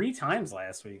ago. 3 times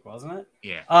last week, wasn't it?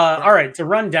 Yeah. All right, to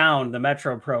run down the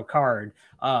Metro Pro card,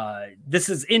 this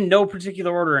is in no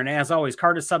particular order, and as always,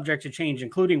 card is subject to change,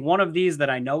 including one of these that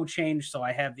I know changed, so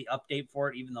I have the update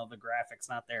for it, even though the graphic's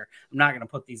not there. I'm not going to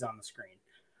put these on the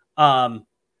screen.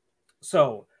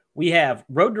 So we have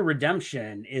Road to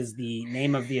Redemption is the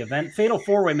name of the event. Fatal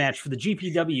 4-way match for the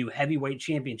GPW Heavyweight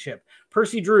Championship.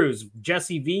 Percy Drews,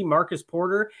 Jesse V, Marcus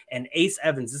Porter, and Ace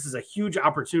Evans. This is a huge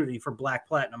opportunity for Black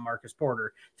Platinum Marcus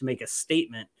Porter to make a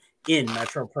statement in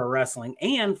Metro Pro Wrestling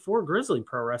and for Grizzly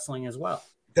Pro Wrestling as well.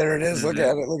 There it is. Look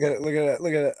at it. Look at it. Look at it.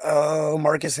 Look at it. Oh,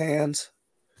 Marcus Hands.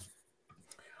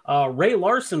 Ray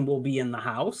Larson will be in the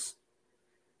house.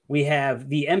 We have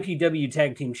the MPW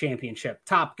Tag Team Championship,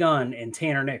 Top Gun and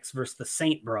Tanner Nix versus the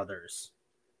Saint Brothers.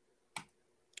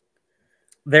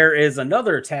 There is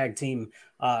another tag team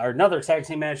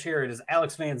match here. It is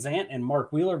Alex Van Zant and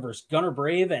Mark Wheeler versus Gunnar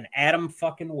Brave and Adam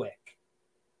fucking Wick.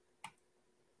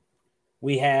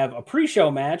 We have a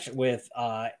pre-show match with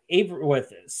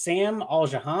Sam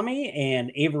Al-Jahami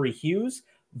and Avery Hughes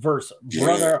versus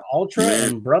Brother Ultra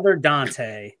and Brother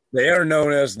Dante. They are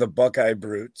known as the Buckeye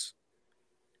Brutes.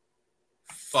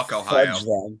 Fuck Ohio. Fudge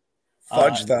them.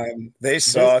 Fudge them. They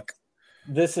suck.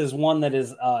 This is one that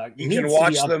is You needs can to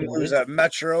watch be them updated. lose at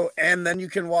Metro, and then you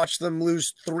can watch them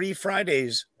lose 3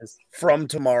 Fridays from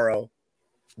tomorrow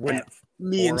when At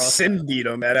me and 4 Sin beat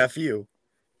them at FU.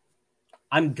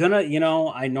 I'm gonna,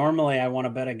 I normally I want to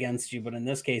bet against you, but in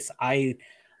this case, I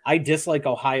dislike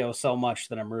Ohio so much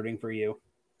that I'm rooting for you.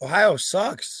 Ohio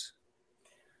sucks.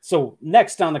 So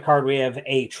next on the card, we have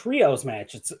a trios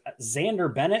match. It's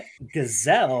Xander Bennett,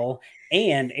 Gazelle,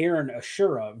 and Aaron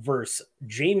Ashura versus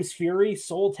James Fury,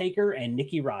 Soul Taker, and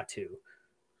Nikki Ratu.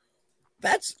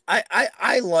 That's I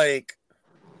like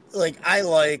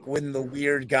when the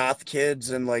weird goth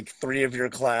kids in like 3 of your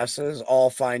classes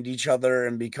all find each other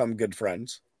and become good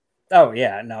friends. Oh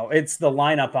yeah, no, it's the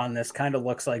lineup on this kind of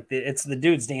looks like it's the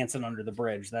dudes dancing under the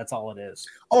bridge. That's all it is.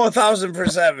 Oh,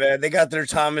 1,000%, man. They got their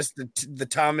Thomas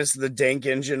the Dank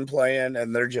engine playing,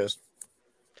 and they're just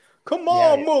Come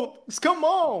on, Yeah. Moops. Come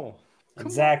on. Come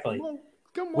Exactly. on,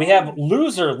 come on. We have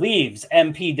loser leaves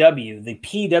MPW, the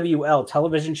PWL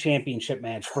Television Championship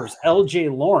match versus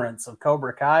LJ Lawrence of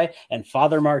Cobra Kai and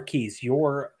Father Marquise,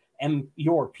 your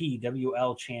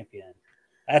PWL champion.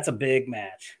 That's a big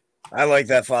match. I like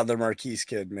that Father Marquise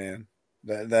kid, man.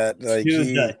 That like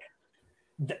Dude,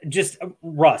 just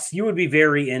Russ, you would be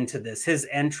very into this. His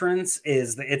entrance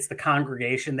it's the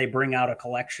congregation. They bring out a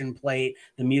collection plate.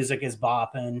 The music is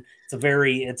bopping.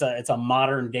 It's a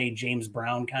modern day James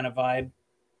Brown kind of vibe.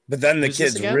 but then the Who's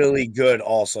this kid's again? really good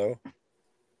also.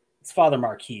 It's Father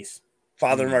Marquise.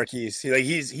 Father Marquise.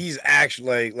 He's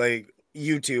actually like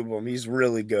YouTube him. He's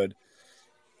really good.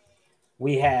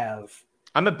 We have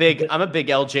I'm a big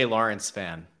LJ Lawrence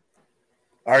fan.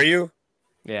 Are you?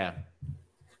 Yeah.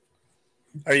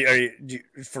 Are you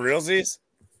for realsies?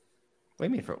 What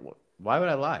do you mean why would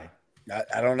I lie?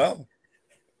 I don't know.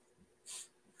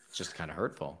 It's just kind of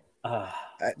hurtful.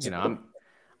 You know,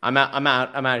 I'm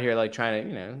out here like trying to,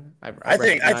 you know,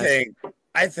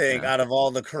 I think out of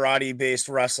all the karate-based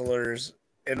wrestlers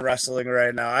in wrestling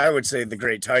right now, I would say the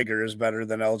Great Tiger is better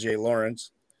than LJ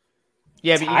Lawrence.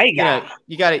 Yeah, but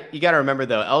you got to remember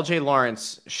though, LJ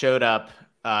Lawrence showed up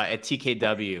at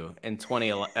TKW in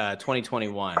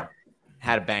 2021,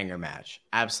 had a banger match,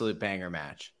 absolute banger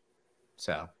match.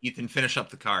 So Ethan, finish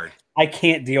up the card. I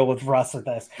can't deal with Russ with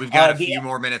this. We've got a few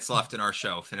more minutes left in our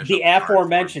show. Finish the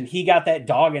aforementioned. He got that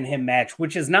dog in him match,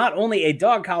 which is not only a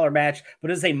dog collar match, but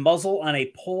is a muzzle on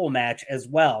a pole match as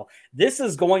well. This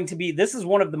is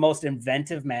one of the most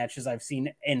inventive matches I've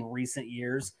seen in recent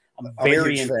years. I'm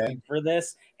very intrigued for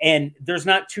this, and there's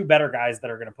not two better guys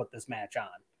that are going to put this match on.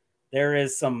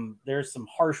 There's some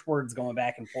harsh words going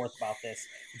back and forth about this.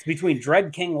 It's between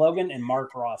Dread King Logan and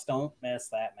Mark Ross. Don't miss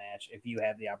that match if you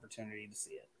have the opportunity to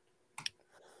see it.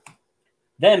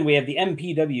 Then we have the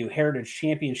MPW Heritage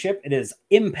Championship. It is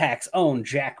Impact's own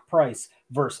Jack Price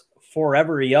versus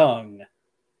Forever Young,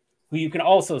 who you can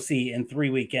also see in 3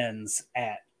 weekends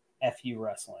at FU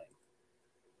Wrestling.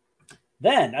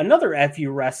 Then another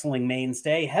FU Wrestling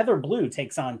mainstay, Heather Blue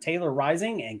takes on Taylor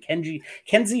Rising and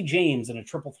Kenzie James in a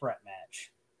triple threat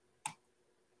match.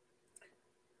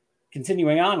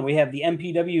 Continuing on, we have the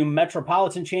MPW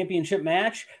Metropolitan Championship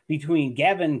match between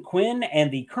Gavin Quinn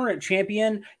and the current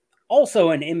champion,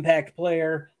 also an Impact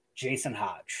player, Jason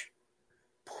Hodge.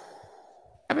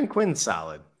 Gavin Quinn's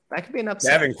solid. That could be an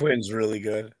upset. Gavin Quinn's really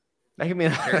good. That could be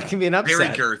an upset. Very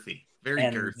girthy. Very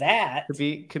girthy. That could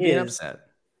be an upset.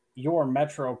 Your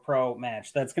Metro Pro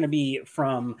match. That's going to be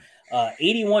from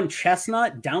 81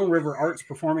 Chestnut, Downriver Arts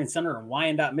Performance Center in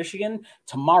Wyandotte, Michigan,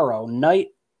 tomorrow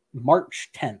night, March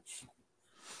 10th.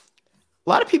 A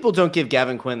lot of people don't give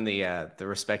Gavin Quinn the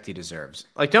respect he deserves.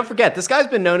 Like, don't forget, this guy's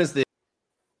been known as the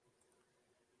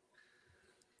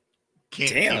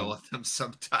deal with him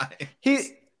sometime.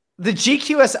 The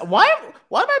GQS. Why am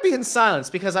I being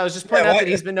silenced? Because I was just pointing out that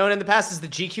he's been known in the past as the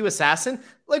GQ assassin.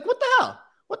 Like, what the hell?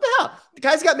 What the hell? The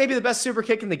guy's got maybe the best super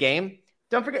kick in the game.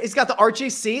 Don't forget, he's got the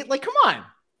RJC. Like, come on,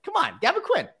 Gavin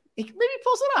Quinn. Maybe he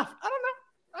pulls it off. I don't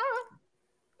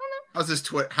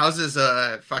know. How's his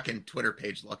fucking Twitter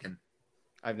page looking?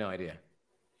 I have no idea.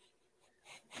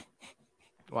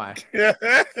 Why?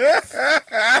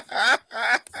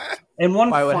 And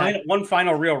one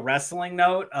final real wrestling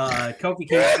note, Kofi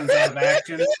Kingston's out of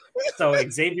action. So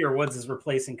Xavier Woods is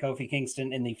replacing Kofi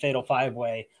Kingston in the Fatal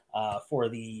 5-Way for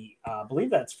the, I believe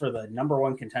that's for the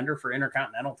 #1 contender for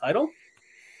Intercontinental title.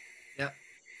 Yep.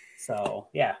 So,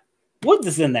 yeah. Woods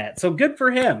is in that. So good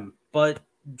for him. But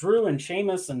Drew and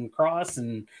Sheamus and Cross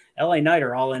and LA Knight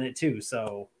are all in it too.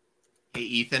 So, hey,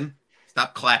 Ethan,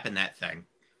 stop clapping that thing.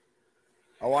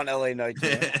 I want LA Knight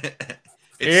to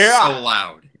It's so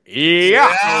loud.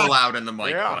 Yeah. It's so loud in the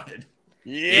mic, bud.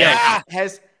 Yeah.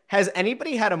 Has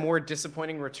anybody had a more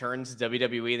disappointing return to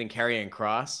WWE than Karrion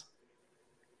Kross?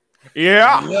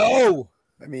 Yeah. No.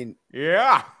 I mean,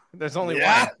 yeah. There's only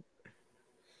one.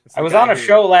 I was on a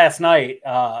show last night.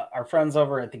 Our friends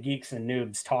over at the Geeks and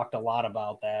Noobs talked a lot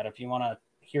about that. If you want to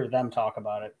hear them talk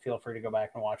about it, feel free to go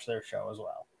back and watch their show as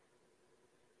well.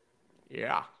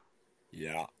 Yeah.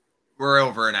 Yeah. We're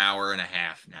over an hour and a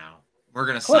half now. We're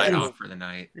going to sign off for the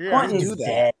night. Clinton's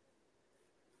dead.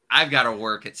 I've got to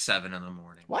work at 7 in the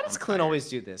morning. Why does Clint always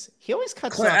do this? He always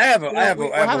cuts Clint, off. I have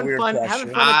a weird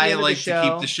question. I like to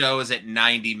keep the shows at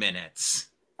 90 minutes.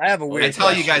 I have a weird I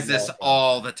tell you guys this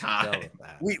all the time.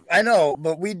 I know,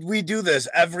 but we do this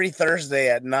every Thursday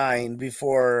at 9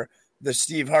 before the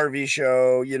Steve Harvey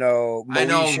show, you know. I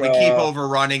know we keep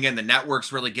overrunning and the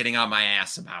network's really getting on my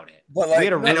ass about it. But like, we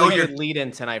had a really good lead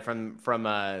in tonight from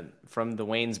the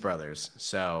Wayans brothers.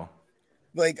 So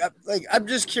I'm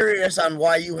just curious on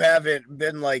why you haven't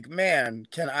been like, man,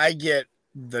 can I get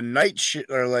the night shift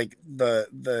or like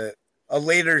a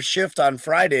later shift on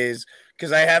Fridays?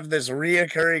 Because I have this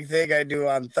reoccurring thing I do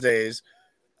on Thursdays.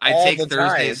 I take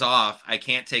Thursdays off. I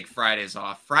can't take Fridays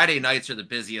off. Friday nights are the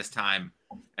busiest time,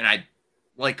 and I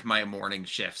like my morning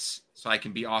shifts, so I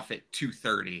can be off at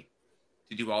 2:30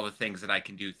 to do all the things that I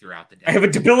can do throughout the day. I have a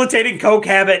debilitating coke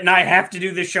habit, and I have to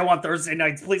do this show on Thursday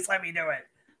nights. Please let me do it.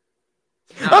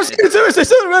 No, I was serious. I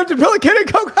still have a debilitating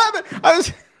coke habit.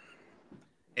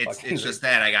 It's just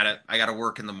that I gotta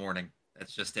work in the morning.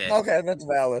 That's just it. Okay, that's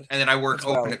valid. And then I work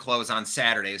open to close on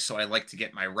Saturdays, so I like to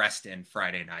get my rest in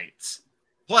Friday nights.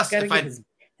 Plus, if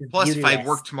I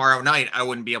work tomorrow night, I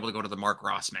wouldn't be able to go to the Mark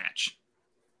Ross match.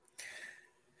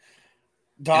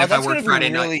 Dog, that's going to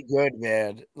be really good,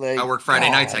 man. Like, I work Friday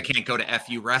nights. I can't go to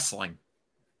FU Wrestling.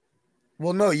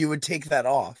 Well, no, you would take that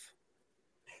off.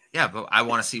 Yeah, but I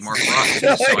want to see Mark Ross.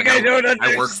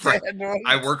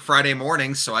 I work Friday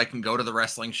mornings, so I can go to the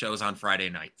wrestling shows on Friday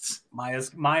nights. Maya's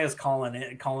calling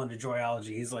to Joyology.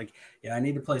 He's like, yeah, I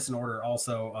need to place an order.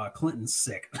 Also, Clinton's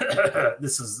sick.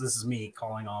 This is me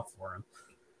calling off for him.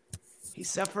 He's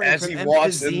suffering as from he emphysema.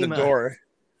 Walks in the door.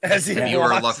 Has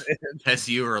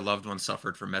you or a loved one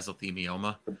suffered from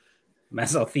mesothelioma?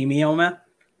 Mesothelioma?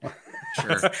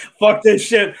 Sure. Fuck this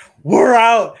shit. We're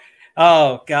out.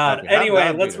 Oh, God. Okay,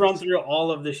 anyway, let's run through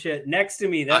all of the shit. Next to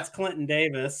me, that's Clinton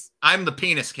Davis. I'm the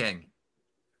Penis King.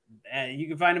 You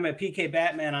can find him at PK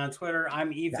Batman on Twitter.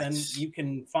 I'm Ethan. Yes. You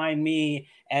can find me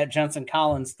at Jensen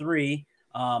Collins 3.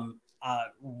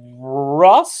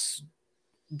 Russ,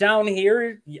 down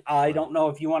here, I don't know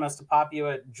if you want us to pop you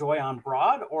at Joy on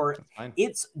Broad or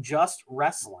It's Just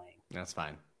Wrestling. That's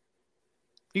fine.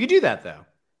 You can do that, though.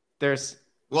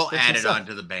 We'll add it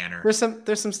onto the banner.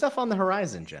 There's some stuff on the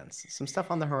horizon, gents. Some stuff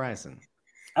on the horizon.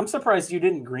 I'm surprised you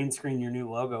didn't green screen your new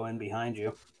logo in behind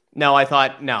you. No,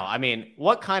 I mean,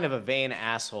 what kind of a vain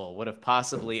asshole would have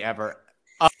possibly ever...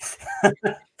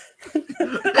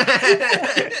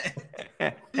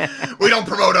 We don't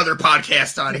promote other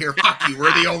podcasts on here. Fuck you.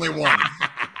 We're the only one.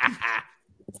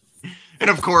 And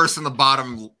of course, in the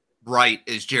bottom right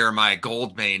is Jeremiah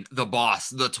Goldmain, the boss,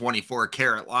 the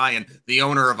 24-karat lion, the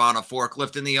owner of On a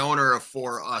Forklift, and the owner of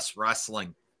For Us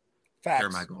Wrestling. Facts.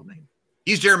 Jeremiah Goldmain.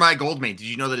 He's Jeremiah Goldmain. Did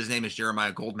you know that his name is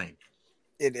Jeremiah Goldmain?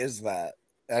 It is that.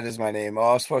 That is my name. Oh,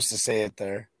 I was supposed to say it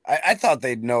there. I thought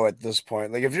they'd know at this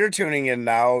point. Like, if you're tuning in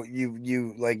now,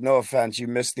 you like, no offense, you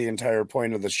missed the entire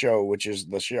point of the show, which is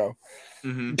the show.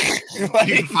 Mm-hmm.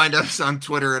 You can find us on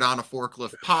Twitter at On a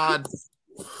Forklift Pod,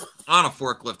 On a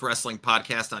Forklift Wrestling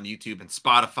Podcast on YouTube and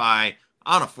Spotify,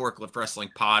 On a Forklift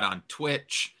Wrestling Pod on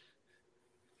Twitch,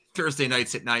 Thursday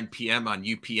nights at 9 p.m. on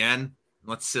UPN.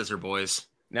 Let's scissor, boys.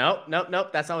 Nope.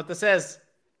 That's not what this is.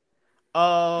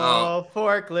 Oh,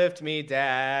 forklift me,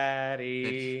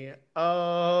 daddy.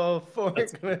 Oh,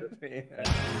 forklift me.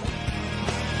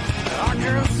 I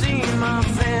can see my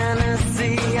fantasy.